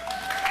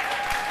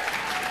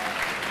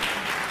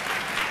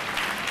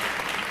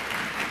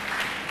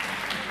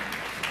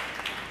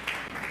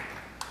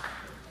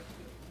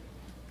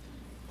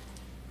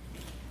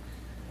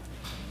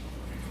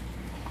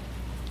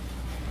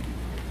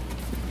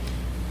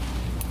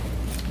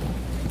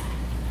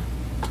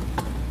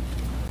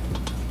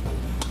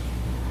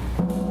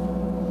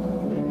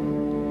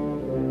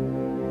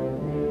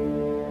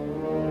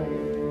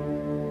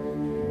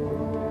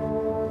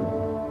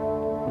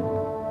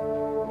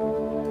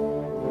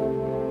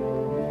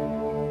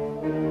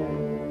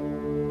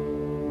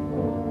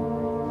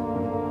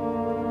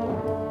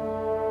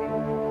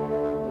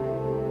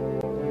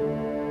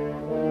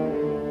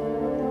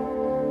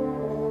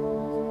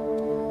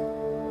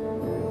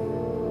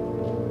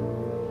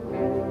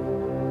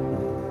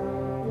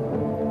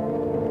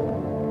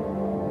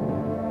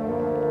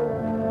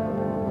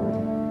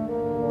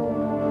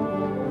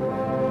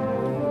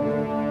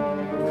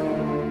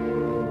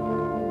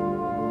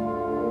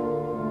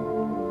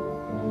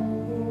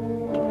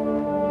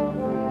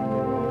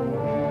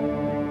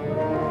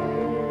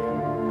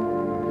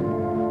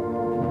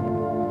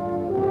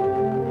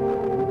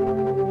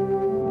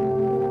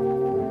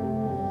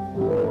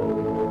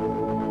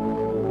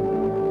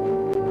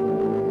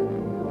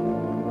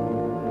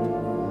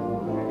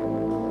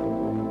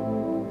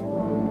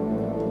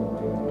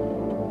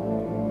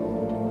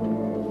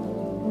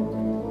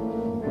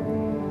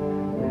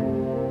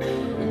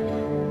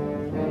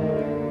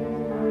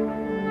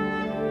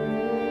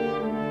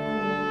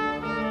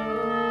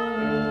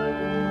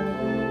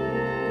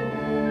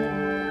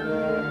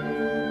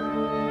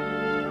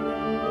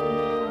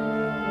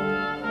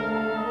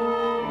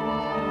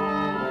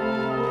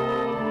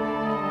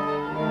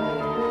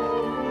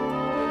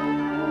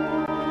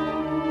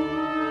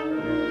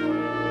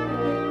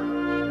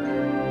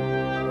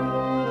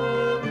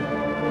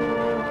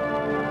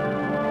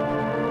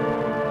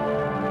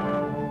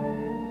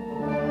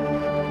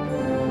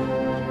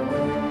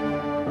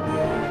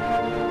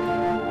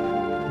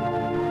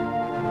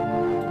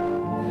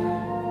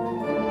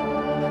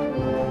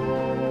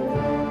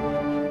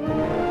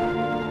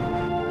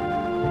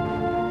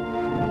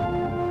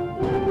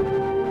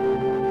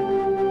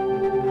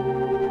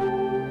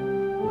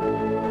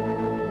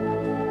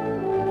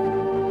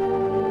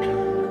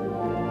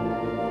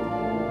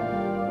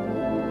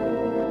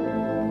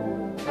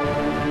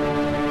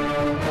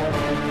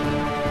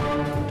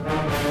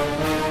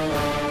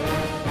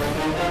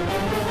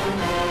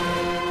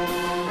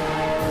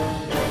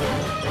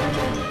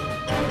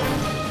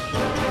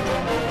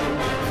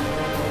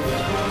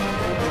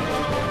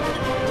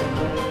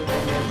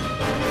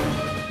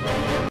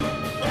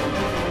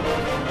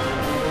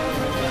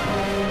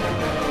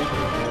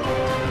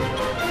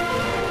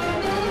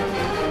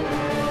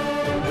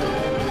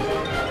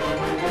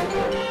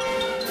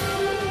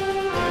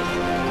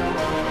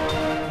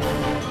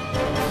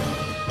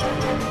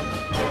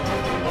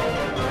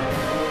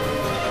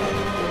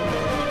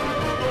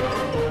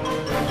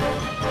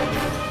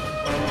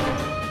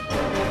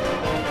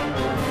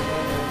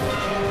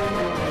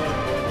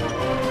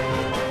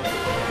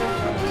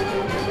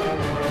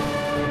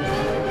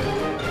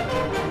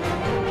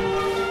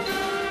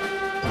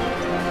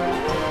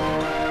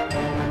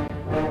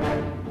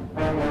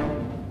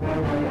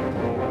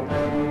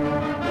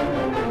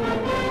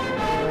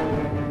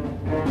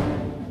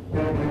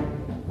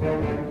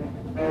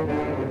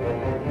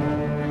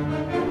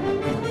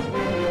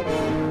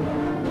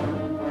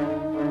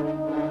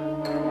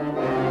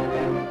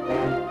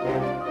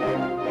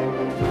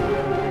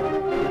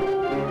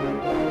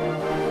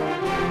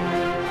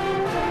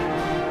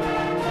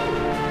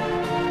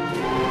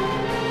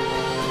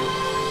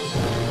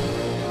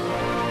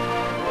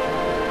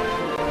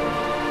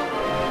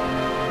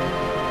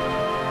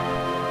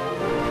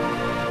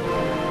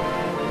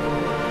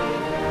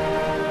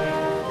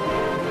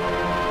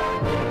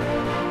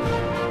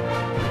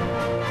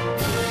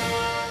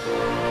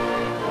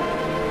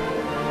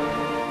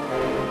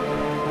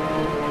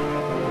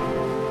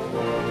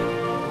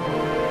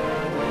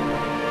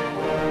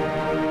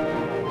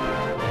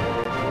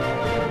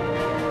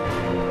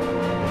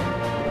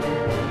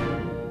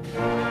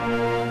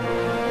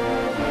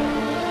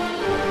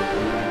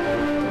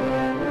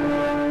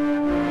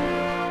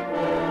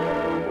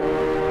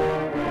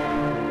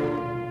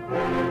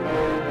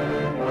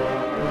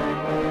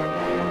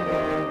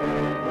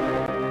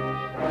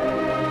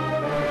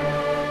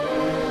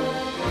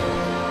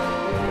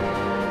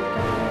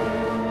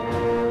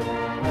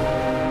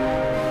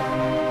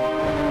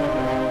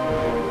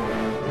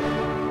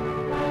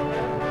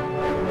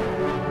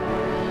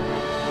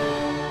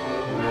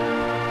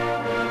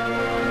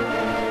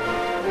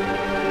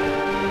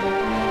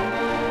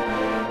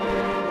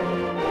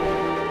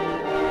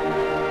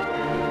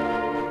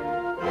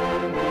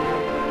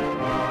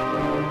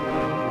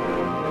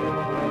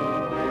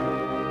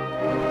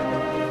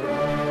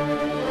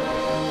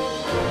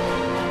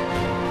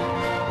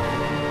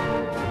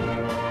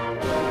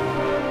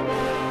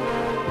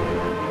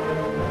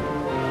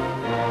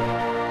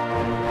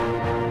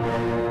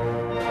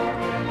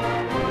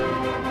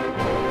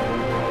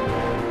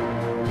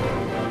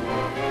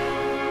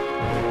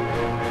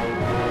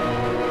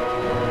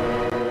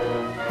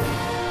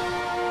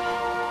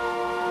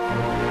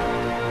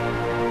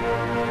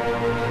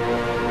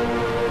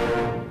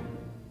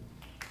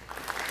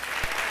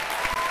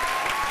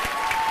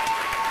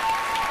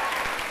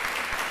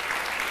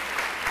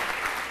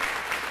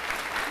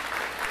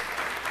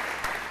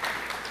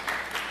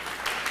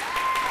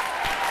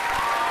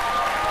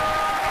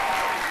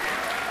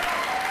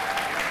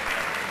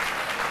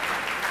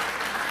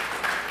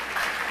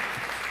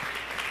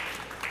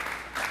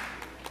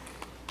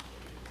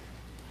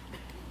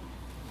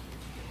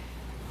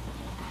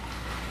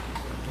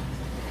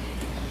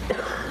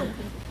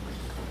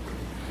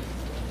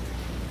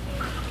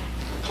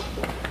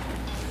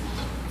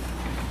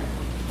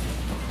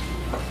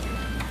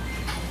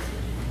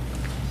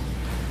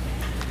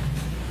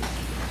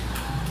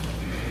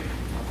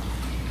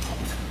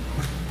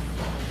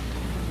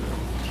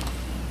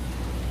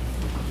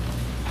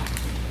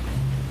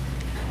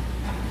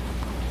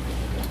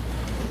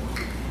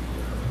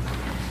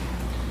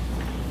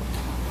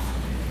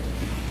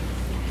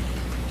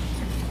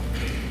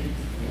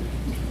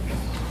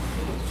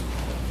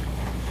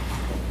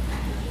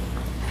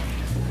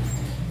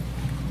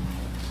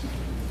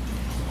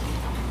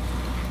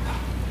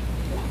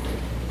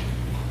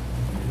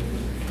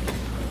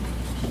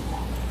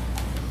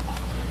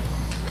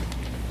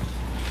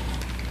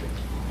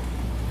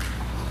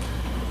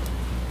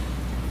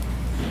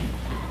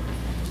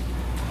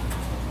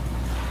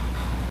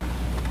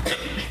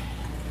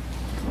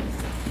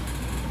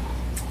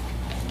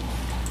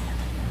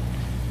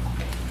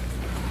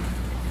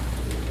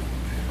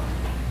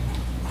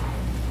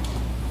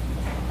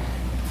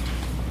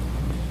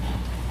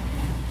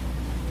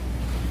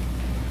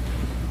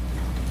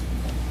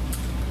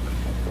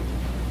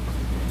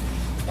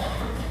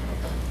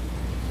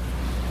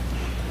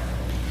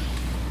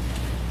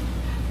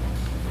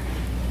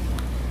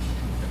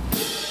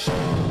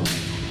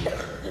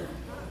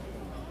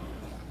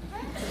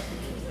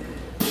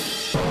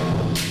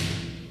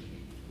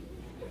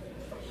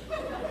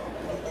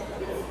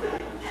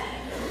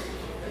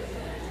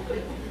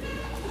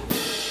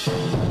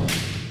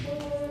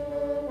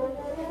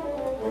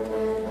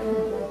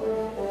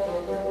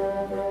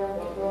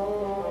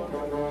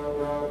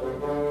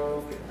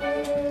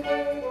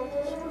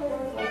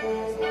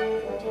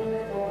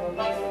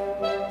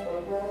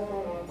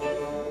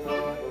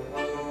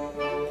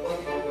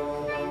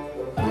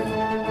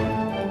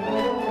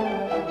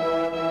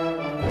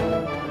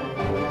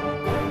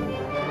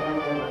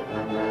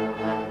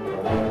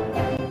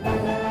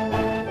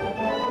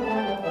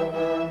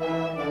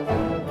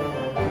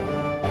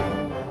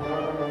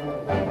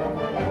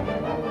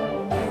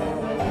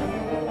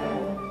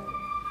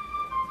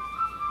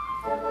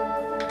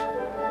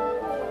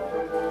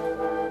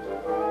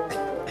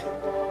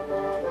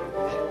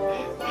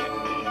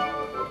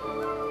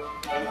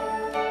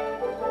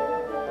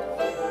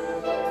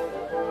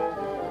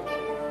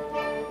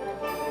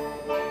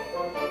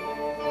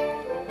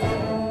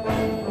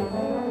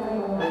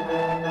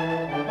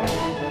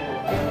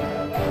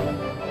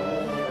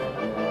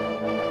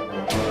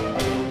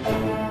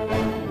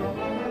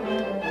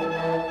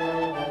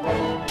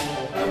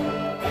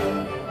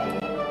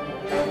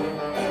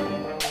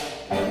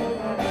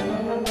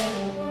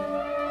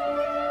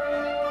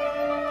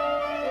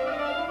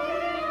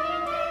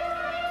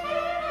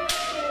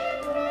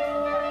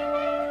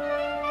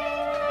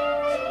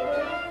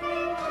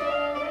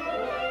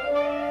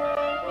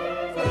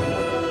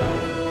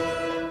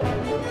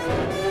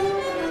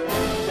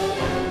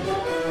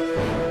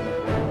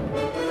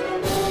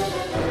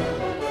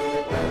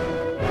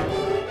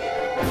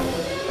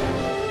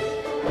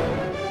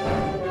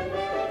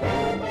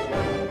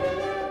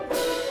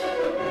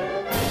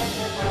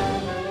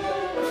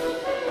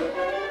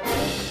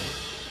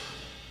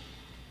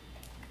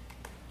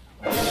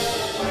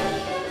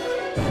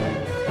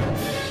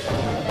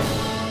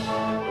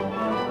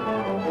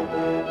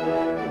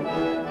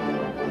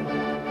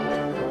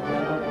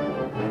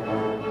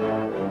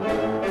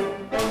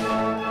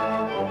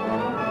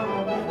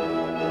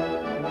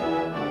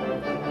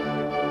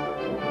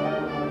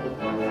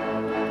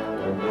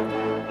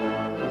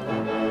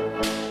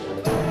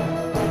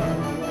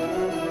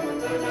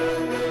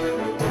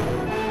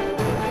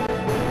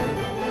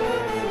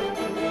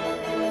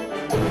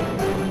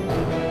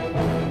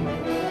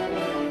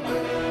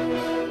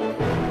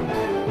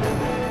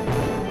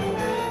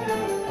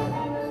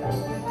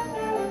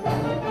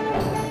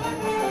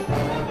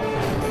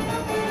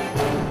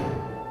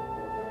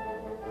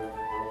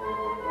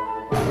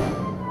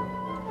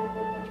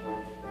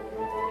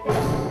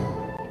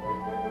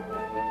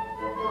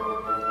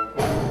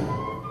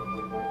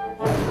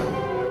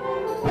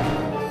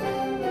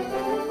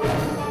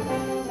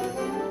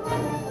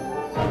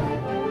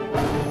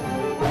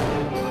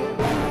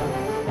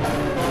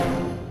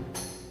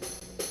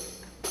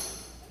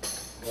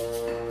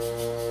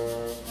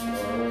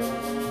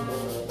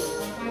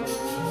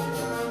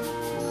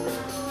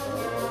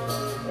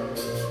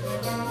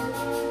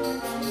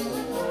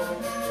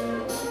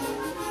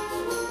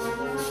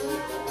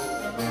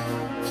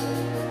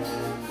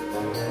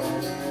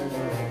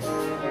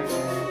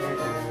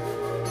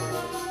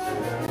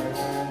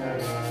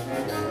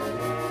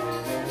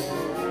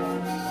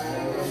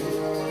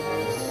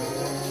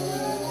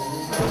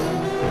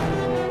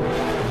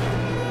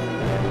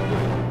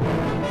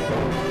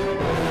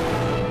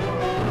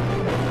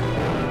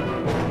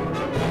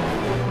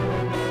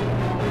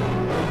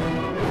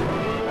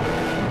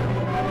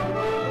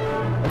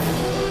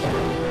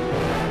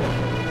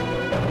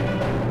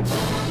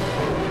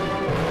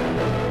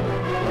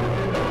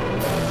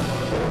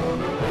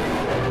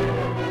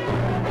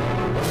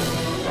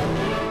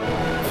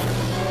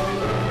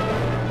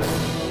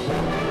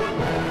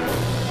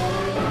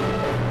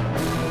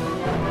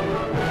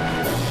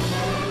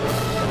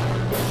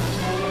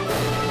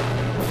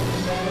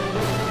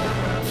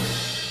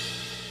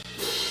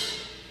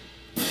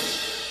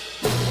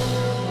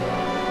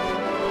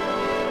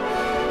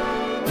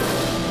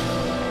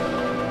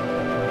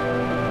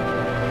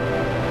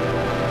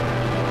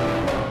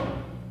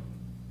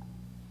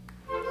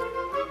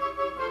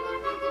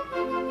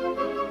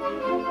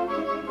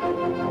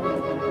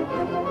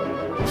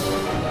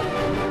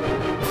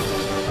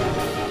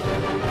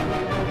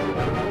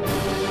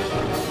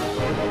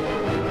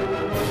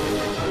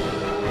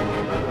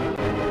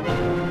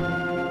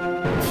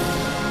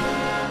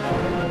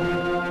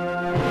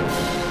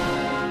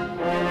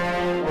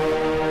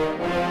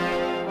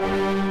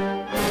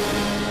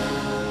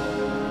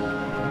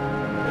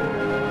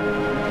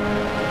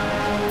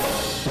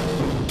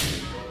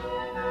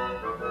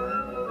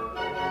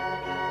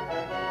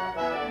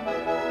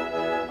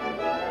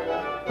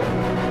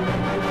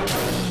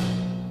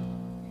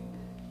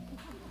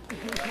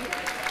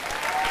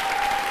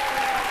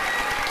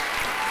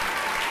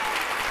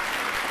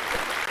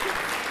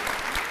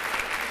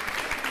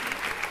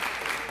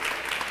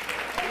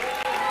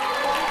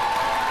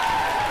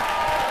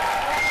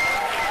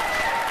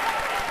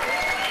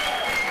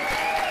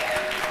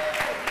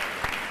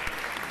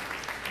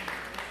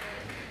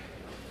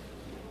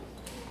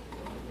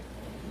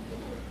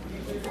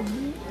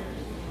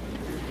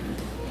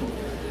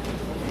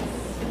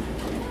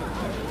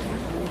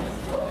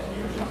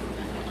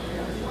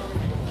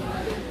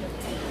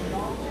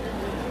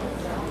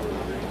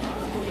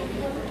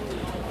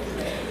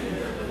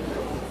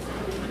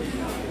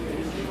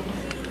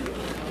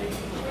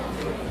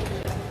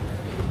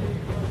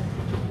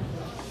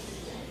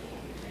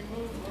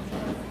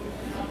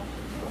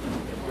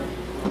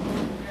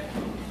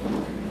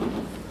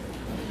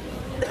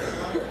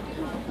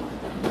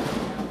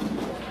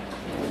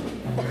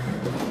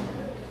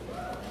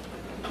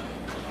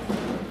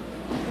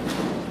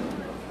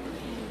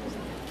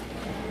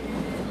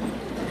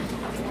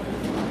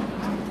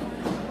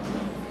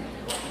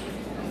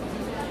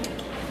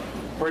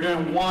 We're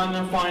doing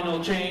one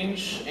final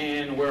change,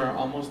 and we're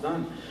almost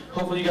done.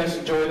 Hopefully you guys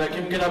enjoyed that.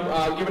 Give it up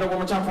one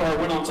more time for our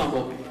wind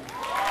ensemble.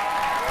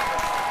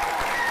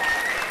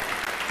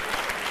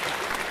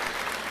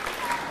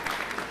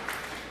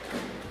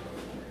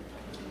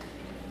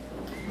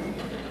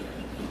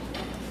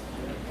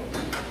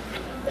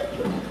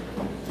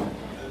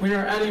 We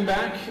are adding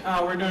back.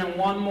 We're doing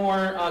one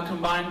more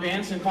combined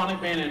band, symphonic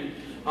band,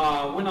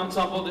 and wind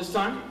ensemble this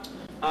time.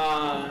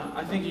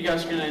 I think you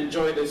guys are going to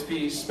enjoy this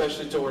piece,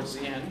 especially towards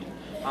the end.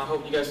 I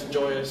hope you guys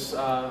enjoy this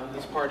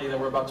party that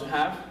we're about to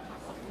have.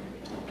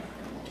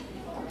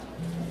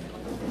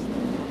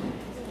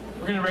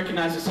 We're going to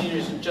recognize the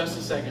seniors in just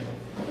a second.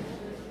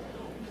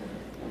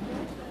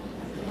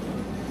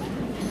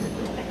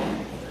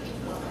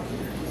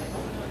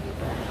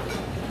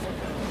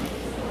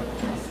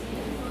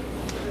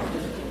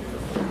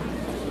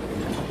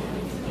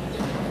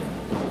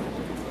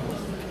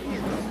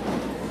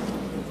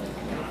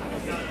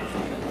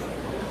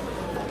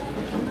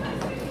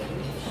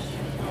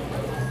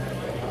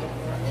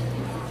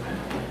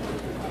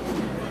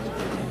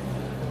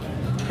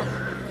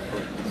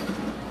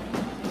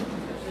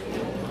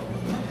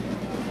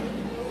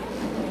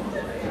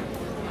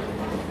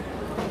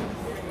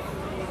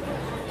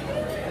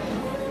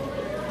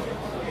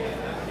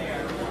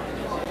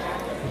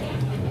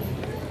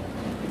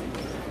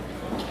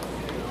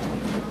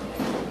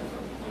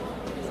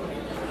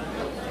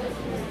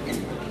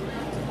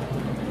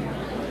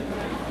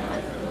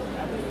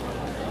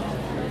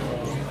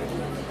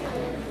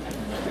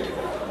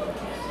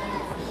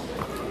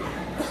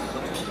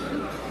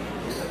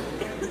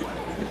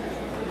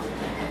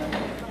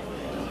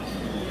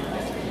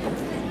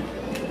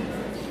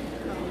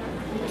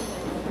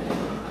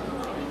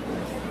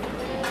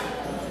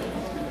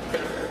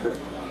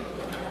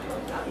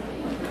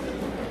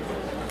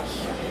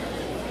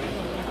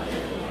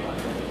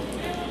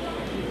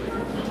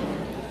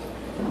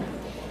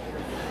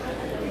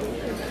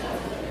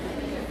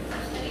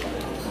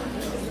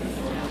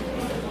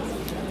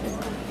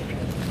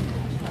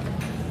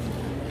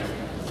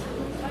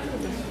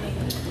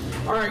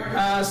 All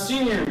right,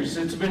 seniors,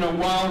 it's been a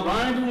wild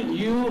ride.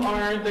 You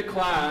are the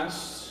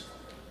class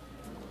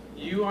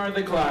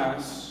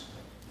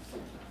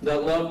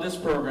that loved this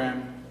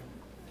program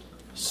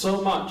so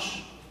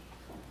much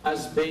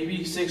as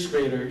baby sixth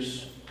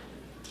graders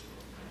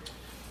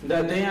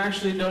that they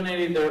actually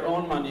donated their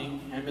own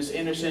money, and Miss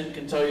Anderson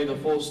can tell you the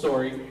full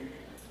story.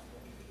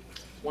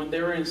 When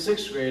they were in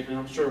sixth grade, and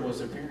I'm sure it was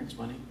their parents'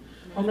 money,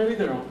 or maybe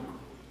their own.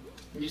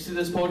 You see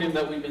this podium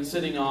that we've been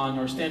sitting on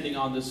or standing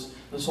on this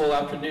whole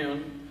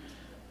afternoon,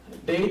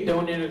 they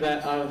donated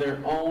that out of their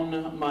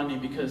own money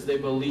because they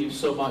believe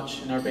so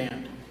much in our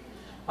band.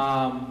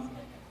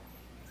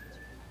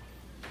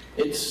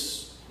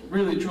 It's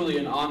really, truly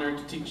an honor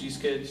to teach these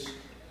kids.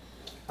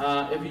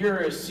 If you're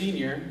a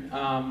senior,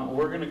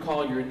 we're going to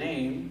call your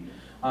name.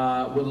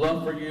 Would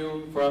love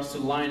for us to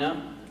line up.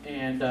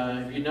 And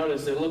if you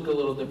notice, they look a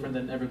little different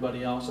than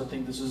everybody else. I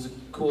think this is a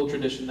cool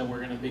tradition that we're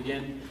going to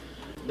begin.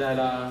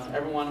 That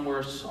everyone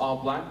wears all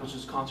black, which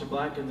is concert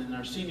black, and then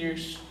our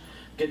seniors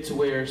get to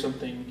wear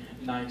something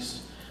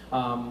nice.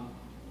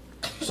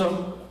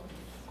 So,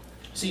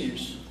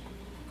 seniors,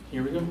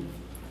 here we go.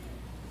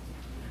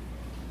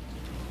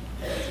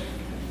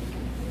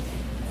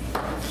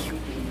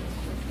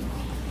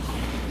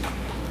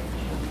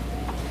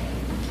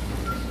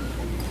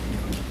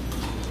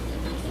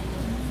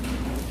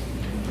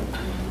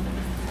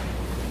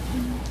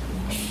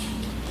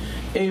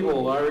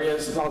 Abel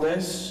Arias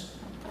Valdez.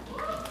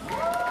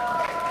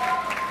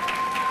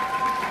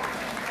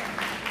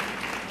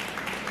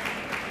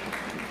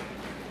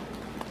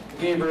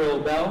 Gabriel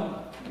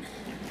Bell.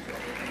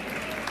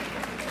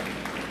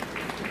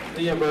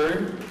 Leah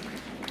Bird.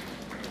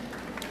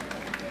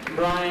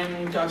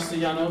 Brian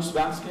Castellanos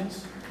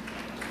Vasquez.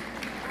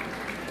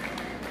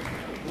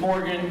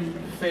 Morgan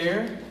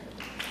Fair.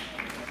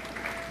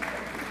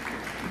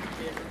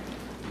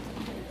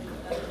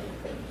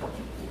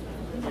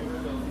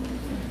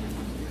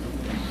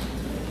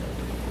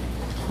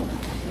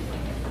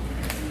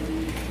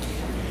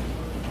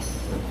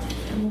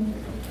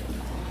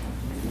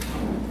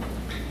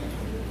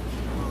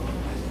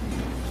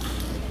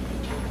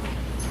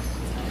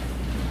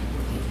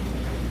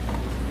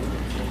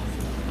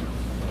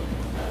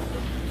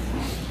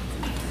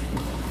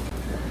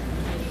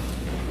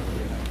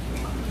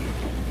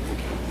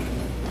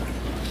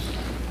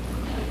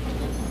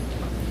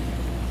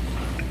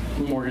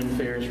 Morgan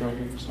Fair is right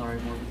here. Sorry,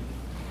 Morgan.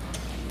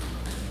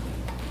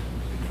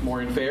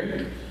 Morgan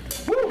Fair.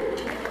 Woo!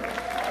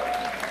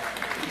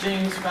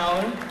 James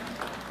Fowler.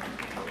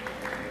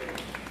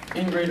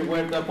 Ingrid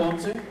Huerta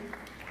Ponce.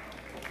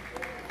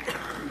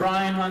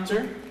 Brian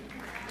Hunter.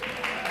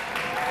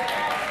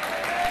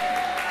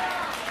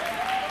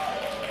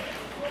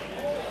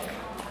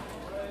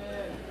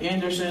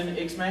 Anderson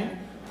Ixmay.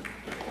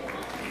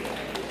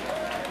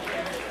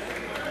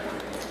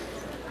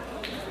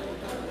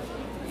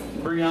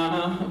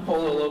 Brianna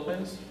Polo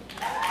Lopez.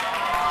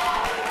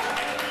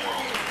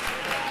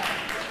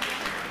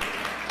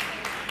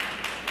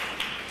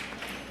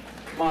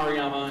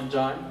 Mariama and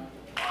Jai.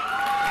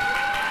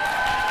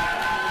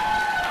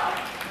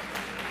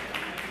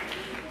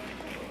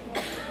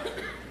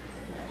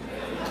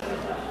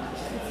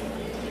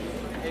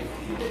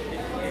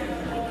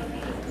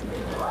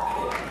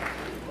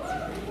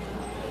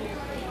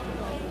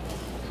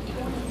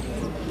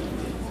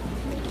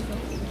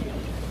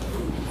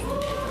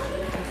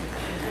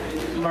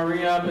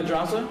 Maria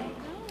Pedraza.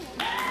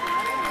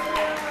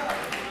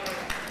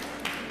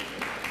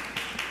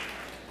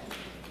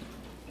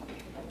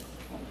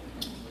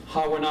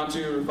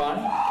 Hawanatu Rufai.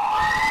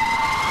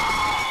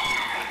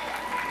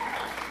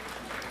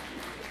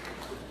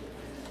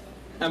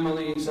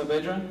 Emily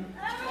Saavedra.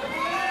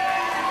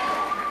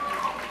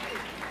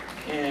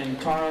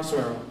 And Tara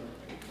Suero.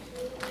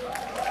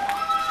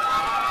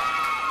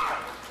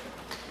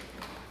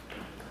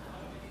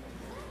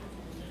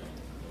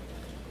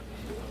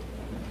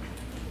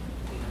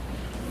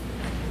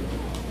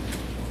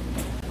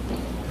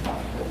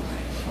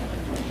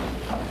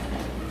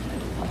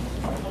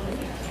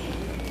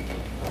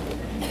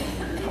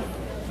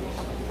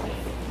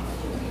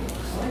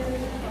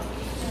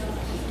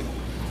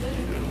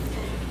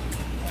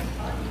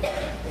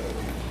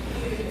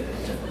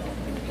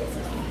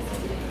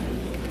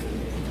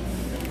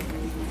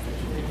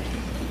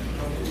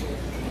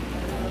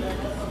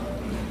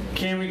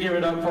 Can we give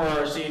it up for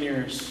our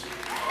seniors?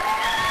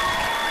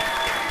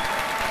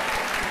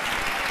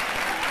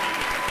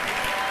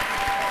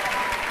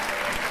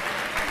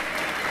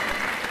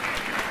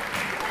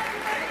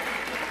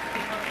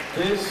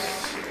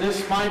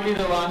 This might be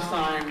the last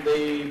time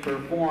they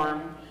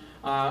perform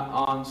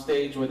on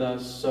stage with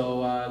us, so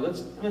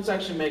let's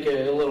actually make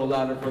it a little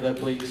louder for them,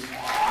 please.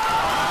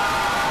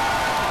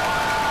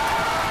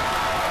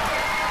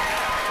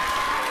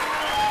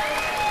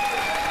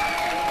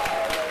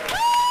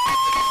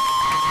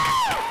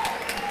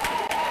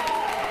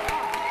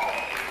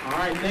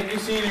 All right, thank you,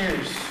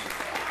 seniors.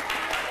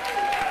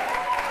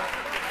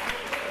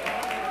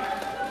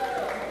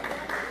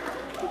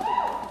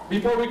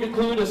 Before we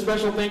conclude, a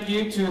special thank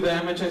you to the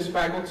MHS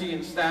faculty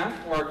and staff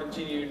for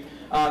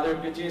their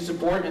continued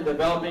support in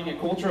developing a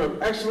culture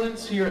of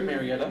excellence here at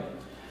Marietta.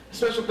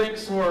 Special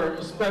thanks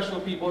for special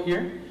people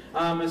here.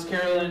 Ms.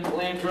 Carolyn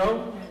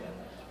Landro,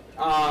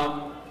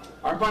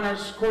 our Fine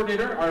Arts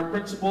Coordinator, our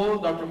Principal,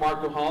 Dr.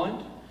 Marco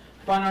Holland,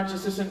 Fine Arts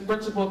Assistant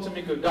Principal,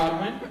 Tamiko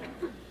Godwin,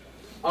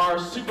 our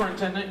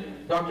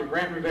Superintendent, Dr.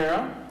 Grant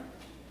Rivera,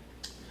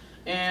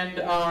 and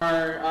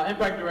our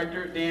Impact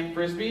Director, Dan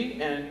Frisbee,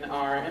 and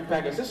our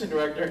Impact Assistant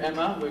Director,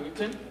 Emma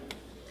Wigington,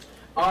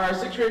 our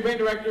 6th grade band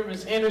director,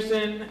 Ms.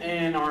 Anderson,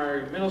 and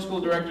our middle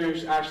school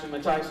directors, Ashley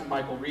Mattice and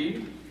Michael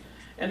Reed.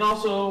 And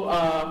also,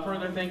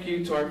 further thank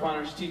you to our Fine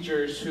Arts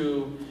teachers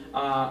who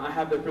I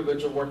have the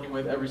privilege of working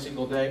with every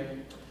single day.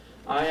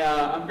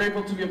 I'm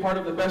grateful to be a part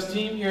of the best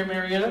team here at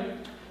Marietta,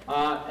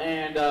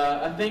 and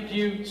a thank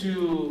you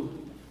to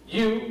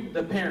you,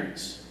 the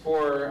parents,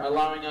 for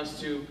allowing us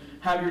to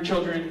have your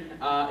children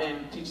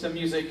and teach them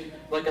music.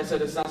 Like I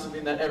said, it's not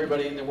something that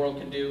everybody in the world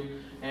can do,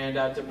 and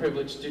it's a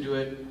privilege to do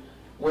it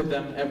with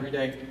them every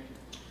day.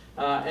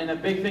 And a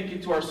big thank you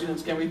to our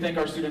students. Can we thank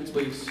our students,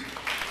 please?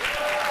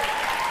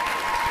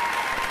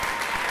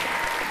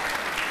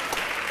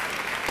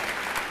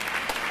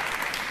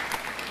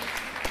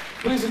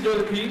 Please enjoy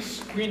the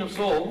piece, Queen of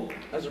Soul,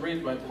 as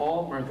arranged by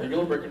Paul Martha.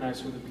 You'll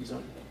recognize who the piece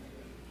is.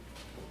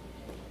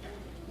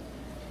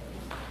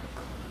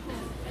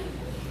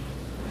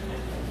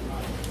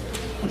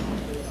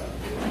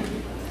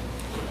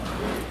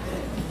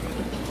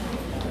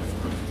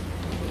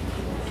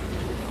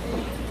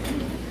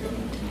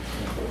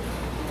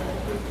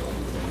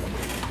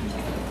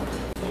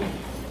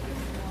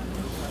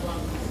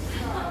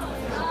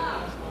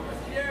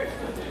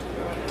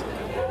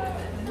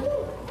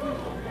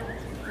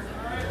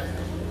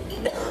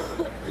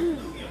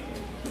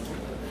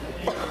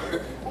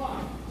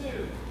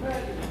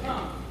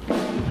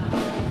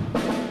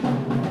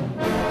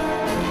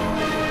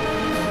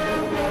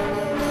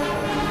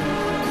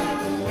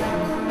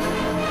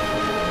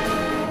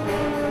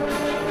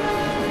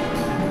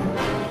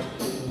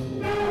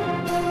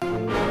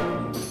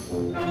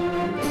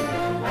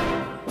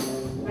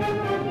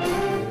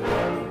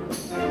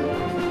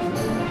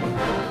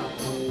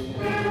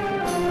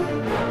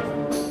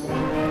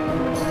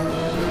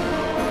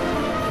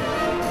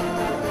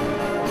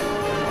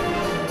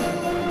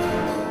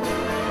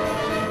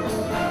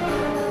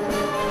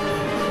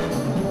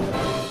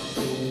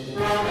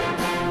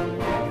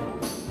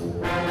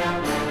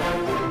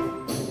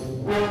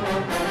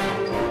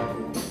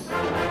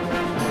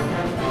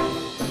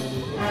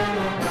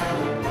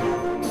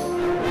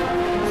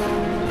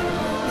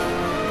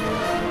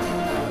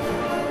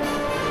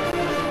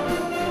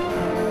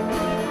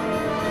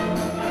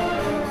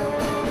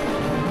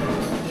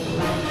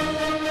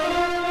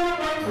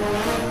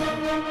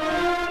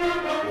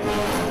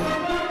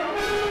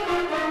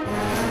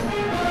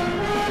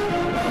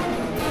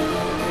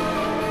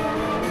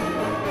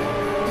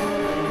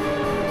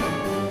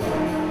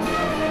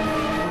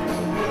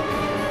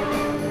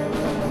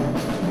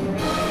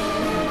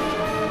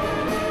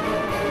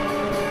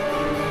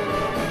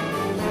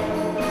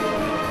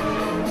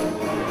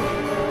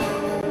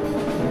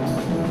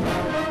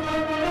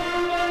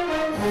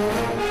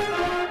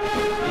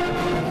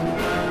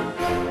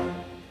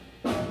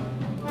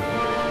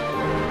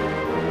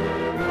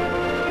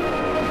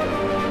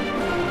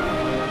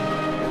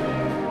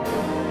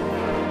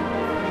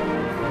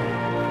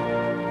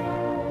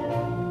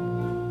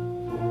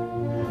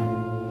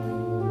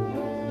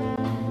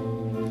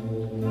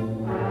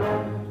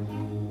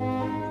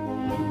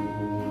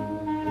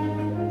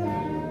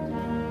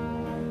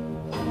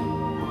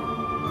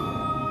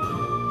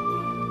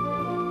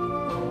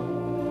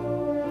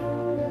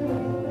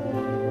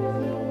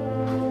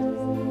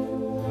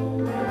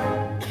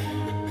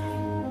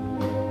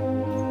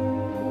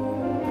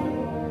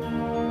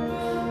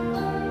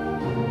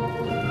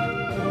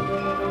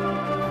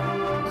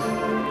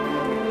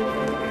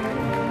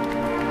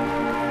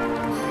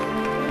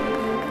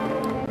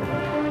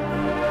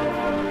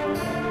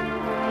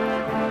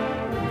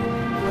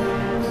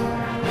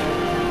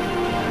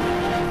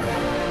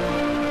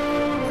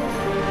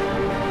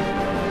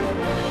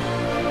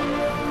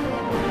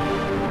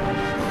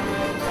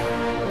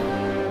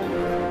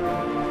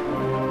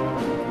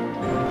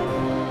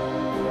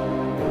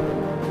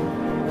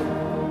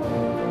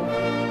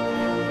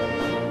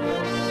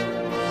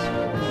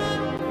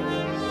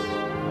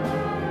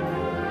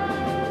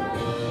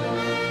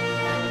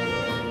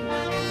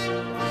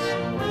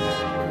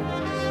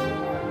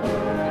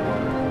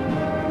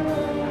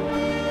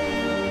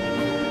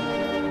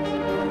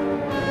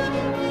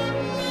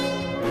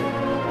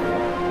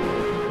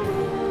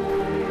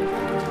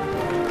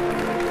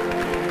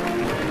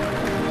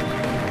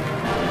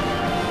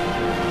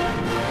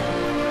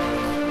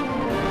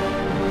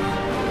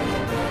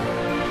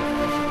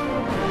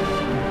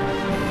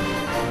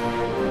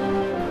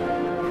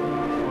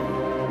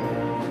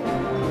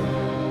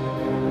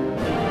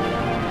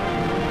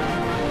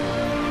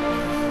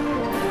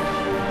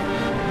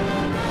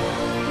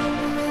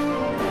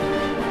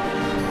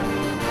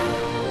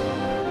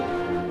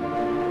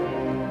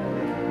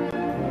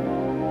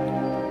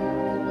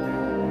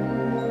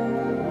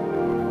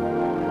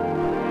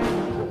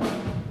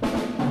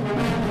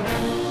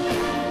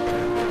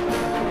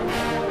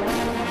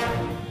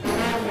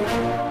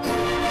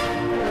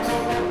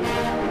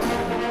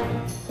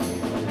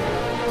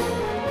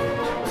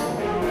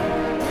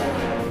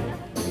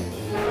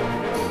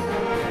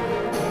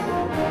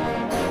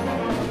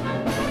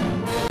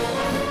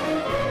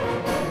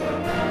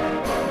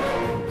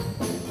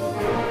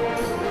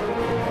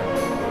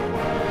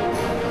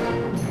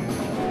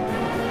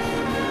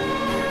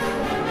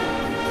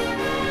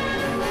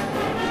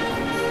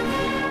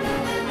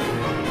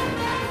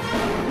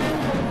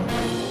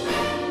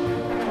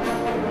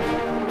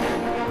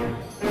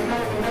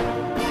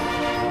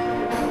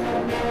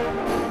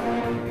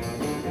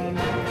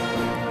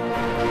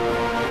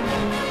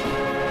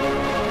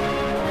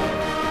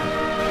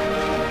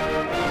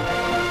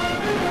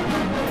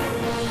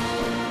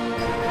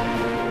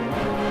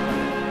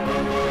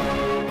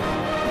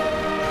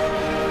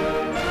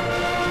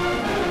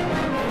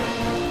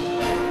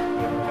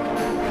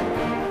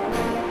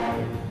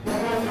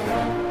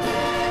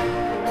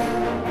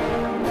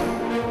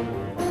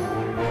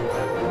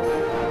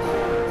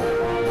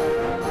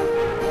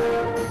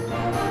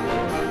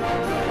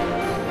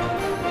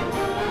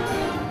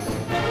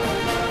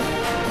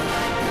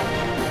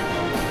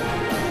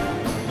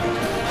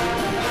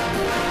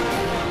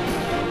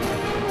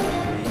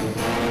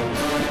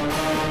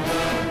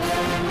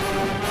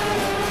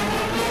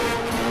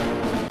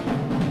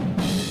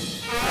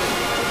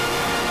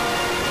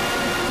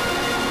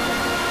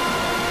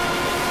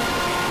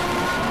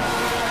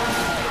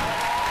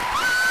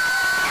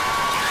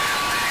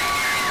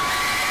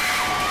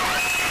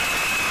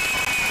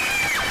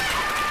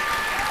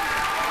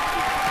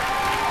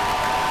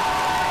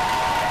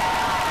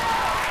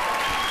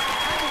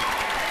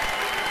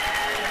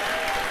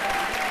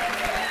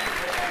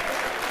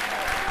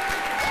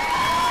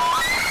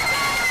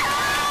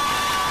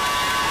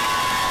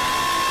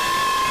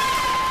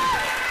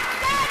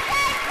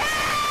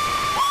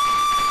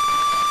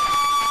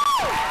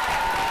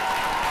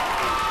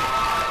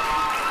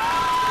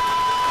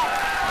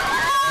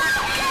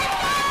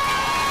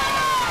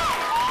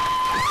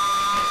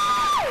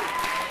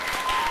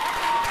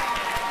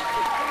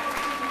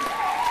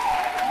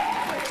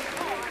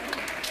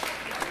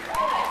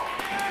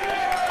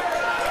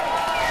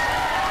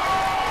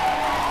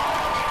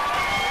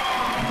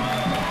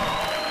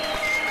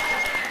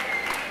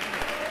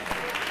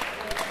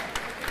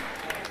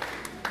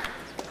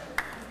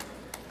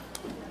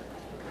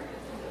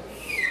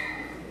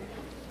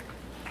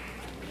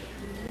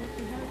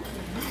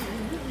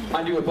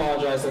 I do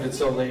apologize that it's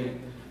so late,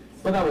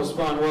 but that was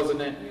fun,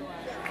 wasn't it?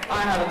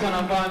 I had a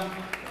ton of fun.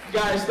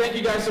 Guys, thank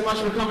you guys so much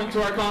for coming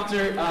to our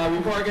concert.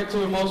 Before I get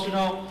too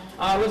emotional,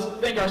 let's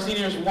thank our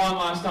seniors one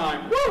last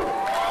time. Woo!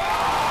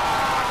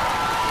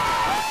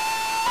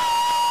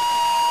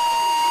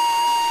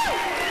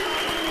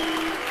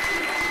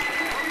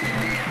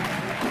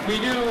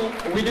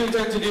 We do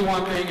tend to do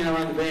one thing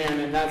around the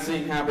band, and that's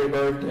sing happy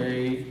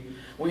birthday.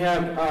 We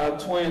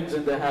have twins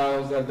in the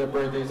house that their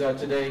birthdays are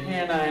today,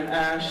 Hannah and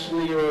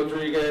Ashley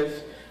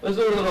Rodriguez. Let's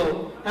do a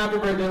little happy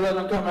birthday. Let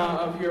them come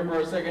out up here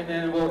for a second,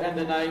 and we'll end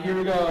the night. Here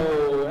we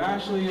go.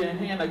 Ashley and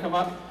Hannah, come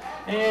up.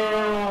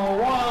 And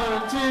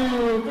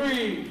 1, 2,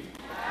 3.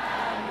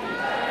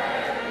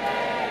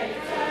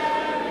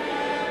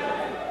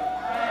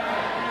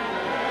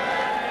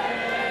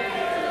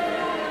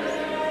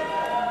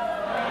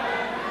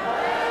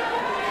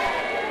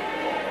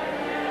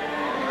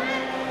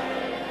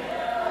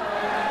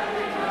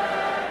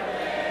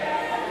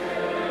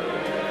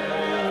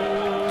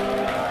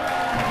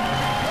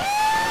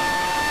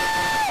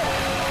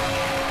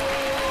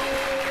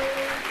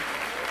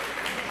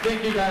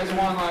 Thank you guys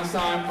one last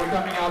time for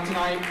coming out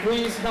tonight.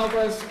 Please help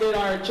us get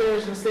our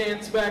chairs and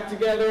stands back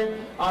together.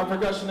 Our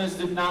percussionists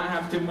did not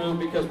have to move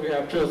because we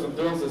have Trills and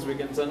Thrills this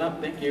weekend set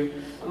up. Thank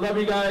you. I love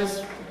you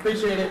guys.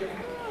 Appreciate it.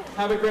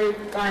 Have a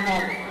great time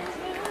home.